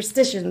have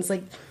superstitions,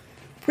 like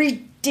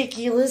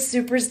ridiculous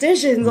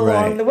superstitions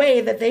along the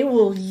way, that they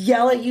will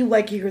yell at you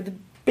like you're the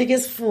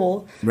biggest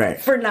fool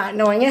for not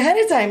knowing ahead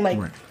of time. Like,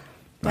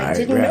 I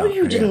didn't know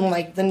you didn't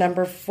like the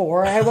number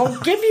 4. I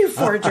won't give you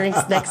 4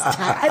 drinks next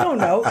time. I don't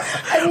know.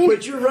 I mean,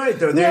 but you're right,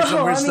 though. There's some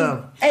more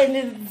stuff.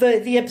 And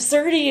the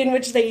absurdity in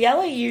which they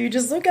yell at you,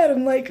 just look at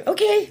them like,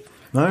 okay,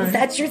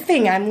 that's your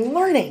thing. I'm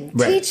learning.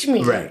 Teach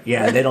me. Right,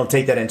 yeah. They don't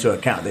take that into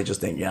account. They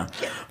just think,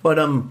 But,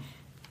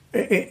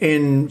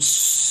 and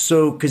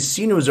so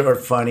casinos are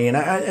funny, and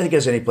I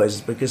guess any places,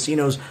 but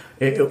casinos,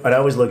 I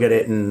always look at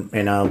it,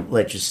 and I'll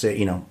let you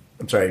say,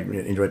 I'm sorry,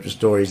 interrupt your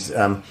stories.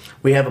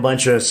 We have a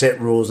bunch of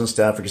set rules and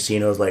stuff for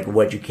casinos, like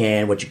what you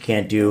can, what you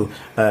can't do.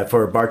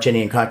 For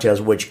bartending and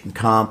cocktails, what you can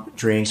comp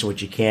drinks and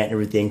what you can't,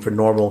 everything for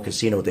normal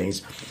casino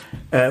things.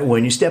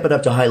 When you step it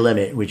up to High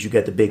Limit, which you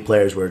get the big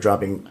players who are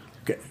dropping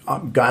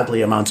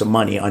godly amounts of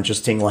money on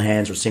just single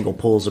hands or single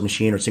pulls of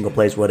machine or single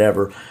plays,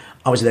 whatever,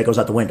 obviously that goes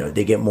out the window.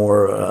 They get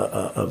more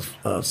of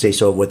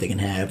say-so of what they can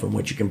have and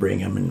what you can bring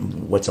them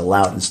and what's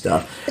allowed and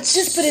stuff. Let's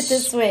just put it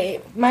this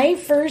way. My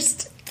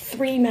first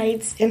 3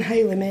 nights in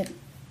High Limit,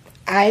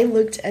 I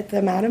looked at the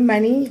amount of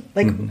money,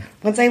 like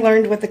once I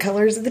learned what the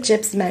colors of the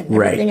chips meant and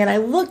everything, and I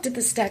looked at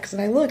the stacks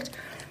and I looked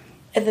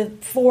at the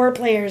 4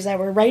 players that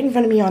were right in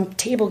front of me on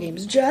table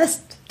games,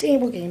 just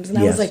table games, and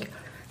I was like,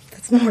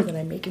 that's more than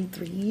I make in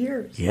 3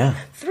 years. Yeah.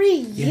 3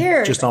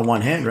 years. Just on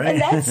one hand, right?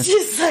 And that's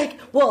just like,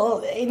 well,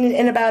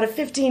 in about a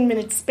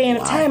 15-minute span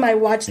of time, I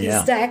watched these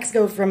stacks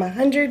go from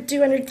 100,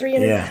 200,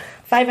 300,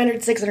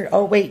 500, 600,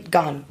 oh, wait,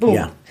 gone. Boom.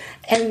 Yeah.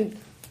 And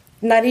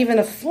not even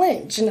a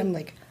flinch. And I'm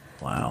like,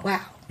 Wow.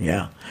 Wow.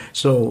 Yeah.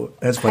 So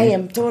that's funny. I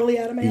am totally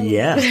out of my element.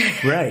 Yeah,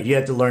 right. You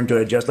have to learn to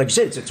adjust. Like you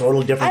said, it's a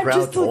totally different I'm crowd.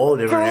 just a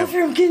girl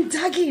from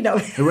Kentucky. No.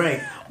 Right.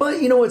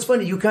 But you know what's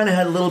funny? You kind of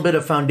had a little bit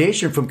of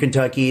foundation from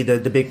Kentucky,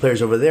 the big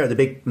players over there, the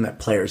big, not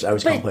players, I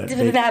was calling players.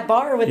 That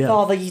bar with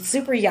all the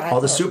super yachts. All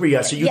the super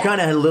yachts. So you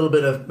kind of had a little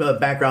bit of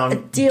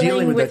background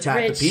dealing with that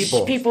type of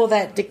people. People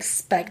that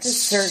expect a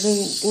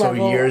certain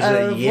level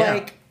of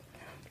like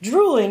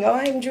drooling. Oh,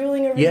 I'm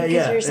drooling over you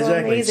because you're so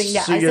amazing.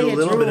 Yeah, so you had a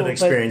little bit of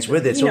experience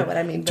with it. You know what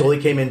I mean.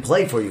 Totally came in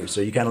play for you.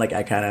 So you kind of like,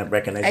 I kind of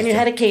recognize it. I knew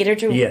how to cater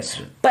to.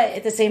 Yes. But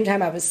at the same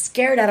time, I was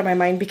scared out of my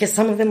mind because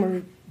some of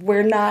them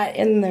were not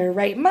in their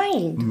right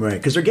mind. Right,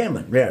 because they're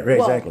gambling. Yeah, right,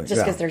 well, exactly. Just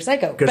because they're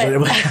psycho.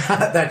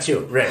 That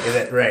too.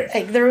 Right.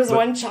 Like, there was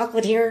one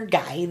chocolatier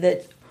guy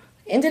that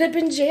ended up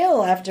in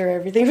jail after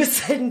everything was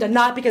said and done.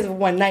 Not because of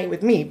one night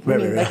with me.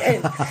 Right. Like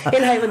in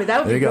high limit,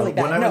 that would be really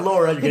bad. One night with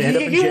Laura, you're going to end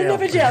up in jail. You end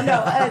up in jail.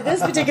 No, this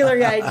particular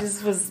guy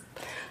just was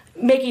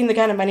making the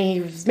kind of money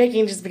he was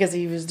making just because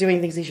he was doing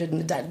things he shouldn't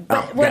have done.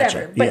 But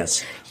whatever. Gotcha.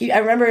 Yes. I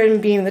remember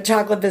him being in the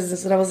chocolate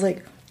business, and I was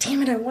like,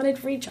 damn it, I wanted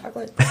free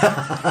chocolate. I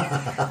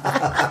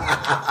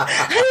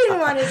didn't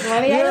want his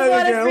money. I just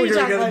wanted free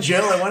chocolate. Go to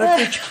jail. I wanted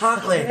free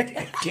chocolate.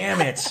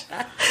 Damn it.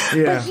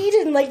 Yeah. But he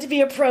didn't like to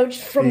be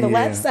approached from the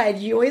left side.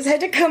 You always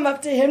had to come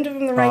up to him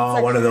from the right side.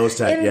 Oh, one of those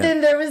types. And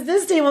then there was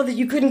this table that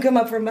you couldn't come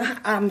up from.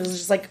 It was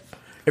just like,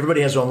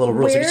 everybody has their own little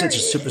rules. Like, it's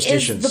just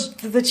superstitions.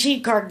 The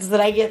cheat cards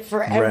that I get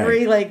for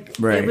every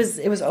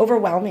it was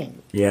overwhelming.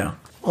 Yeah.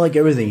 Well, like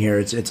everything here,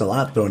 it's a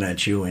lot thrown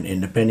at you,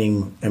 and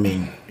depending, I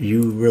mean,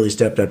 you really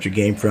stepped up your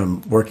game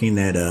from working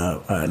at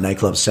a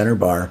nightclub center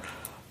bar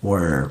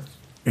where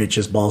it's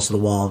just balls to the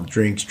wall,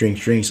 drinks,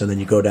 and then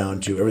you go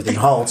down to everything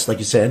halts, like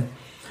you said,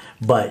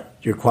 but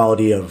your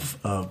quality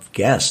of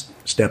guest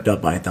stepped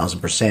up by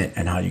 1,000%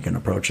 and how you can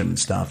approach them and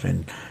stuff,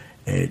 and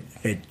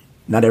it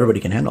not everybody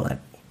can handle that.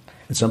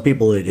 And some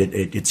people,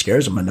 it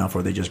scares them enough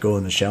where they just go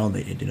in the shell and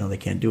they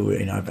can't do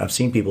it. You know, I've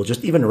seen people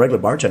just even in the regular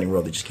bartending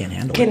world, they just can't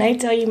handle it. Can I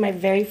tell you my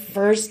very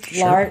first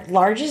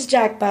largest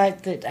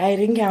jackpot that I had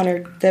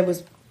encountered that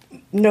was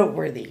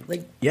noteworthy?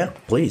 Like, yeah,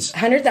 please.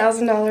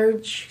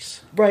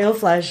 $100,000 Royal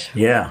Flush.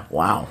 Yeah,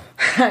 wow.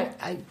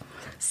 I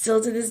still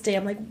to this day,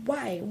 I'm like,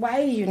 why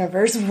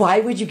universe?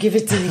 Why would you give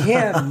it to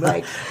him?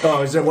 Like,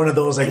 oh, is that one of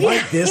those like,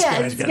 why this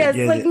guy's got to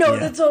get like, it? No,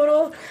 the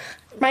total.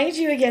 Mind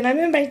you, again, I'm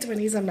in my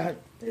 20s. I'm not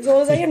as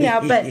old as I am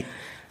now, but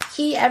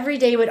he every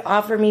day would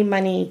offer me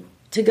money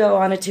to go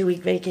on a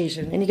 2-week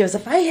vacation. And he goes,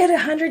 if I hit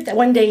 100,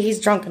 one day he's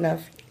drunk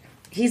enough.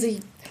 He's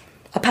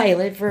a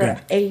pilot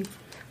for a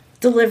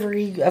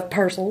delivery of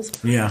parcels.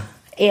 Yeah.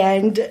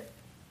 And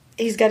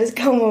he's got his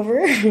comb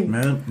over.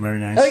 Man, very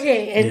nice.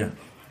 Okay, and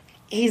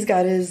he's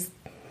got his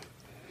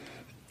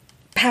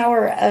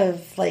power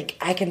of, like,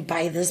 I can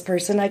buy this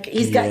person.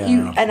 He's got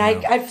you. And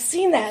I've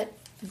seen that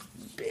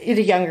at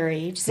a younger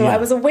age, so I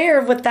was aware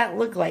of what that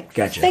looked like.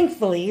 Gotcha.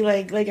 Thankfully,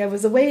 like I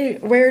was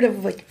aware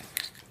of, like,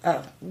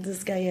 oh,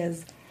 this guy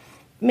has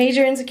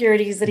major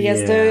insecurities that he has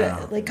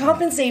to, like,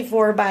 compensate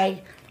for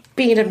by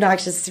being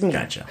obnoxious to me.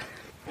 Gotcha.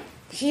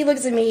 He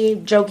looks at me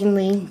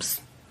jokingly,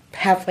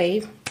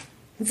 halfway,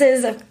 and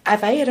says,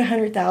 "If I hit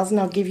 100,000,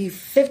 I'll give you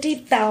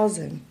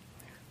 50,000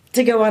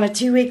 to go on a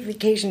 2-week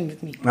vacation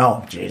with me."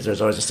 Oh, jeez,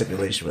 there's always a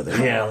stipulation with it.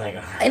 Yeah, like.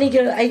 And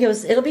I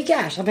goes, "It'll be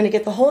cash. I'm going to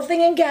get the whole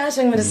thing in cash.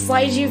 I'm going to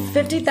slide you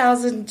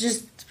 50,000.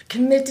 Just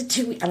commit to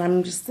 2 weeks." And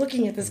I'm just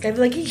looking at this guy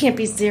like, he can't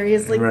be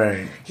serious.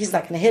 Like, he's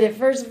not going to hit it.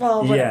 First of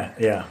all,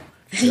 yeah.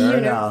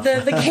 You know,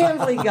 the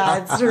gambling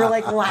gods are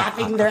like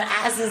laughing their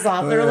asses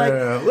off. They're like,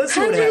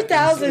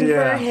 100,000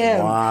 for him.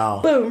 Wow.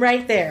 Boom,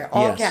 right there,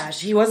 all cash.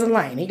 He wasn't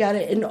lying. He got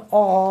it in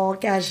all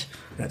cash.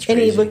 That's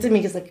crazy. And he looked at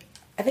me. He's like,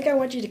 "I think I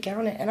want you to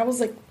count it." And I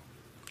was like,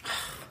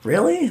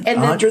 "Really?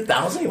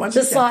 100,000?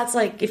 The slot's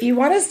like, if you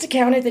want us to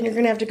count it, then you're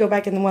going to have to go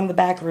back in one of the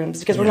back rooms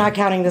because we're not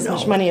counting this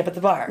much money up at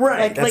the bar."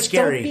 Right, that's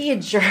scary. Don't be a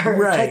jerk.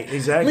 Right,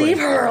 exactly. Leave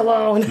her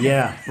alone.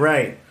 Yeah,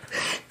 right.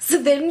 So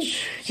then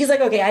he's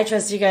like, "Okay, I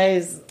trust you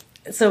guys."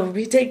 So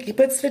he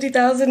puts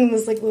 50,000 in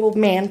this like little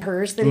man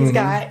purse that he's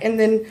got, and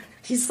then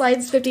he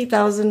slides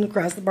 50,000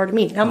 across the bar to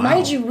me. Now,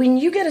 mind you, when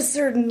you get a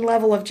certain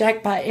level of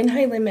jackpot in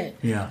high limit,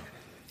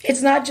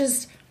 it's not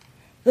just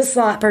the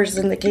slot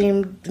person that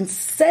came and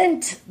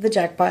sent the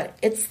jackpot.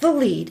 It's the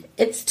lead.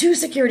 It's 2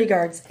 security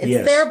guards.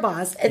 It's their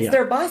boss. It's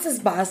their boss's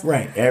boss.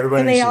 Right. Everybody.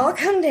 And they all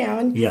come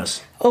down.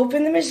 Yes.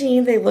 Open the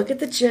machine. They look at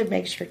the chip,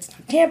 make sure it's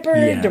not tampered.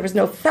 Yeah. There was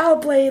no foul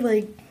play.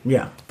 Like.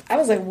 Yeah. I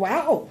was like,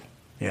 wow.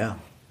 Yeah.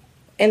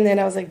 And then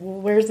I was like,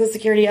 well, where's the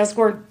security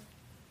escort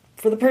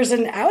for the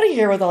person out of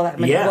here with all that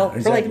money? Yeah, well,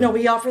 exactly. We're like, no,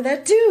 we offer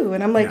that too.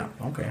 And I'm like,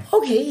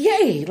 okay,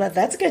 yay.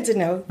 That's good to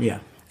know. Yeah.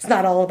 It's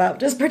not all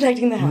about just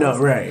protecting the house. No,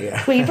 right,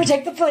 yeah. We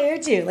protect the player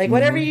too. Like,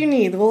 whatever you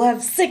need, we'll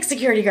have 6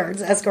 security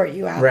guards escort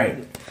you out.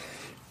 Right.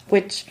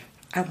 Which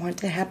I want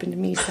to happen to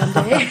me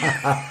someday.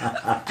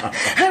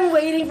 I'm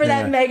waiting for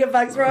that mega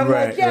bucks where I'm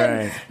like,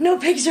 no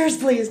pictures,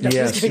 please. No,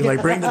 yes, you're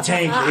like, bring the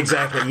tank.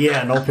 Exactly.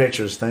 Yeah, no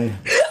pictures. No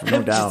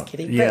I'm doubt. Just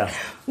kidding. Yeah. But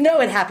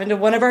no, it happened to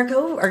one of our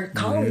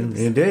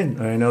colleagues. It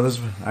did. I know this.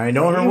 I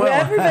know her well.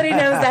 Everybody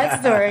knows that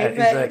story. But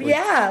exactly.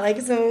 yeah,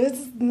 like, so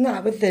it's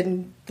not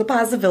within the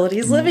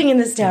possibilities living in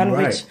this town,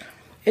 which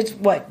it's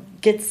what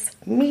gets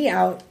me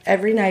out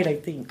every night, I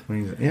think.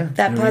 Yeah.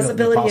 That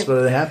possibility. The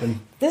possibility to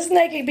happen. This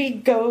night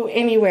could go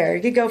anywhere.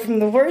 It could go from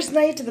the worst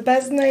night to the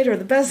best night, or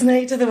the best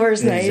night to the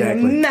worst night in a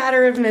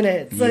matter of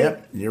minutes.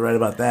 Yep, you're right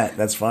about that.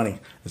 That's funny.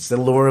 It's the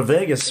lure of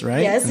Vegas,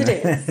 right? Yes, it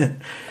is.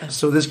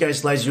 So this guy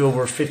slides you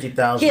over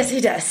 50,000. Yes, he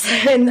does.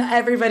 And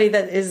everybody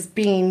that is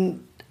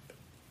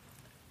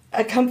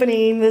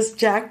accompanying this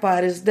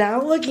jackpot is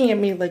now looking at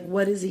me like,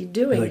 what is he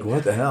doing? Like,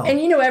 what the hell? And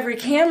every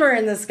camera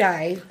in this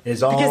guy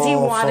is all because he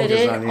wanted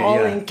it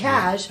all in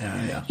cash.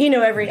 Yeah.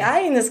 Every eye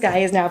in this guy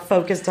is now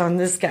focused on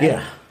this guy.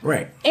 Yeah,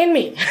 right. And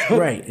me.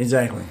 Right,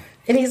 exactly.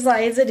 And he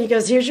slides it and he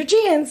goes, here's your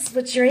chance.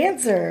 What's your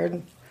answer?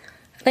 And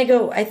I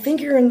go, I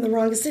think you're in the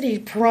wrong city.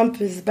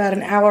 Pahrump is about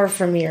an hour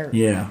from here.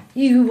 Yeah.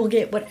 You will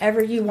get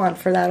whatever you want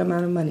for that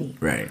amount of money.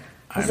 Right.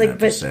 I was like,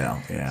 but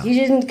you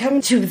didn't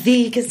come to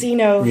the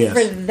casino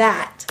for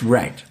that.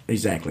 Right,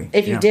 exactly.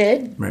 If you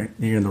did, right,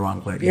 you're in the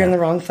wrong place. You're in the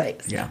wrong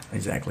place. Yeah,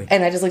 exactly.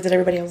 And I just looked at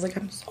everybody. I was like,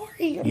 I'm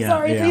sorry.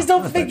 Please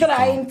don't think that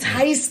I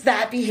enticed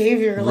that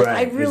behavior. Like,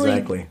 I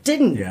really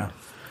didn't. Yeah.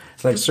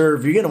 It's like, sir,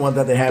 if you're going to want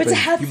that to happen. But to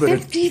have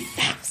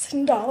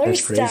 $50,000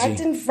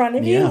 stacked in front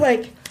of you,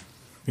 like,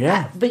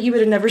 but you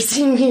would have never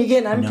seen me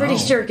again. I'm pretty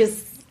sure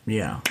because.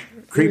 Yeah.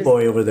 Creep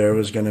boy over there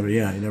was going to be,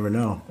 you never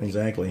know.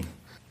 Exactly.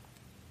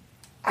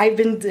 I've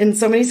been in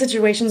so many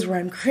situations where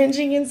I'm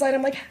cringing inside.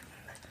 I'm like,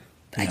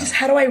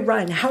 how do I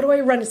run? How do I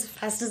run as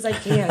fast as I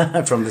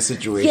can? From the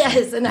situation.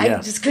 Yes, and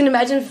I just couldn't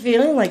imagine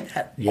feeling like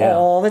that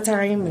all the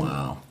time.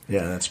 Wow.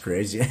 Yeah, that's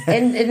crazy.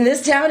 And in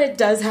this town, it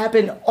does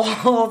happen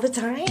all the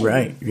time.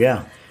 Right,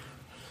 yeah.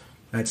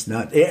 That's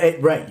not...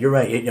 right, you're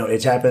right.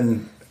 It's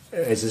happened...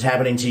 It's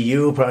happening to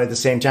you probably at the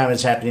same time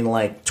it's happening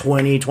like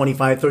 20,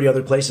 25, 30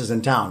 other places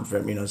in town.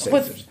 From say,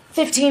 with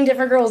 15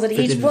 different girls at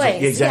each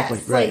place. Exactly,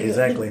 yes, right,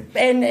 exactly.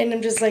 And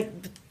I'm just like,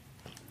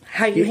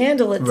 how you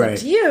handle it's up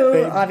to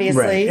you,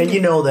 obviously. Right. And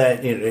you know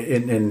that,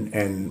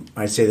 and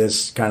I say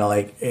this kind of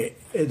like,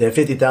 the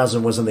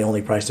 50,000 wasn't the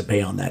only price to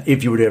pay on that,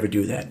 if you were to ever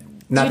do that.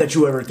 Not that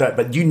you ever thought,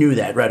 but you knew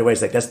that right away.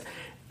 It's like,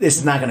 this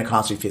is not going to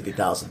cost me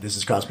 $50,000. This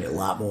has cost me a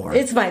lot more.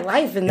 It's my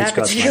life in that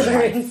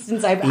particular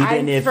instance.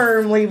 I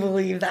firmly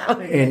believe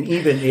that. And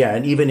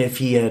even if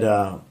he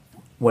had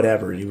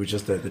whatever, he was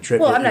just the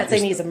trip. Well, I'm not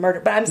saying he's a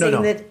murderer, but I'm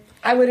saying that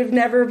I would have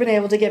never been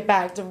able to get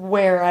back to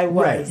where I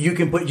was. Right. You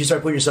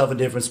start putting yourself in a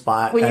different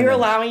spot. When you're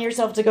allowing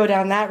yourself to go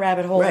down that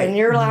rabbit hole, and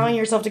you're allowing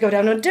yourself to go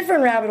down a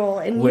different rabbit hole,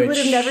 and you would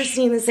have never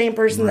seen the same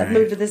person that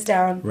moved to this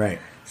town. Right.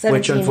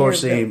 Which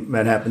unfortunately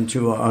that happened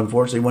to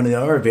one of the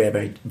other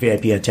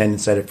VIP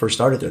attendants that had first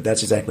started there.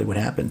 That's exactly what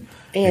happened.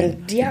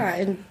 And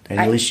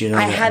at least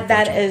I had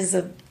that as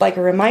a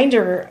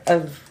reminder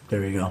of.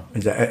 There you go,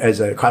 as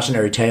a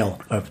cautionary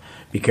tale of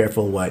be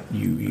careful what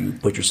you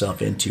put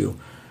yourself into,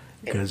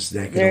 because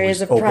there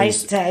is a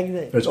price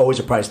tag. There's always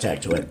a price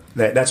tag to it.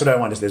 That's what I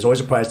want to say. There's always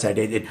a price tag.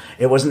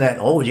 It wasn't that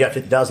you got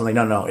 50,000. Like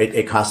no.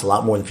 It costs a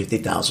lot more than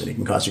 50,000. It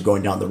can cost you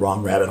going down the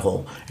wrong rabbit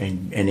hole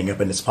and ending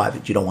up in a spot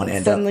that you don't want to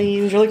end up. Suddenly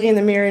you're looking in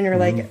the mirror and you're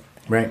like,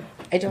 right.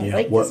 I don't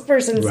like this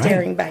person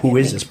staring back. Who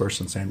is this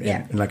person?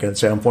 And like I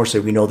said,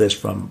 unfortunately, we know this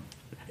from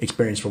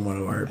experience from one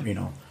of our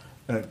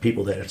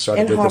people that have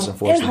started with this,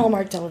 unfortunately. And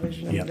Hallmark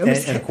Television. Yeah.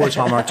 And of course,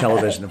 Hallmark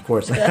Television, of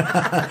course.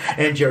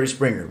 And Jerry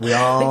Springer. We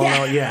all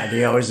know,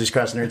 they always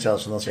discuss their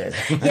tells from those guys.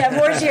 Yeah,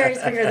 more Jerry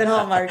Springer than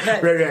Hallmark.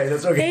 But right,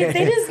 that's okay.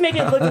 They just make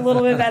it look a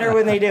little bit better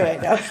when they do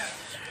it. No?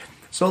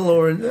 So,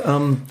 Lauren,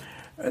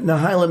 now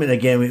High Limit,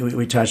 again,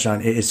 we touched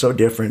on, it's so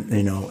different,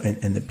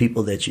 and the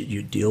people that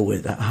you deal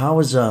with. How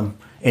is, and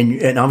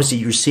obviously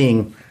you're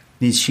seeing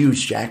these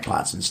huge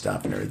jackpots and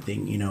stuff and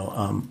everything,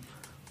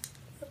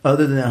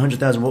 other than that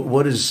 100,000,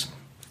 what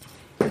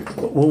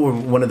were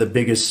one of the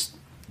biggest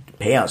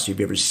payouts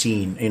you've ever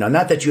seen?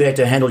 Not that you had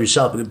to handle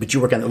yourself, but you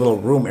work in a little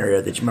room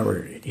area that you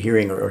remember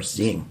hearing or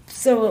seeing.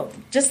 So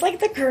just like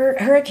the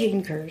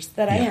hurricane curse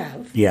that I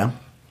have,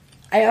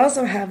 I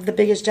also have the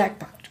biggest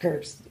jackpot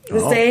curse.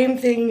 The same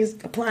thing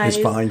applies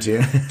to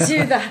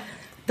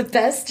the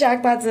best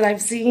jackpots that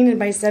I've seen in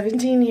my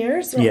 17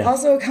 years,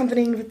 also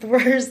accompanied with the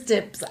worst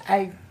tips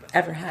I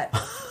ever had.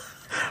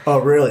 Oh,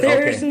 really?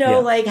 There's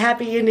no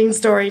happy ending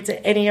story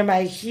to any of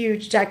my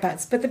huge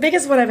jackpots, but the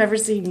biggest one I've ever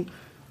seen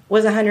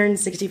was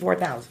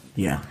 164,000.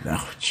 Yeah.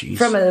 Oh, jeez.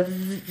 From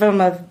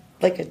a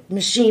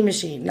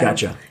machine. Now,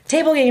 gotcha.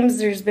 Table games,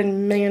 there's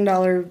been $1 million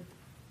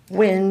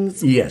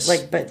wins. Yes.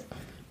 But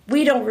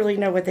we don't really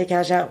know what they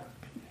cash out.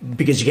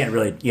 Because you can't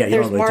really, you there's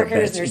don't really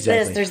markers, there's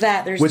this, there's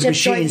that, there's with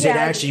machines that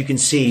actually you can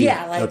see.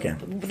 Yeah,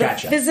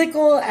 the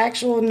physical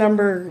actual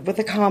number with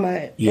a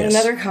comma and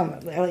another comma.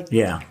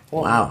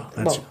 Wow.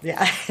 But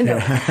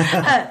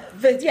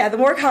the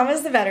more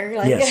commas, the better.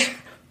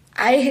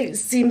 I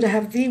seem to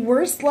have the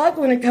worst luck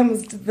when it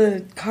comes to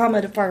the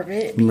comma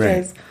department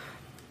because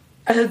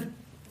the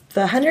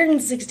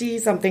 160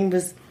 something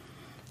was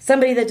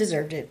somebody that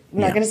deserved it. I'm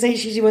not going to say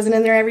she wasn't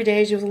in there every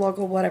day. She was a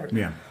local, whatever.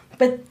 Yeah.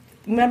 But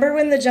remember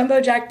when the jumbo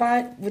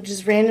jackpot would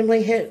just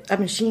randomly hit a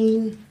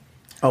machine?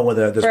 Oh, well,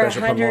 the for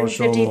special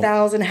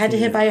 150,000 had to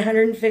hit by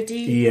 150.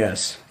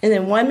 Yes. And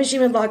then one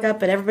machine would lock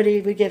up, and everybody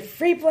would get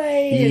free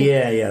play.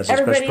 Yeah. So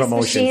everybody's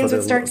machines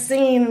would start the...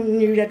 singing, and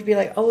you'd have to be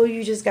like, "Oh,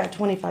 you just got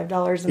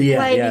 $25 in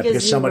play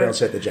because somebody else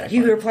hit the jackpot.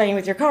 You were playing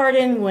with your card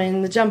in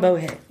when the jumbo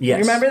hit." Yes.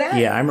 You remember that?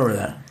 Yeah, I remember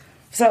that.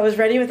 So I was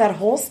ready with that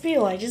whole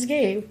spiel I just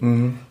gave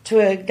to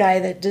a guy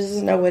that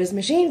doesn't know what his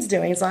machine's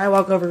doing. So I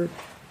walk over,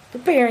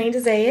 preparing to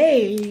say,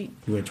 "Hey,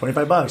 you win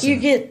 $25. You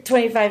get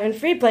 25 in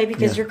free play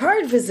because your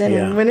card was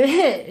in when it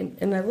hit."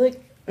 And I look,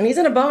 and he's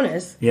in a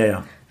bonus.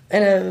 Yeah.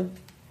 And a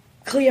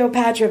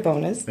Cleopatra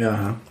bonus.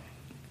 Uh-huh.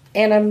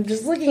 And I'm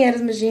just looking at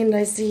his machine and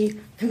I see,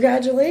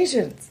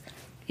 "Congratulations.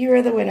 You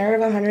are the winner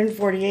of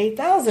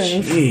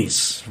 148,000."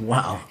 Jeez.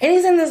 Wow. And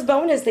he's in this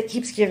bonus that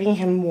keeps giving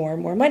him more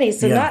and more money.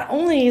 So not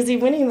only is he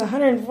winning the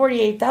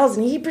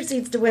 148,000, he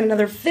proceeds to win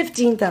another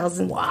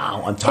 15,000.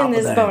 Wow. On top in this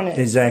of that. bonus.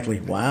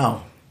 Exactly.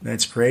 Wow.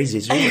 That's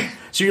crazy.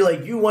 So you're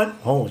like, you won?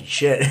 Holy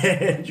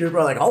shit. You're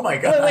probably like, oh my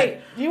God. Wait.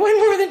 You won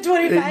more than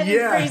 25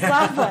 in free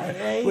slot play,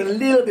 right? With a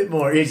little bit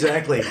more.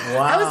 Exactly.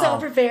 Wow. I was so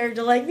prepared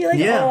to be like,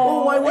 yeah. "Oh,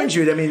 well, why wouldn't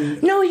you? I mean,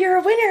 no, you're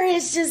a winner.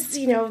 It's just,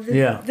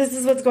 this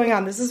is what's going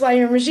on. This is why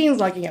your machine's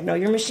locking up. No,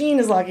 your machine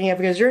is locking up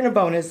because you're in a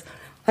bonus,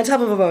 on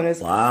top of a bonus.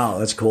 Wow,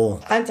 that's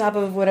cool. On top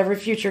of whatever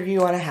future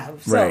you want to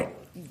have. So right.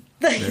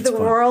 the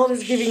world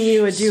is giving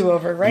you a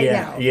do-over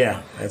now.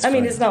 Yeah, that's I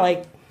mean, it's not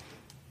like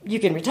you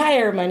can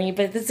retire money,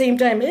 but at the same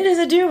time, it is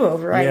a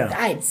do-over,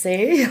 I'd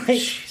say.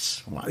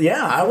 Jeez. Wow.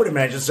 Yeah, I would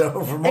imagine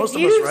so for most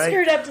of us, right? If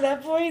you screwed up to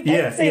that point,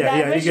 I'd say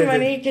that much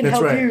money can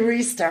help you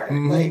restart.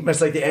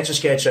 It's like the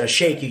Etch-a-Sketch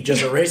shake. You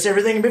just erase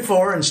everything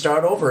before and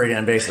start over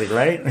again, basically,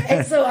 right?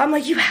 And so I'm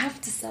like, you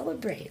have to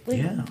celebrate.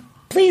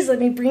 Please let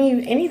me bring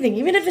you anything,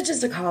 even if it's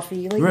just a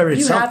coffee. You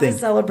have to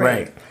celebrate.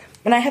 Right.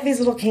 And I have these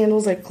little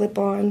candles I clip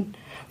on.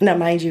 Now,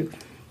 mind you,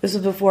 this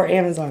was before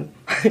Amazon.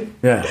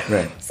 Yeah,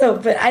 right. So,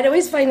 but I'd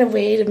always find a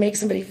way to make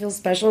somebody feel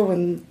special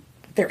when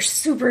they're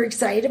super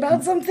excited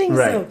about something.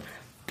 Right. So,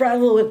 brought a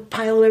little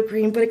pile of whipped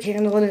cream, put a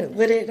candle in it,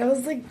 lit it, and I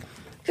was like,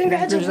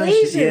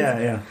 "Congratulations!"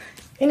 Yeah.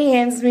 And he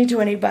hands me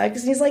 $20,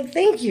 and he's like,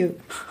 "Thank you."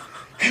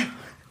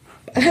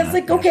 And I was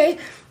like, "Okay."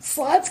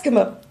 Slots come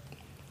up.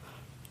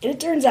 And it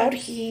turns out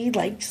he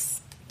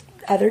likes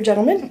other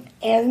gentlemen,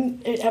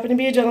 and it happened to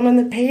be a gentleman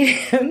that paid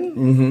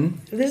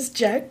him this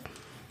check.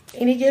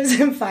 And he gives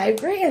him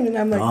 $5,000, and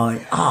I'm like,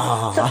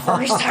 the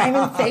first time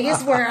in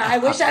Vegas where I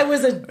wish I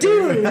was a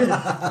dude.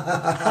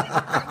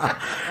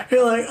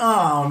 You're like,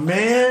 oh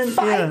man,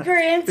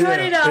 $5,000,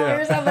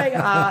 $20. I'm like,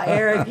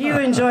 Eric, you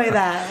enjoy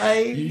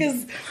that,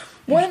 because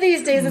one of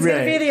these days it's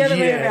gonna be the other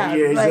way around.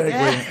 Yeah,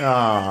 exactly.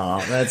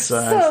 Oh, that's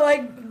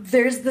so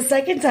there's the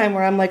second time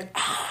where I'm like,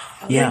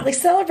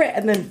 celebrate,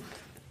 and then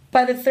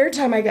by the third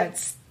time I got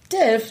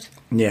stiffed.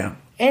 Yeah.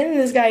 And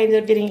this guy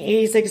ended up getting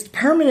 86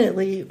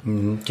 permanently.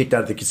 Kicked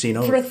out of the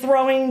casino. For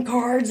throwing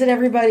cards at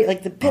everybody,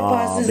 like the pit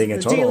bosses. Being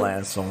a total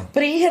asshole.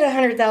 But he hit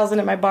 100,000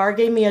 at my bar,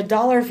 gave me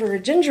 $1 for a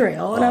ginger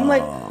ale. And I'm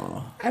like,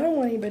 I don't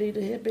want anybody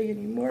to hit big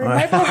anymore.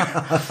 My bar.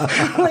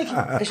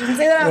 I shouldn't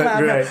say that out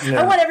loud. Right, no.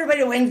 I want everybody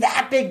to win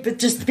that big, but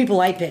just the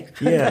people I pick.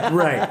 Yeah,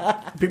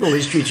 right. People at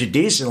least treat you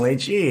decently.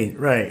 Gee,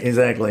 right,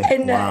 exactly.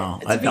 And, wow,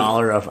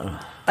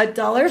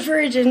 $1 for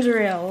a ginger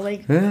ale.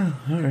 Yeah,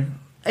 all right.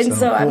 And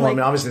so I'm like,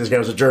 obviously this guy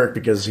was a jerk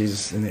because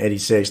he's in the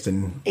 86th,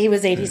 and he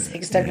was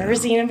 86th. I've never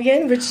seen him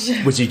again. Which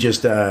was he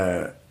just?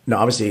 No,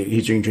 obviously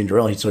he's drinking ginger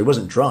ale, so he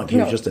wasn't drunk. He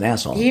was just an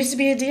asshole. He used to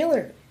be a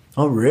dealer.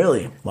 Oh,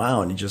 really?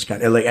 Wow! And he just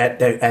kind of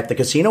at the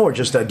casino, or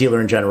just a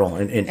dealer in general?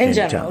 In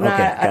general, town? Not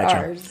okay, at gotcha.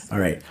 ours. All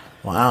right.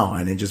 Wow!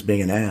 And then just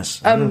being an ass.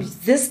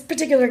 This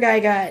particular guy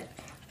got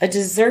a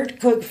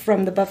dessert cook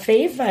from the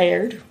buffet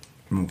fired.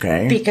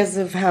 Okay. Because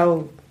of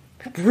how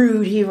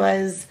rude he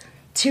was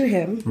to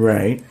him.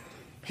 Right.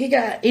 He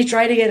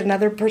tried to get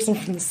another person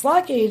from the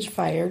slot cage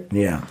fired.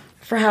 Yeah.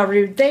 For how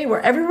rude they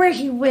were. Everywhere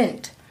he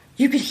went,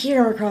 you could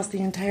hear him across the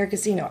entire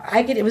casino.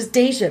 It was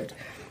day shift.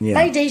 Yeah.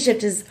 My day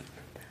shift is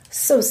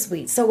so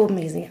sweet, so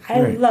amazing.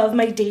 I love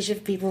my day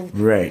shift people.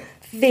 Right.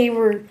 They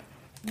were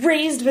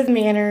raised with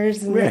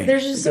manners, and they're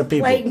just so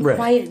polite and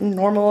quiet and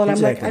normal. And I'm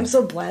like, I'm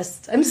so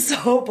blessed. I'm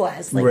so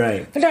blessed.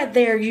 They're not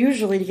there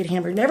usually to get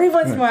hammered. And every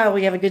once in a while,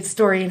 we have a good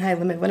story in High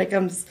Limit when it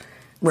comes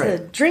to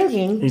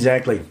drinking.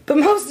 Exactly. But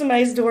most of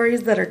my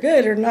stories that are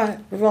good are not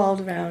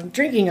revolved around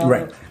drinking.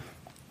 Although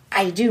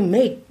I do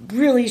make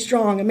really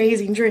strong,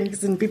 amazing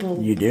drinks, and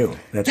people. You do.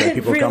 That's why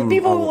people come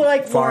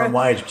far and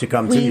wide to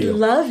come to you. We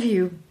love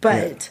you,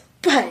 but.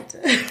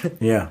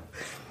 Yeah.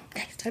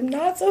 next time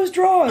not so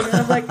strong. And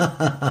I'm like,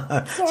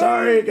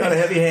 sorry, got a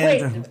heavy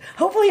hand. Wait,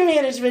 hopefully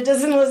management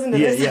doesn't listen to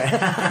this.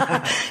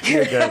 Yeah.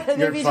 You're good.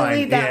 You're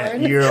fine. Yeah,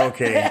 you're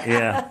okay.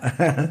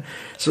 Yeah.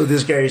 So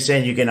this guy, you're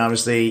saying you can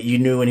obviously, you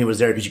knew when he was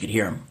there because you could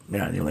hear him.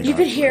 Yeah, like, you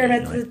could hear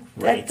him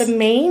at the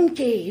main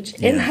cage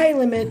in high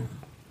limit.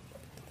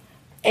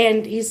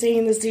 And he's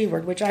saying the C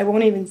word, which I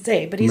won't even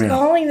say, but he's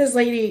calling this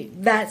lady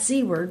that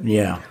C word.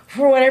 Yeah.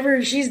 For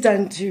whatever she's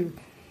done to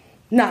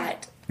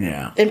not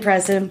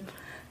impress him.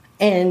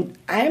 And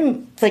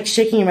I'm like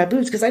shaking in my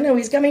boots because I know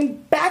he's coming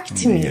back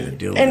to me.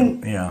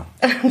 And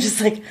I'm just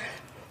like,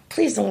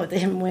 please don't let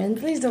him win.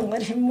 Please don't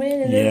let him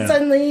win. And then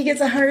suddenly he gets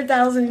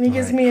 100,000 and he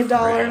gives me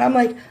 $1. And I'm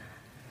like,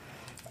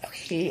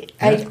 okay,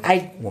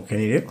 what can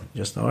you do?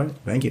 Just all right.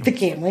 Thank you. The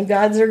gambling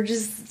gods are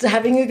just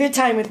having a good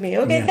time with me.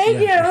 Okay, thank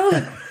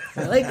you.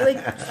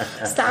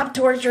 like, stop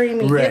torturing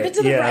me. Right. Give it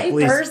to the right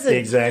person.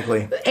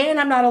 Exactly. And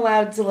I'm not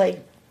allowed to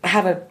like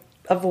have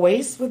a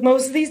voice with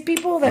most of these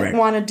people that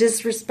want to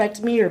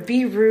disrespect me or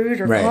be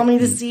rude or call me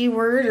the C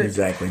word. Or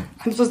exactly.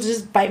 I'm supposed to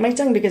just bite my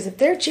tongue because if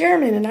they're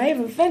chairman and I have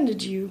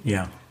offended you,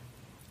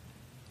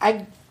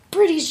 I'm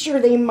pretty sure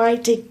they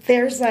might take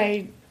their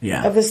side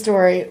of the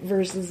story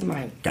versus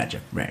mine.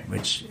 Gotcha. Right.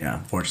 Which,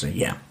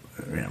 unfortunately,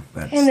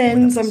 that's and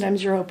then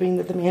sometimes you're hoping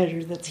that the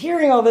manager that's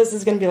hearing all this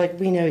is going to be like,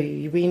 we know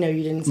you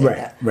didn't say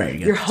that. Right.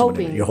 You're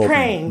hoping,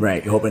 praying.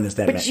 Right. You're hoping it's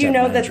that. But you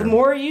know that the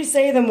more you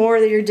say, the more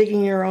that you're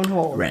digging your own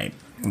hole. Right.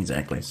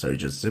 Exactly. So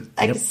just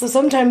so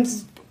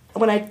sometimes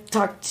when I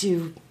talk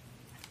to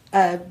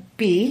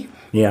B,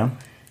 and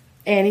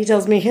he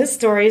tells me his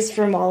stories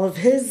from all of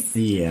his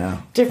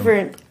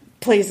different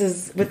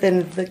places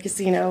within the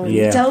casino, and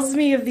he tells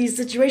me of these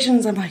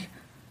situations, I'm like,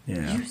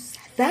 you said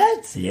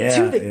that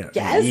to the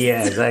guest?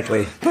 Yeah,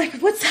 exactly. Like,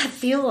 what's that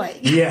feel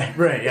like? Yeah,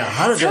 right. Yeah.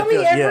 How does Tell that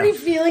feel? me every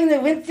feeling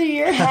that went through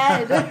your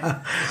head.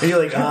 And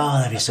you're like, oh,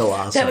 that'd be so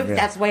awesome.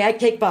 That's why I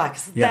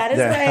kickbox. That is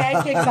why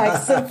I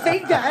kickbox. So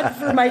thank God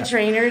for my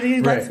trainer.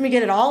 He lets me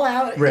get it all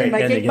out in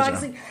my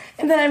kickboxing.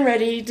 And then I'm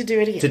ready to do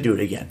it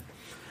again.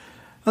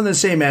 On the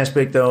same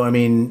aspect, though, I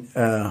mean,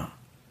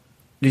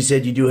 you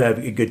said you do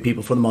have good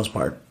people for the most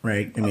part,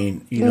 right? I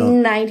mean,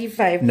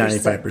 95%.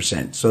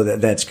 95%. So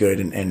that's good.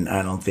 And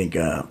I don't think...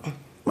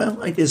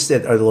 I guess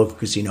that our local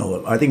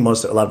casino, I think a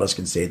lot of us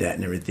can say that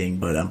and everything,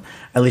 but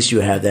at least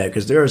you have that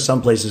because there are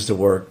some places to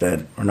work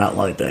that are not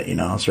like that,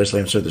 especially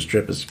I'm sure the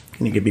Strip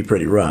can be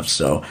pretty rough,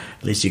 so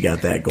at least you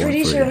got that going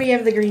pretty for sure you. We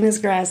have the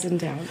greenest grass in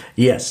town.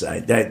 Yes,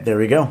 there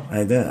we go.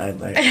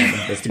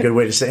 That's a good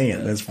way to say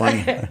it. That's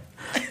funny.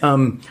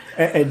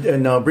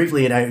 And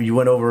briefly, you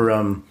went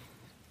over...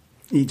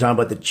 You talk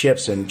about the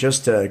chips, and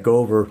just to go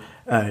over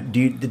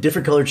the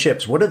different colored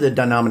chips. What are the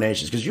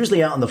denominations? Because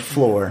usually out on the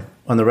floor,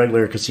 on the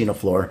regular casino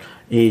floor,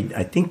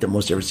 I think the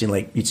most I've ever seen,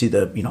 like you'd see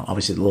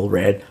obviously the little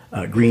red,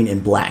 green,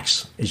 and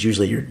blacks is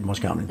usually your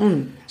most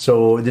common.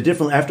 So the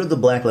different after the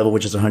black level,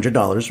 which is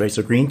 $100, right?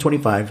 So green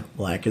 25,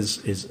 black is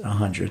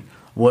 $100.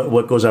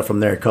 What goes up from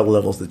there? A couple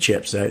levels of the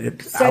chips. I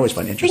always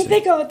find interesting. I think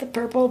they go with the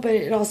purple, but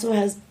it also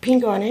has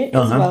pink on it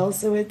as well,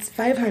 so it's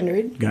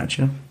 $500.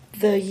 Gotcha.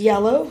 The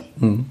yellow.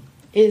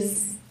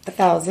 Is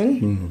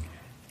 1,000,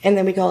 and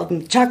then we call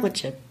them chocolate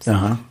chips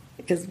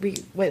because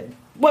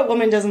what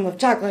woman doesn't love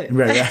chocolate?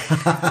 Right.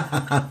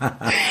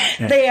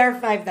 They are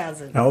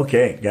 5,000.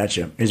 Okay,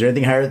 gotcha. Is there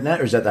anything higher than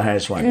that, or is that the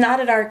highest one? Not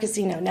at our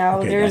casino.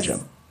 Now there's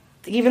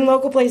even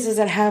local places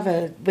that have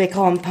they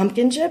call them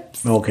pumpkin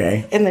chips.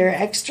 Okay. And they're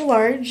extra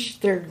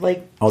large. They're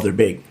like they're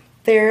big.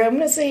 They're I'm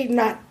gonna say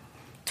not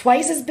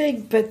twice as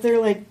big, but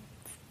they're like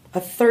a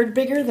third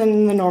bigger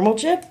than the normal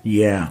chip.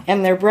 Yeah.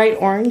 And they're bright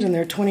orange, and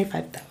they're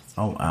 25,000.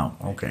 Oh, wow.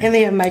 Okay. And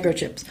they have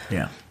microchips.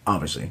 Yeah,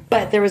 obviously.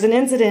 But there was an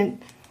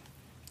incident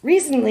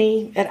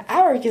recently at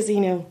our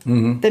casino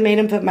that made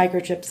them put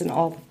microchips in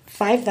all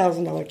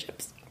 $5,000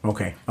 chips.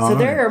 Okay. So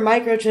there are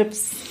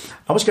microchips.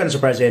 I was kind of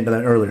surprised they hadn't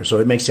done that earlier, so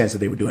it makes sense that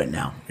they would do it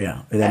now.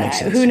 Yeah, that makes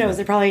sense. Who knows?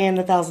 They're probably in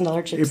the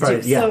 $1,000 chips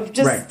too. Yeah, so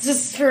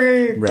just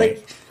for,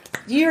 like,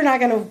 you're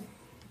not going to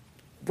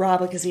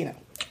rob a casino.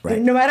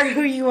 Right. No matter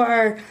who you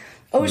are.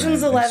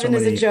 Ocean's 11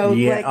 is a joke.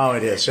 Yeah,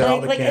 it is.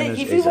 So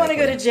if you want to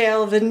go to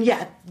jail, then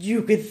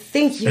you could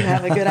think you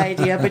have a good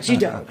idea, but you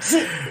don't.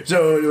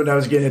 So when I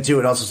was getting into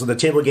it, also, so the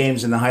table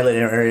games in the highlight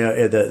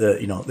area,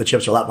 the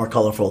chips are a lot more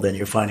colorful than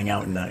you're finding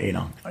out in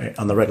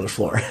on the regular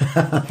floor.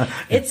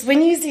 It's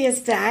when you see a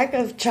stack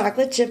of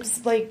chocolate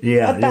chips,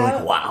 you're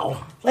like,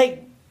 wow,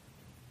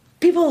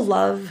 people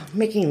love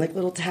making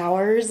little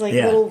towers,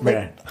 little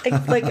Lego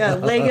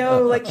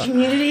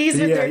communities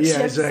with their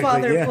chips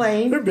while they're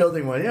playing. They're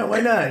building one. Yeah,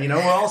 why not?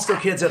 We're all still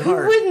kids at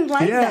heart. Who wouldn't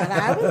like that?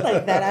 I would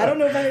like that. I don't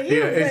know about you.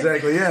 Yeah,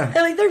 exactly. Yeah.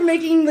 And, they're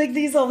making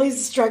all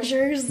these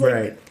structures.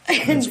 Right.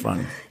 That's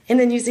funny. And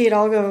then you see it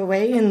all go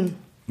away, and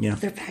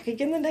they're back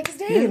again the next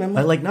day. Yeah. And I'm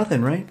like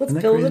nothing, right? Let's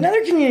build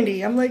another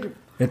community. I'm like,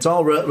 It's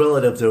all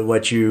relative to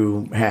what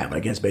you have,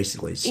 I guess,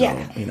 basically. So, I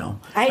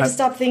had to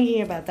stop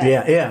thinking about that.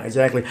 Yeah,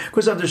 exactly.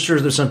 Because I'm just sure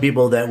there's some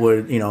people that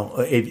would,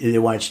 if they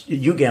watch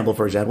you gamble,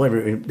 for example,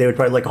 they would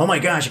probably like, oh my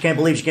gosh, I can't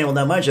believe she gambled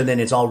that much. And then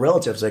it's all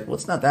relative. It's like, well,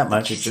 it's not that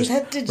much. It's just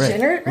that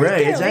degenerate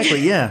right,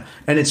 exactly, yeah.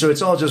 And so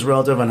it's all just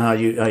relative on how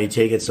you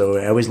take it. So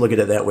I always look at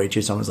it that way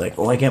too. Someone's like,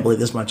 oh, I can't believe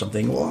this much. I'm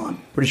thinking, well, I'm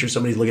pretty sure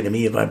somebody's looking at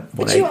me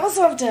But you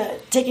also have to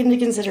take into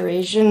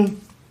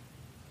consideration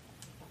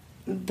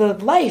the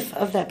life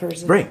of that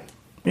person. Right.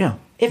 Yeah.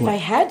 If I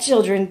had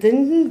children,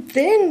 then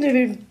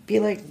it would be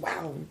like,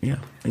 wow. Yeah,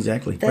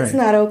 exactly. That's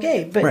not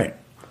okay. But right.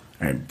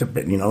 It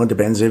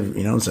depends if,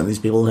 some of these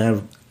people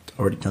have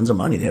already tons of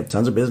money. They have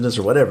tons of business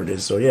or whatever it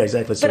is. So, yeah,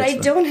 exactly. So but I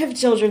don't have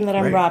children that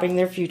I'm robbing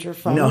their future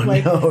from. No,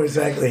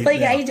 exactly.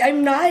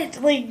 I'm not,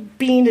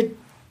 being a...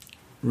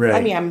 Right. I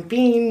mean, I'm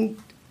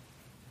being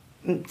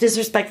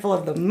disrespectful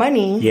of the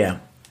money. Yeah.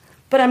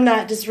 But I'm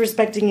not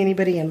disrespecting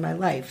anybody in my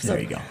life. So,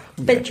 there you go.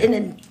 But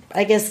and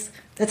I guess...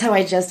 That's how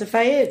I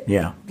justify it.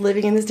 Yeah.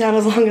 Living in this town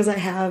as long as I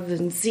have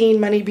and seeing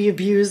money be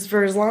abused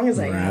for as long as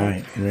I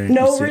have. Right.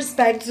 No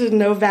respect and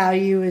no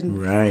value.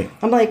 And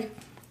I'm like,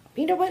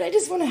 you know what? I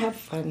just want to have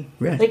fun.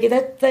 Right.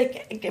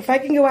 If I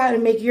can go out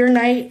and make your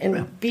night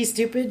and be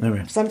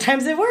stupid,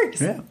 sometimes it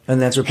works. Yeah.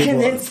 And that's what people...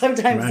 And then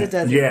sometimes it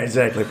doesn't. Yeah,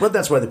 exactly. Well,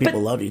 that's why the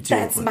people love you, too.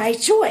 That's my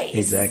choice.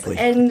 Exactly.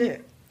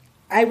 And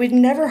I would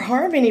never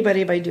harm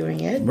anybody by doing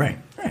it. Right.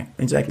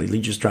 Exactly.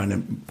 You're just trying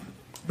to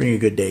bring a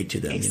good day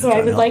to them. So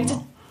I would like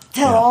to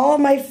tell all of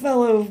my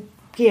fellow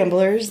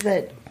gamblers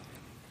that,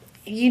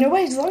 you know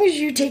what, as long as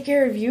you take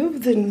care of you,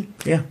 then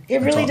it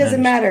really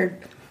doesn't matter.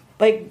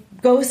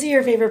 Go see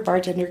your favorite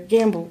bartender,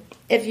 gamble.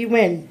 If you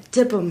win,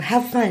 tip them,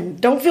 have fun.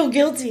 Don't feel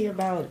guilty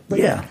about it.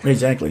 Yeah,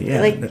 exactly.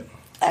 Yeah.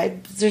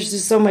 There's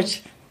just so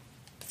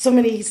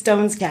many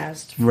stones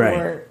cast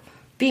for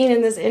being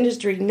in this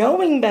industry,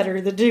 knowing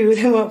better to do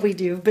than what we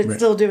do, but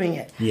still doing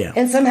it. Yeah.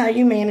 And somehow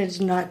you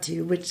manage not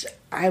to, which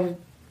I'm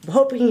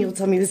hoping you'll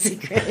tell me the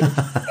secret.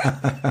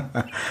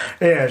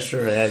 Yeah,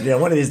 sure. Yeah,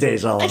 one of these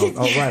days I'll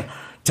write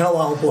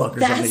tell-all book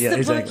or something.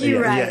 That's the book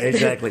you write. Yeah,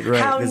 exactly.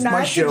 Right. How it's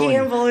not to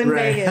gamble in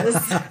Vegas.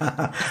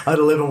 How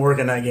to live and work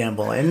and not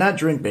gamble and not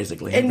drink,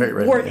 basically. And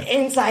work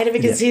inside of a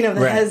casino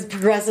that has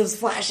progressives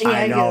flashing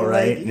at you. I know,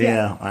 right?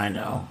 Yeah, I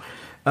know.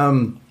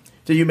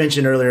 So you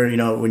mentioned earlier,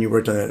 when you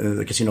worked on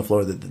the casino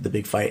floor, the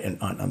big fight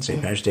on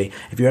St. Patrick's Day.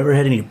 Have you ever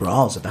had any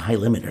brawls at the high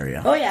limit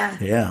area? Oh, yeah.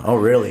 Yeah. Oh,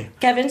 really?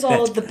 Kevin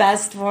told the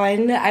best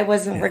one. I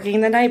wasn't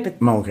working the night, but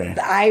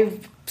I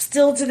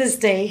still to this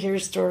day hear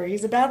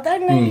stories about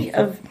that night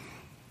of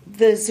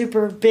the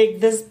super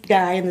big this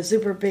guy and the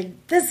super big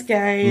this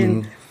guy,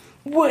 and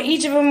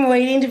each of them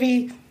waiting to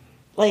be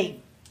like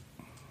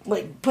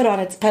put on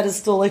its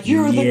pedestal, like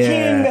you're the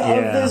king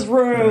of this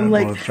room,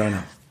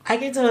 I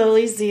could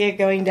totally see it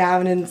going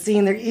down and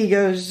seeing their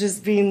egos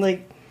just being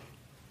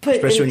put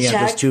especially in when you check.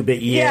 have those two big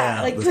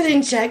put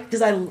in check,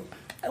 because I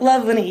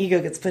love when an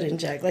ego gets put in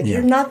check.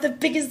 You're not the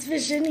biggest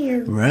fish in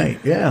here. Right,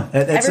 yeah.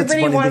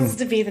 Everybody wants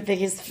to be the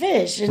biggest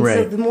fish. And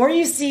so the more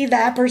you see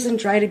that person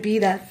try to be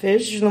that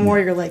fish, the more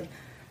you're like,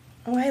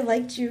 oh, I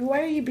liked you.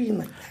 Why are you being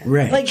like that?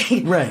 Right,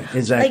 right,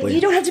 exactly.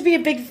 You don't have to be a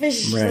big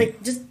fish.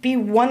 Just be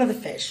one of the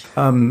fish.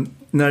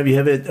 Now, have you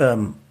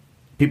had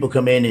people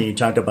come in and you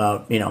talk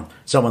about,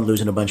 someone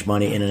losing a bunch of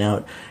money in and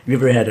out. Have you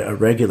ever had a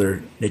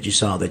regular that you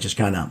saw that just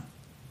kind of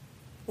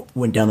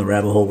went down the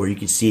rabbit hole where you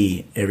could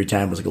see every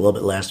time was a little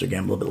bit less or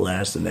gamble a little bit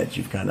less, and that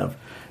you've kind of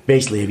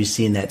basically, have you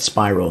seen that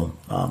spiral?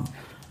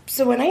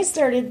 So when I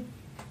started,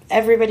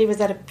 everybody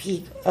was at a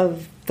peak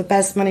of the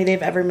best money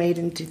they've ever made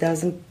in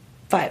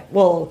 2005.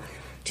 Well,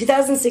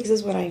 2006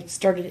 is when I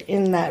started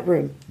in that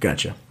room.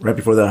 Gotcha. Right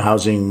before the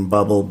housing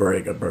bubble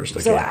burst.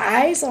 Okay. So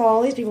I saw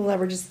all these people that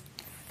were just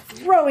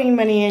throwing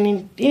money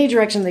in any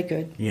direction they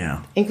could.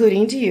 Yeah.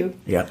 Including to you.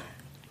 Yeah.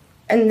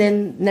 And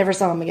then never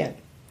saw them again.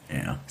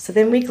 Yeah. So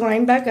then we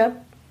climbed back up.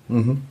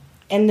 Mm-hmm.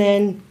 And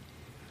then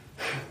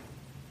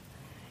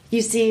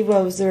you see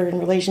those are in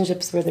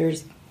relationships where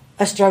there's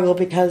a struggle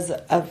because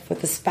of what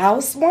the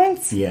spouse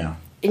wants. Yeah.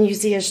 And you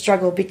see a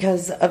struggle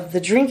because of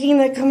the drinking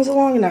that comes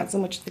along and not so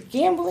much the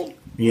gambling.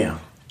 Yeah.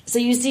 So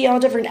you see all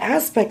different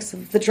aspects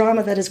of the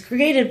drama that is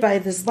created by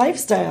this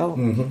lifestyle.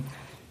 Mm-hmm.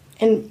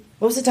 And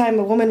most of the time,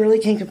 a woman really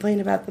can't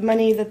complain about the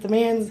money that the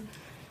man's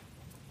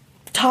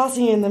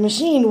tossing in the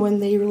machine when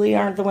they really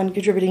aren't the one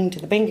contributing to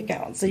the bank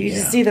account. So you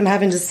just see them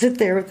having to sit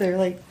there with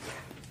their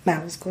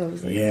mouths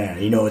closed. Yeah,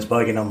 it's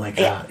bugging them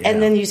And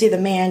then you see the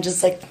man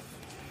just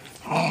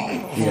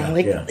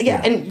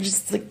and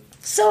just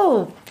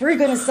so we're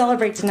going to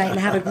celebrate tonight and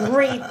have a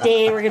great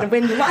day. We're going to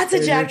win lots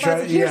of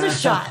jackpots. Here's a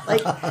shot.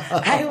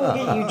 I will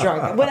get you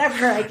drunk.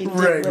 Whatever I can do.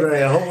 Right.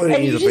 Hopefully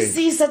and you just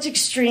see such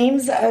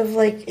extremes of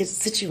it's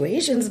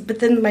situations. But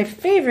then my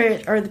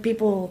favorite are the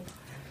people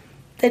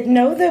that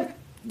know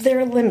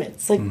their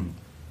limits.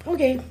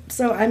 Okay,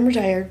 so I'm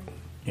retired.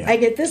 Yeah. I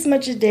get this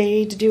much a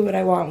day to do what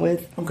I want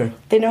with. Okay.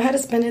 They know how to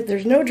spend it.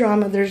 There's no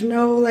drama. There's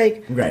no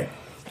Right.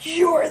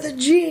 You're the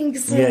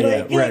jinx.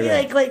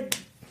 Right.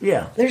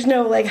 Yeah. There's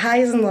no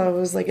highs and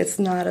lows. It's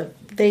not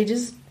they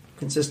just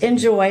consistent.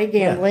 enjoy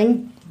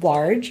gambling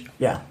large.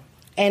 Yeah.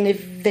 And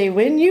if they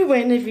win, you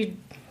win. If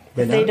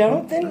they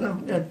don't, then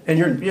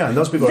and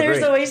those people are great.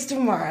 There's always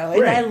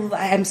tomorrow. And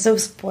I'm so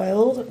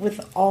spoiled with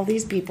all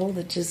these people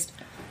that just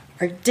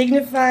are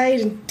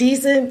dignified and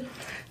decent.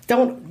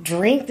 Don't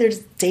drink. There's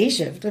day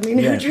shift. I mean,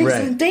 who drinks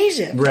on day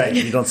shift? Right.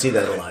 You don't see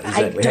that a lot.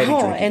 Exactly. I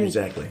don't. And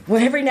exactly.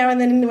 Every now and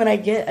then when I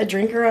get a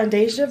drinker on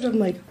day shift, I'm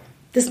like,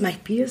 this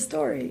might be a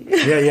story.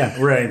 Yeah.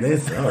 Right.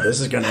 This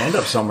is going to end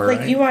up somewhere. Like,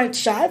 right? you want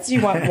shots? You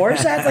want more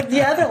shots? Like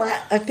the other,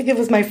 I think it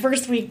was my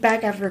first week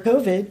back after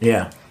COVID.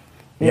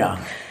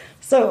 Yeah.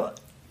 So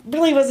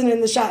really wasn't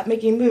in the shot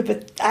making mood,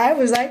 but I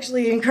was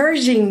actually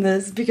encouraging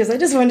this because I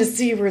just wanted to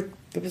see where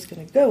it was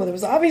going to go. There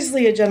was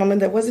obviously a gentleman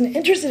that wasn't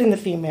interested in the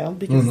female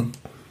because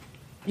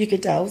you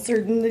could tell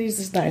certain that he's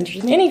just not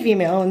interested in any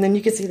female, and then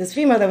you could see this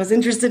female that was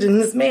interested in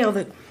this male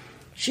that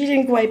she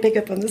didn't quite pick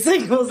up on the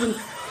signals, and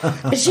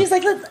she's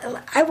like,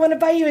 I want to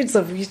buy you, and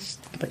so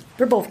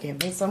we're both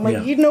gambling, so I'm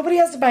like, nobody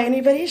has to buy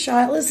anybody a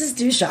shot, let's just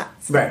do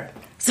shots. Right.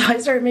 So I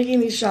started making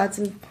these shots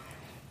of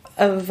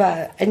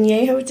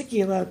añejo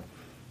tequila,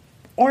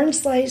 orange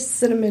slice,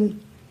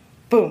 cinnamon,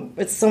 boom.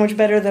 It's so much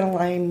better than a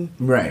lime.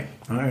 Right.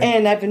 All right.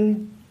 And I've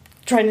been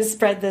trying to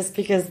spread this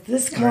because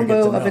this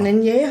combo of an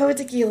añejo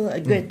tequila, a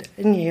good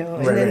añejo,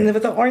 and then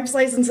with the orange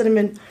slice and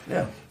cinnamon,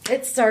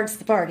 it starts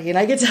the party. And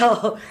I could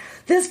tell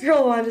this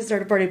girl wanted to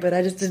start a party, but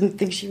I just didn't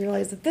think she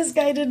realized that this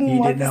guy didn't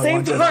want the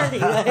same party.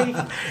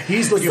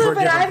 He's looking for a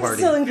different party. But I'm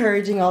still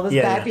encouraging all this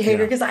bad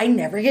behavior because I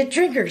never get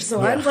drinkers.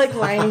 So I'm like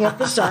lining up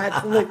the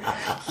shots. I'm like,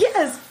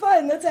 yes,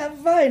 fun. Let's have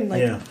fun.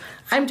 Like,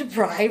 I'm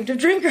deprived of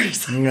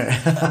drinkers.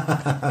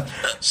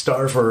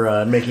 Starved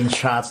for making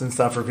shots and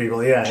stuff for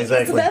people. Yeah,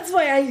 exactly. So that's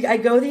why I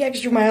go the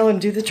extra mile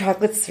and do the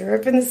chocolate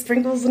syrup and the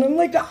sprinkles. And I'm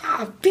like,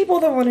 people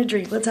don't want to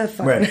drink. Let's have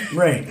fun.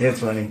 Right. It's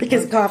funny.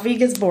 Because coffee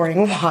gets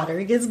boring.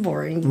 Water gets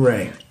boring.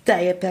 Right.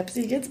 Diet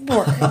Pepsi gets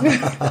boring.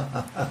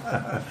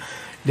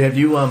 Have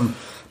you,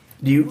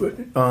 do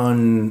you,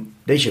 on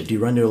day shift, do you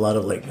run into a lot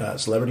of, like,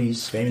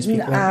 celebrities, famous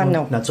people?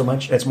 No. Not so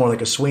much? It's more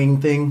like a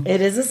swing thing?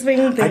 It is a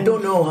swing thing. I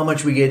don't know how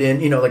much we get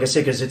in, like I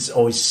said, because it's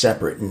always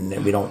separate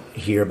and we don't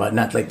hear about it.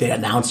 Not like they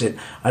announce it.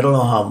 I don't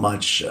know how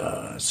much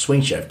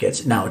Swing Chef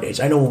gets nowadays.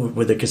 I know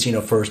with the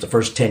casino the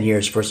first 10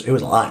 years, it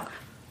was a lot.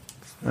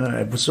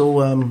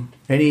 So,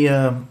 any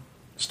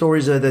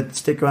stories that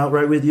stick out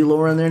right with you,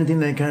 Laura, and anything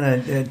that kind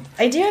of...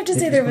 I do have to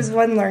say there was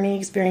one learning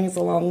experience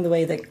along the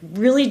way that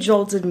really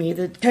jolted me,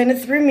 that kind of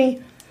threw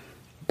me,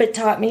 but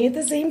taught me at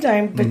the same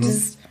time, but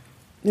just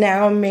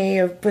now may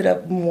have put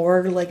up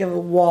more like of a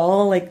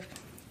wall,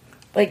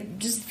 like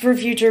just for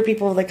future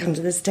people that come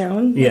to this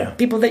town. Yeah.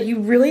 People that you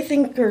really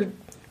think are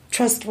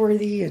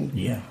trustworthy.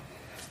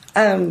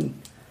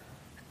 And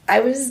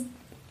I was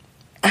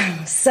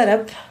set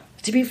up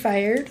to be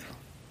fired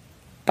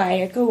by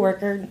a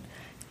coworker.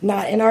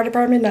 Not in our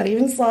department, not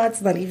even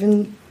slots, not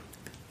even...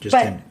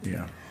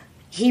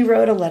 He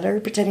wrote a letter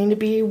pretending to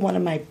be one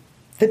of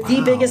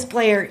the biggest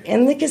player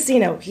in the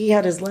casino. He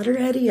had his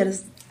letterhead, he had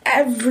his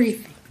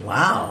everything.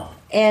 Wow.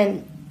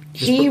 And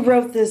he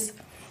wrote this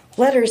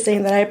letter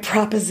saying that I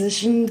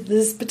propositioned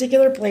this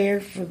particular player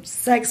for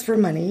sex for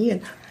money.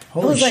 And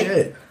holy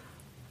shit. Like,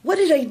 what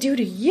did I do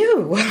to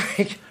you?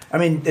 I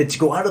mean, to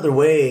go out of their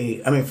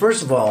way... I mean,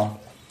 first of all...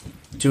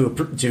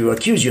 To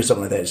accuse you of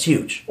something like that is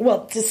huge.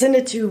 Well, to send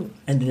it to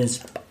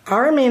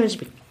our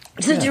management,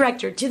 to the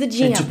director, to the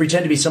GM. And to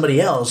pretend to be somebody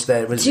else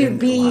that was...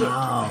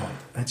 Wow,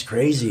 that's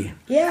crazy.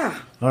 Yeah.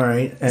 All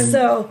right. And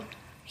so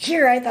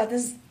here I thought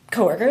this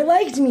coworker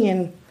liked me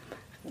and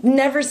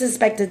never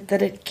suspected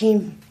that it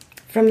came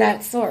from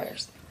that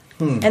source.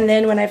 And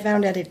then when I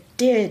found out it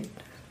did,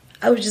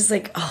 I was just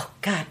like, oh,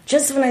 God,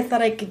 just when I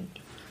thought I could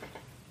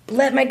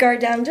let my guard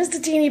down just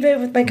a teeny bit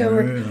with my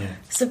coworker.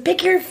 So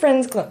pick your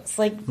friends close,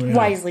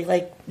 wisely,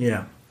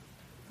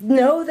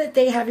 know that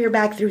they have your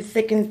back through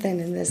thick and thin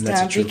in this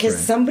town because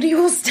somebody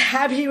will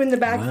stab you in the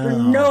back for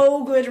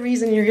no good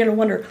reason. You're going to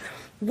wonder,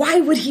 why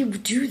would he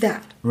do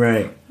that?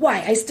 Right.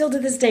 Why? I still to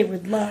this day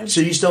would love.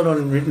 So you still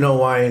don't know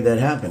why that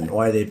happened?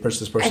 Why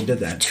this person did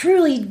that? I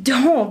truly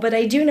don't, but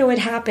I do know it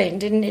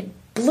happened, and it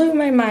blew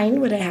my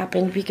mind when it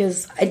happened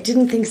because I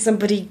didn't think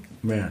somebody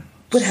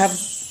would have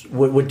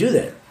would do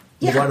that.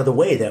 Go out of the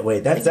way that way.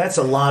 That's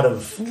a lot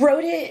of...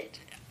 Wrote it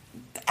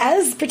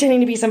as pretending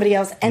to be somebody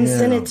else and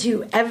sent it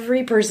to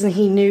every person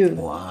he knew.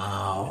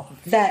 Wow.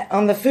 That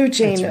on the food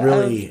chain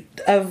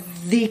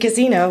of the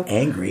casino.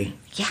 Angry.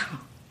 Yeah.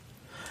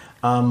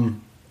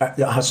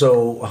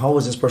 So how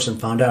was this person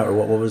found out, or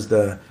what was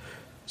the...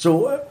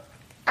 So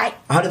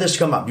how did this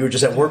come up? You were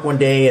just at work one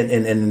day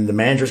and the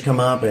managers come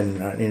up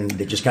and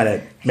they just kind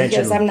of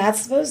mentioned... Because I'm not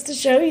supposed to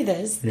show you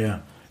this. Yeah.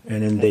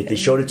 And then they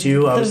showed it to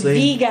you, obviously?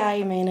 The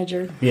guy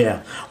manager.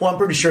 Yeah. Well, I'm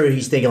pretty sure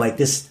he's thinking, like,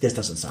 this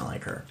doesn't sound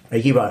like her.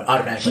 Like, he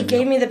automatically... He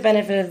gave me the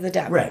benefit of the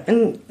doubt. Right.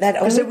 And that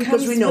only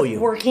comes we know with you.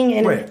 Working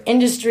in an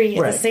industry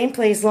at the same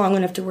place long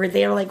enough to where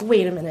they're like,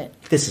 wait a minute.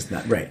 This is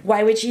not... Right.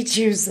 Why would she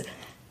choose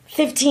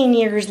 15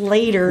 years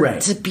later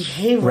Right. to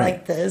behave Right.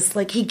 like this.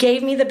 Like, he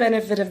gave me the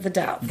benefit of the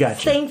doubt.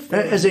 Gotcha.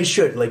 Thankfully. As they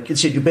should. Like you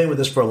said, you've been with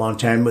us for a long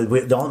time.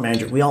 The all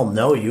manager, we all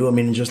know you. I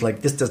mean, it's just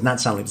like, this does not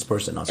sound like this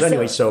person. So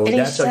anyway, so and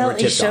that's how you were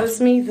he tipped shows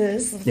off. me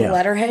this, the Yeah.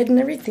 letterhead and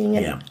everything,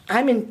 and Yeah.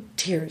 I'm in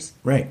tears.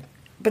 Right.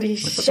 But he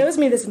shows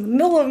me this in the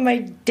middle of my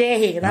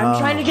day, and I'm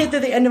trying to get to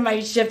the end of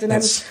my shift,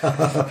 and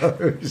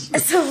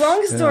So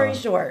long story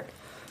short,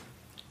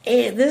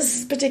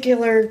 this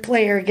particular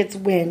player gets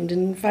wind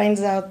and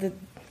finds out that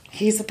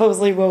he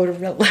supposedly wrote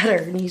a letter,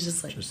 and he's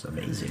just like, Just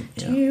amazing.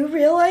 Yeah. do you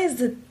realize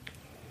that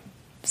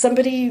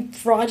somebody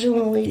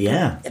fraudulently...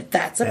 Yeah.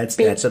 That's a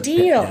big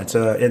deal.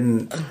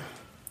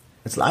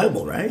 It's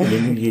liable, right? I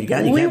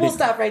mean, We will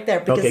stop right there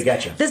because Okay,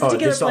 gotcha. this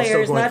particular this all player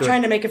still is going not through-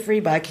 trying to make a free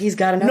buck. He's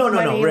got enough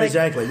money. No, right,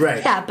 exactly,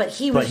 right. Yeah, but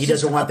he was But he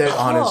doesn't just want that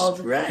honest- appalled.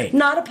 right.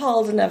 Not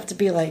appalled enough to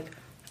be like,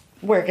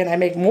 where can I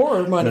make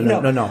more money? No.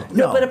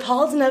 But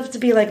appalled enough to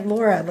be like,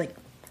 Laura, like,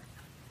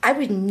 I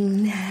would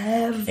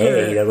never.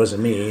 A, that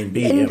wasn't me, and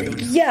B,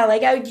 Yeah,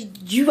 like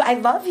I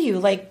love you.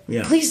 Like,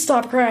 Yeah. please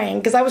stop crying,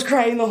 because I was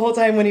crying the whole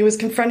time when he was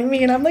confronting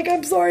me, and I'm like,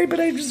 I'm sorry, but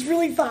I just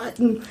really thought.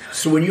 And,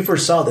 So when you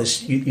first saw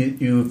this,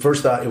 you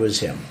first thought it was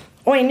him,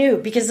 oh, I knew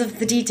because of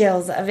the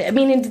details of it. I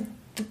mean,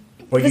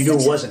 or you knew it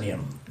situ- wasn't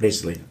him.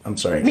 Basically, I'm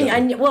sorry. I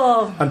mean,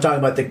 well, I'm talking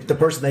about the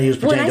person that he was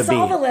when pretending I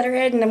saw to the be.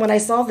 letterhead and then when I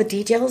saw the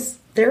details,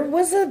 there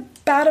was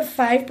about a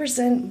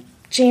 5%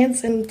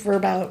 chance, and for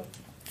about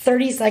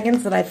 30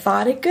 seconds, that I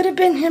thought it could have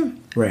been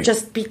him, Right.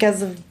 just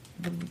because of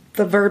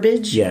the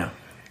verbiage, Yeah,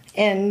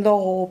 and the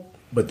whole.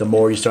 but the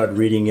more you started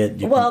reading it,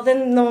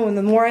 Then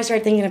the more I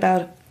started thinking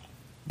about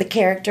the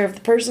character of the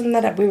person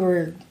that we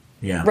were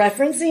Yeah.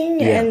 referencing,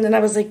 Yeah. and then I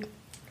was like,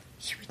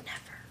 he would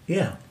never.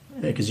 yeah,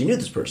 because you knew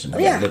this person.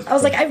 Yeah, I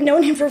was like, I've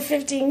known him for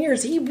 15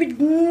 years. He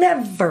would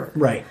never.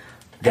 right.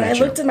 And I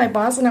Gotcha. looked at my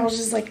boss and I was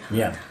just like,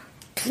 Yeah,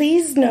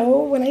 please know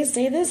when I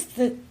say this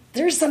that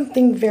there's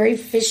something very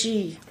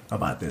fishy.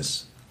 about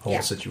this whole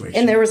situation.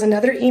 And there was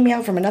another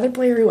email from another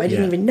player who I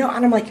didn't Yeah. even know.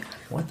 And I'm like,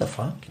 What the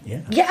fuck? Yeah.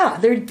 yeah,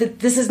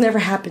 this has never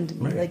happened to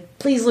me. Right. Like,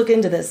 please look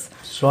into this.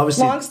 So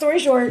obviously, Long story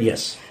short,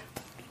 yes.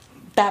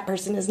 that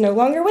person is no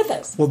longer with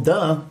us. Well,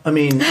 duh. I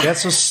mean,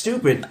 that's so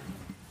stupid.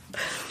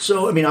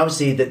 So, I mean,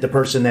 obviously, the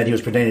person that he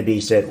was pretending to be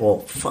said, well,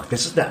 fuck,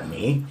 this is not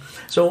me.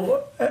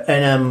 So,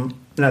 and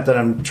not that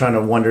I'm trying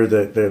to wonder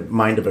the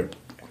mind of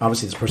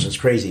obviously this person's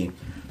crazy,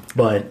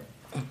 but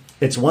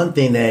it's one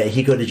thing that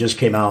he could have just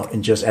came out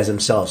and just as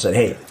himself said,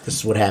 hey, this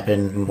is what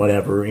happened and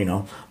whatever,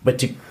 but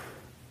to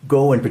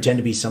go and pretend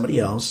to be somebody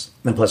else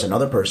and plus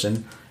another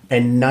person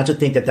and not to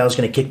think that was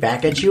going to kick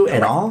back at you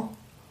at all,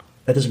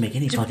 that doesn't make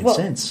any fucking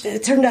sense.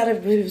 It turned out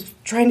it was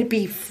trying to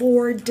be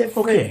four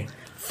different. Okay.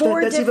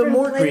 That's even different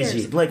more players.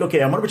 crazy. Like,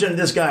 okay, I'm going to pretend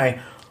this guy,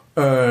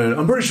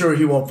 I'm pretty sure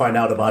he won't find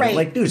out about it. Right.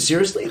 Like, dude,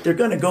 seriously? They're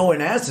going to go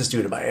and ask this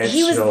dude about it.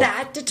 He was So-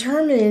 that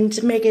determined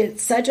to make it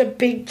such a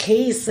big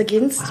case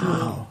against me.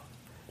 Wow.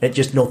 And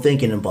just no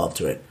thinking involved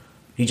to it.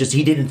 He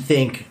didn't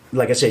think,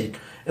 like I said,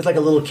 it's like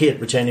a little kid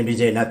pretending to be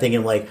dead, not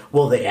thinking like,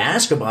 well, they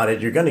ask about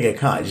it, you're going to get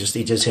caught.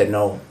 He just had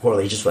no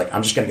correlation. He's just like,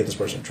 I'm just going to get this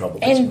person in trouble.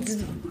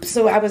 And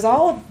so I was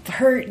all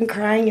hurt and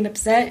crying and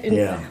upset. And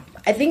Yeah.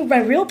 I think my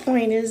real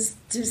point is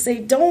to say,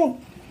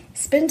 don't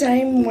spend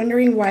time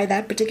wondering why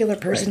that particular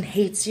person Right.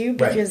 hates you,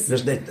 Right. because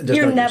There's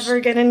you're no never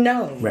use. going to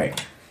know.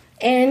 Right.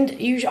 And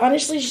you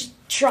honestly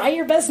try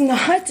your best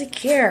not to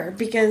care,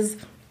 because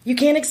you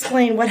can't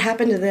explain what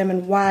happened to them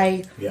and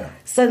why Yeah.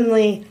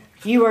 suddenly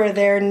you are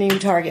their new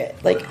target.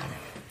 Like,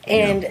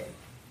 and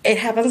it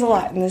happens a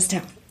lot in this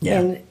town. Yeah.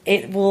 And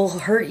it will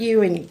hurt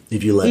you and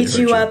If you let it eat hurt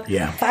you you. up.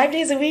 Yeah. 5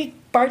 days a week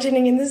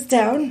bartending in this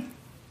town.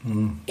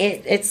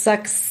 It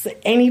sucks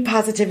any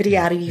positivity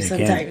out of you It can.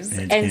 sometimes. It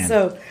And can.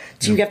 so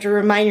you have to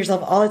remind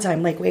yourself all the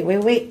time, like,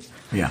 wait.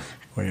 Yeah.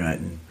 Where you're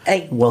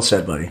at. Well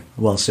said, buddy.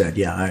 Well said.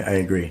 Yeah, I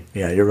agree.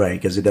 Yeah, you're right,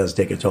 because it does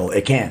take a toll.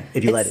 It can,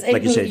 if you let it.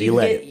 Like you said, if you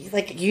let it.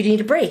 Like, you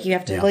need a break. You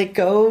have to, Yeah.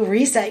 go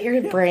reset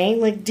your brain,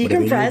 Whatever you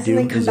decompress, need to and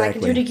then do, come back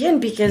and do it exactly. again,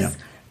 because Yeah.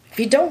 if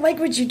you don't like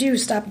what you do,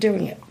 stop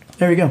doing it.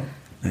 There you go.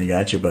 I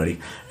got you, buddy.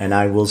 And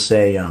I will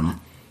say,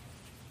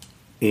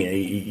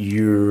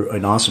 you're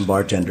an awesome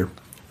bartender.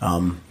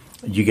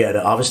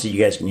 Obviously you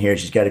guys can hear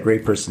she's got a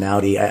great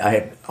personality. I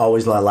have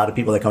always a lot of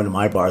people that come to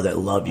my bar that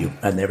love you,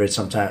 and every once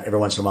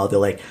in a while they're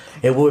like,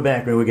 "Hey, we'll be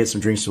back. Maybe we'll get some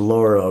drinks to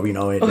Laura." Or,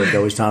 they're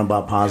always talking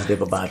about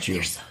positive about you.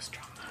 You're so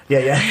strong.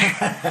 Yeah.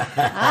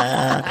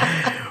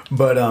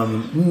 But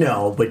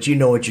no, but you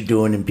know what you're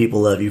doing, and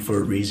people love you for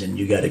a reason.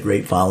 You got a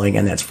great following,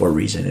 and that's for a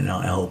reason. And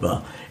I hope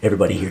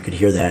everybody here could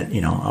hear that.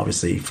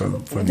 Obviously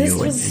from This you.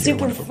 was and you're a super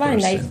wonderful fun.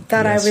 I person.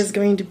 thought Yes. I was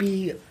going to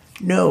be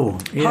No,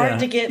 hard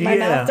to get my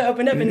mouth to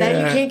open up, and now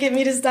you can't get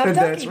me to stop talking.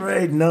 That's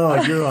right. No,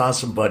 you're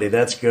awesome, buddy.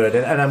 That's good,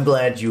 and I'm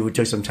glad you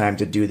took some time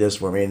to do this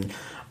for me. And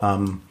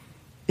and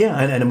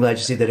I'm glad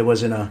you see that it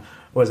wasn't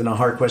a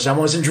hard question. I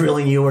wasn't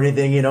drilling you or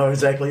anything.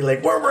 Exactly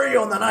like where were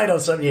you on the night or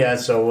something. Yeah.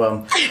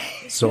 So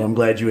So I'm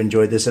glad you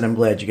enjoyed this, and I'm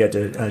glad you got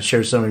to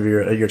share some of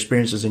your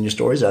experiences and your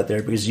stories out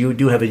there, because you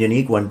do have a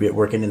unique one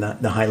working in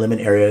the high limit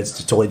area.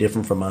 It's totally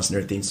different from us and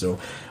everything. So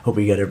hope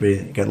you got a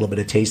little bit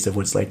of taste of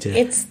what it's like to.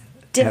 It's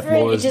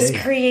different. It just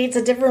creates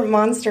a different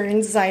monster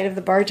inside of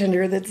the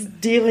bartender that's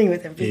dealing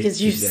with it,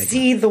 because you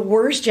see the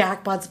worst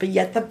jackpots, but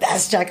yet the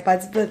best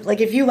jackpots. But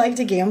like, if you like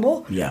to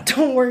gamble,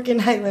 don't work in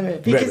high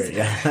limit, because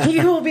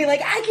you will be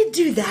like, I could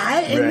do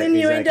that, and then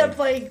you end up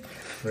like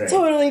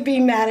totally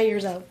being mad at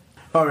yourself.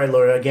 All right,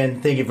 Laura,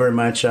 again, thank you very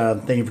much.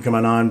 Thank you for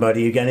coming on,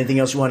 buddy. You got anything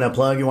else you want to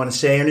plug? You want to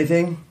say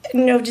anything?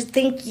 No, just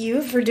thank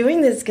you for doing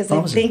this, because I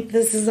think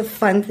this is a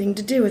fun thing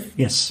to do with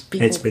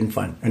people. It's been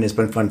fun. And it's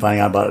been fun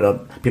finding out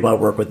about people I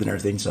work with and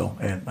everything, so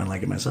I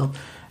like it myself.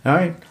 All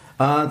right.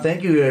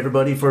 Thank you,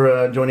 everybody,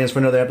 for joining us for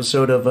another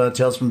episode of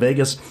Tales from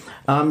Vegas.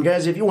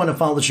 Guys, if you want to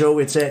follow the show,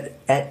 it's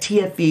at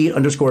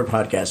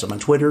TFV_podcast. I'm on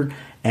Twitter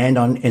and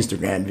on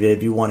Instagram.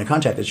 If you want to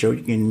contact the show,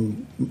 you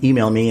can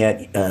email me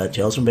at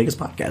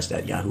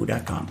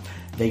talesfromvegaspodcast@yahoo.com.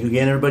 Thank you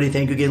again, everybody.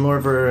 Thank you again,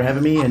 Laura, for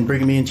having me and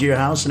bringing me into your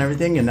house and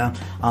everything. And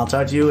I'll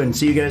talk to you and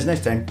see you guys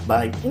next time.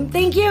 Bye. And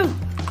thank you.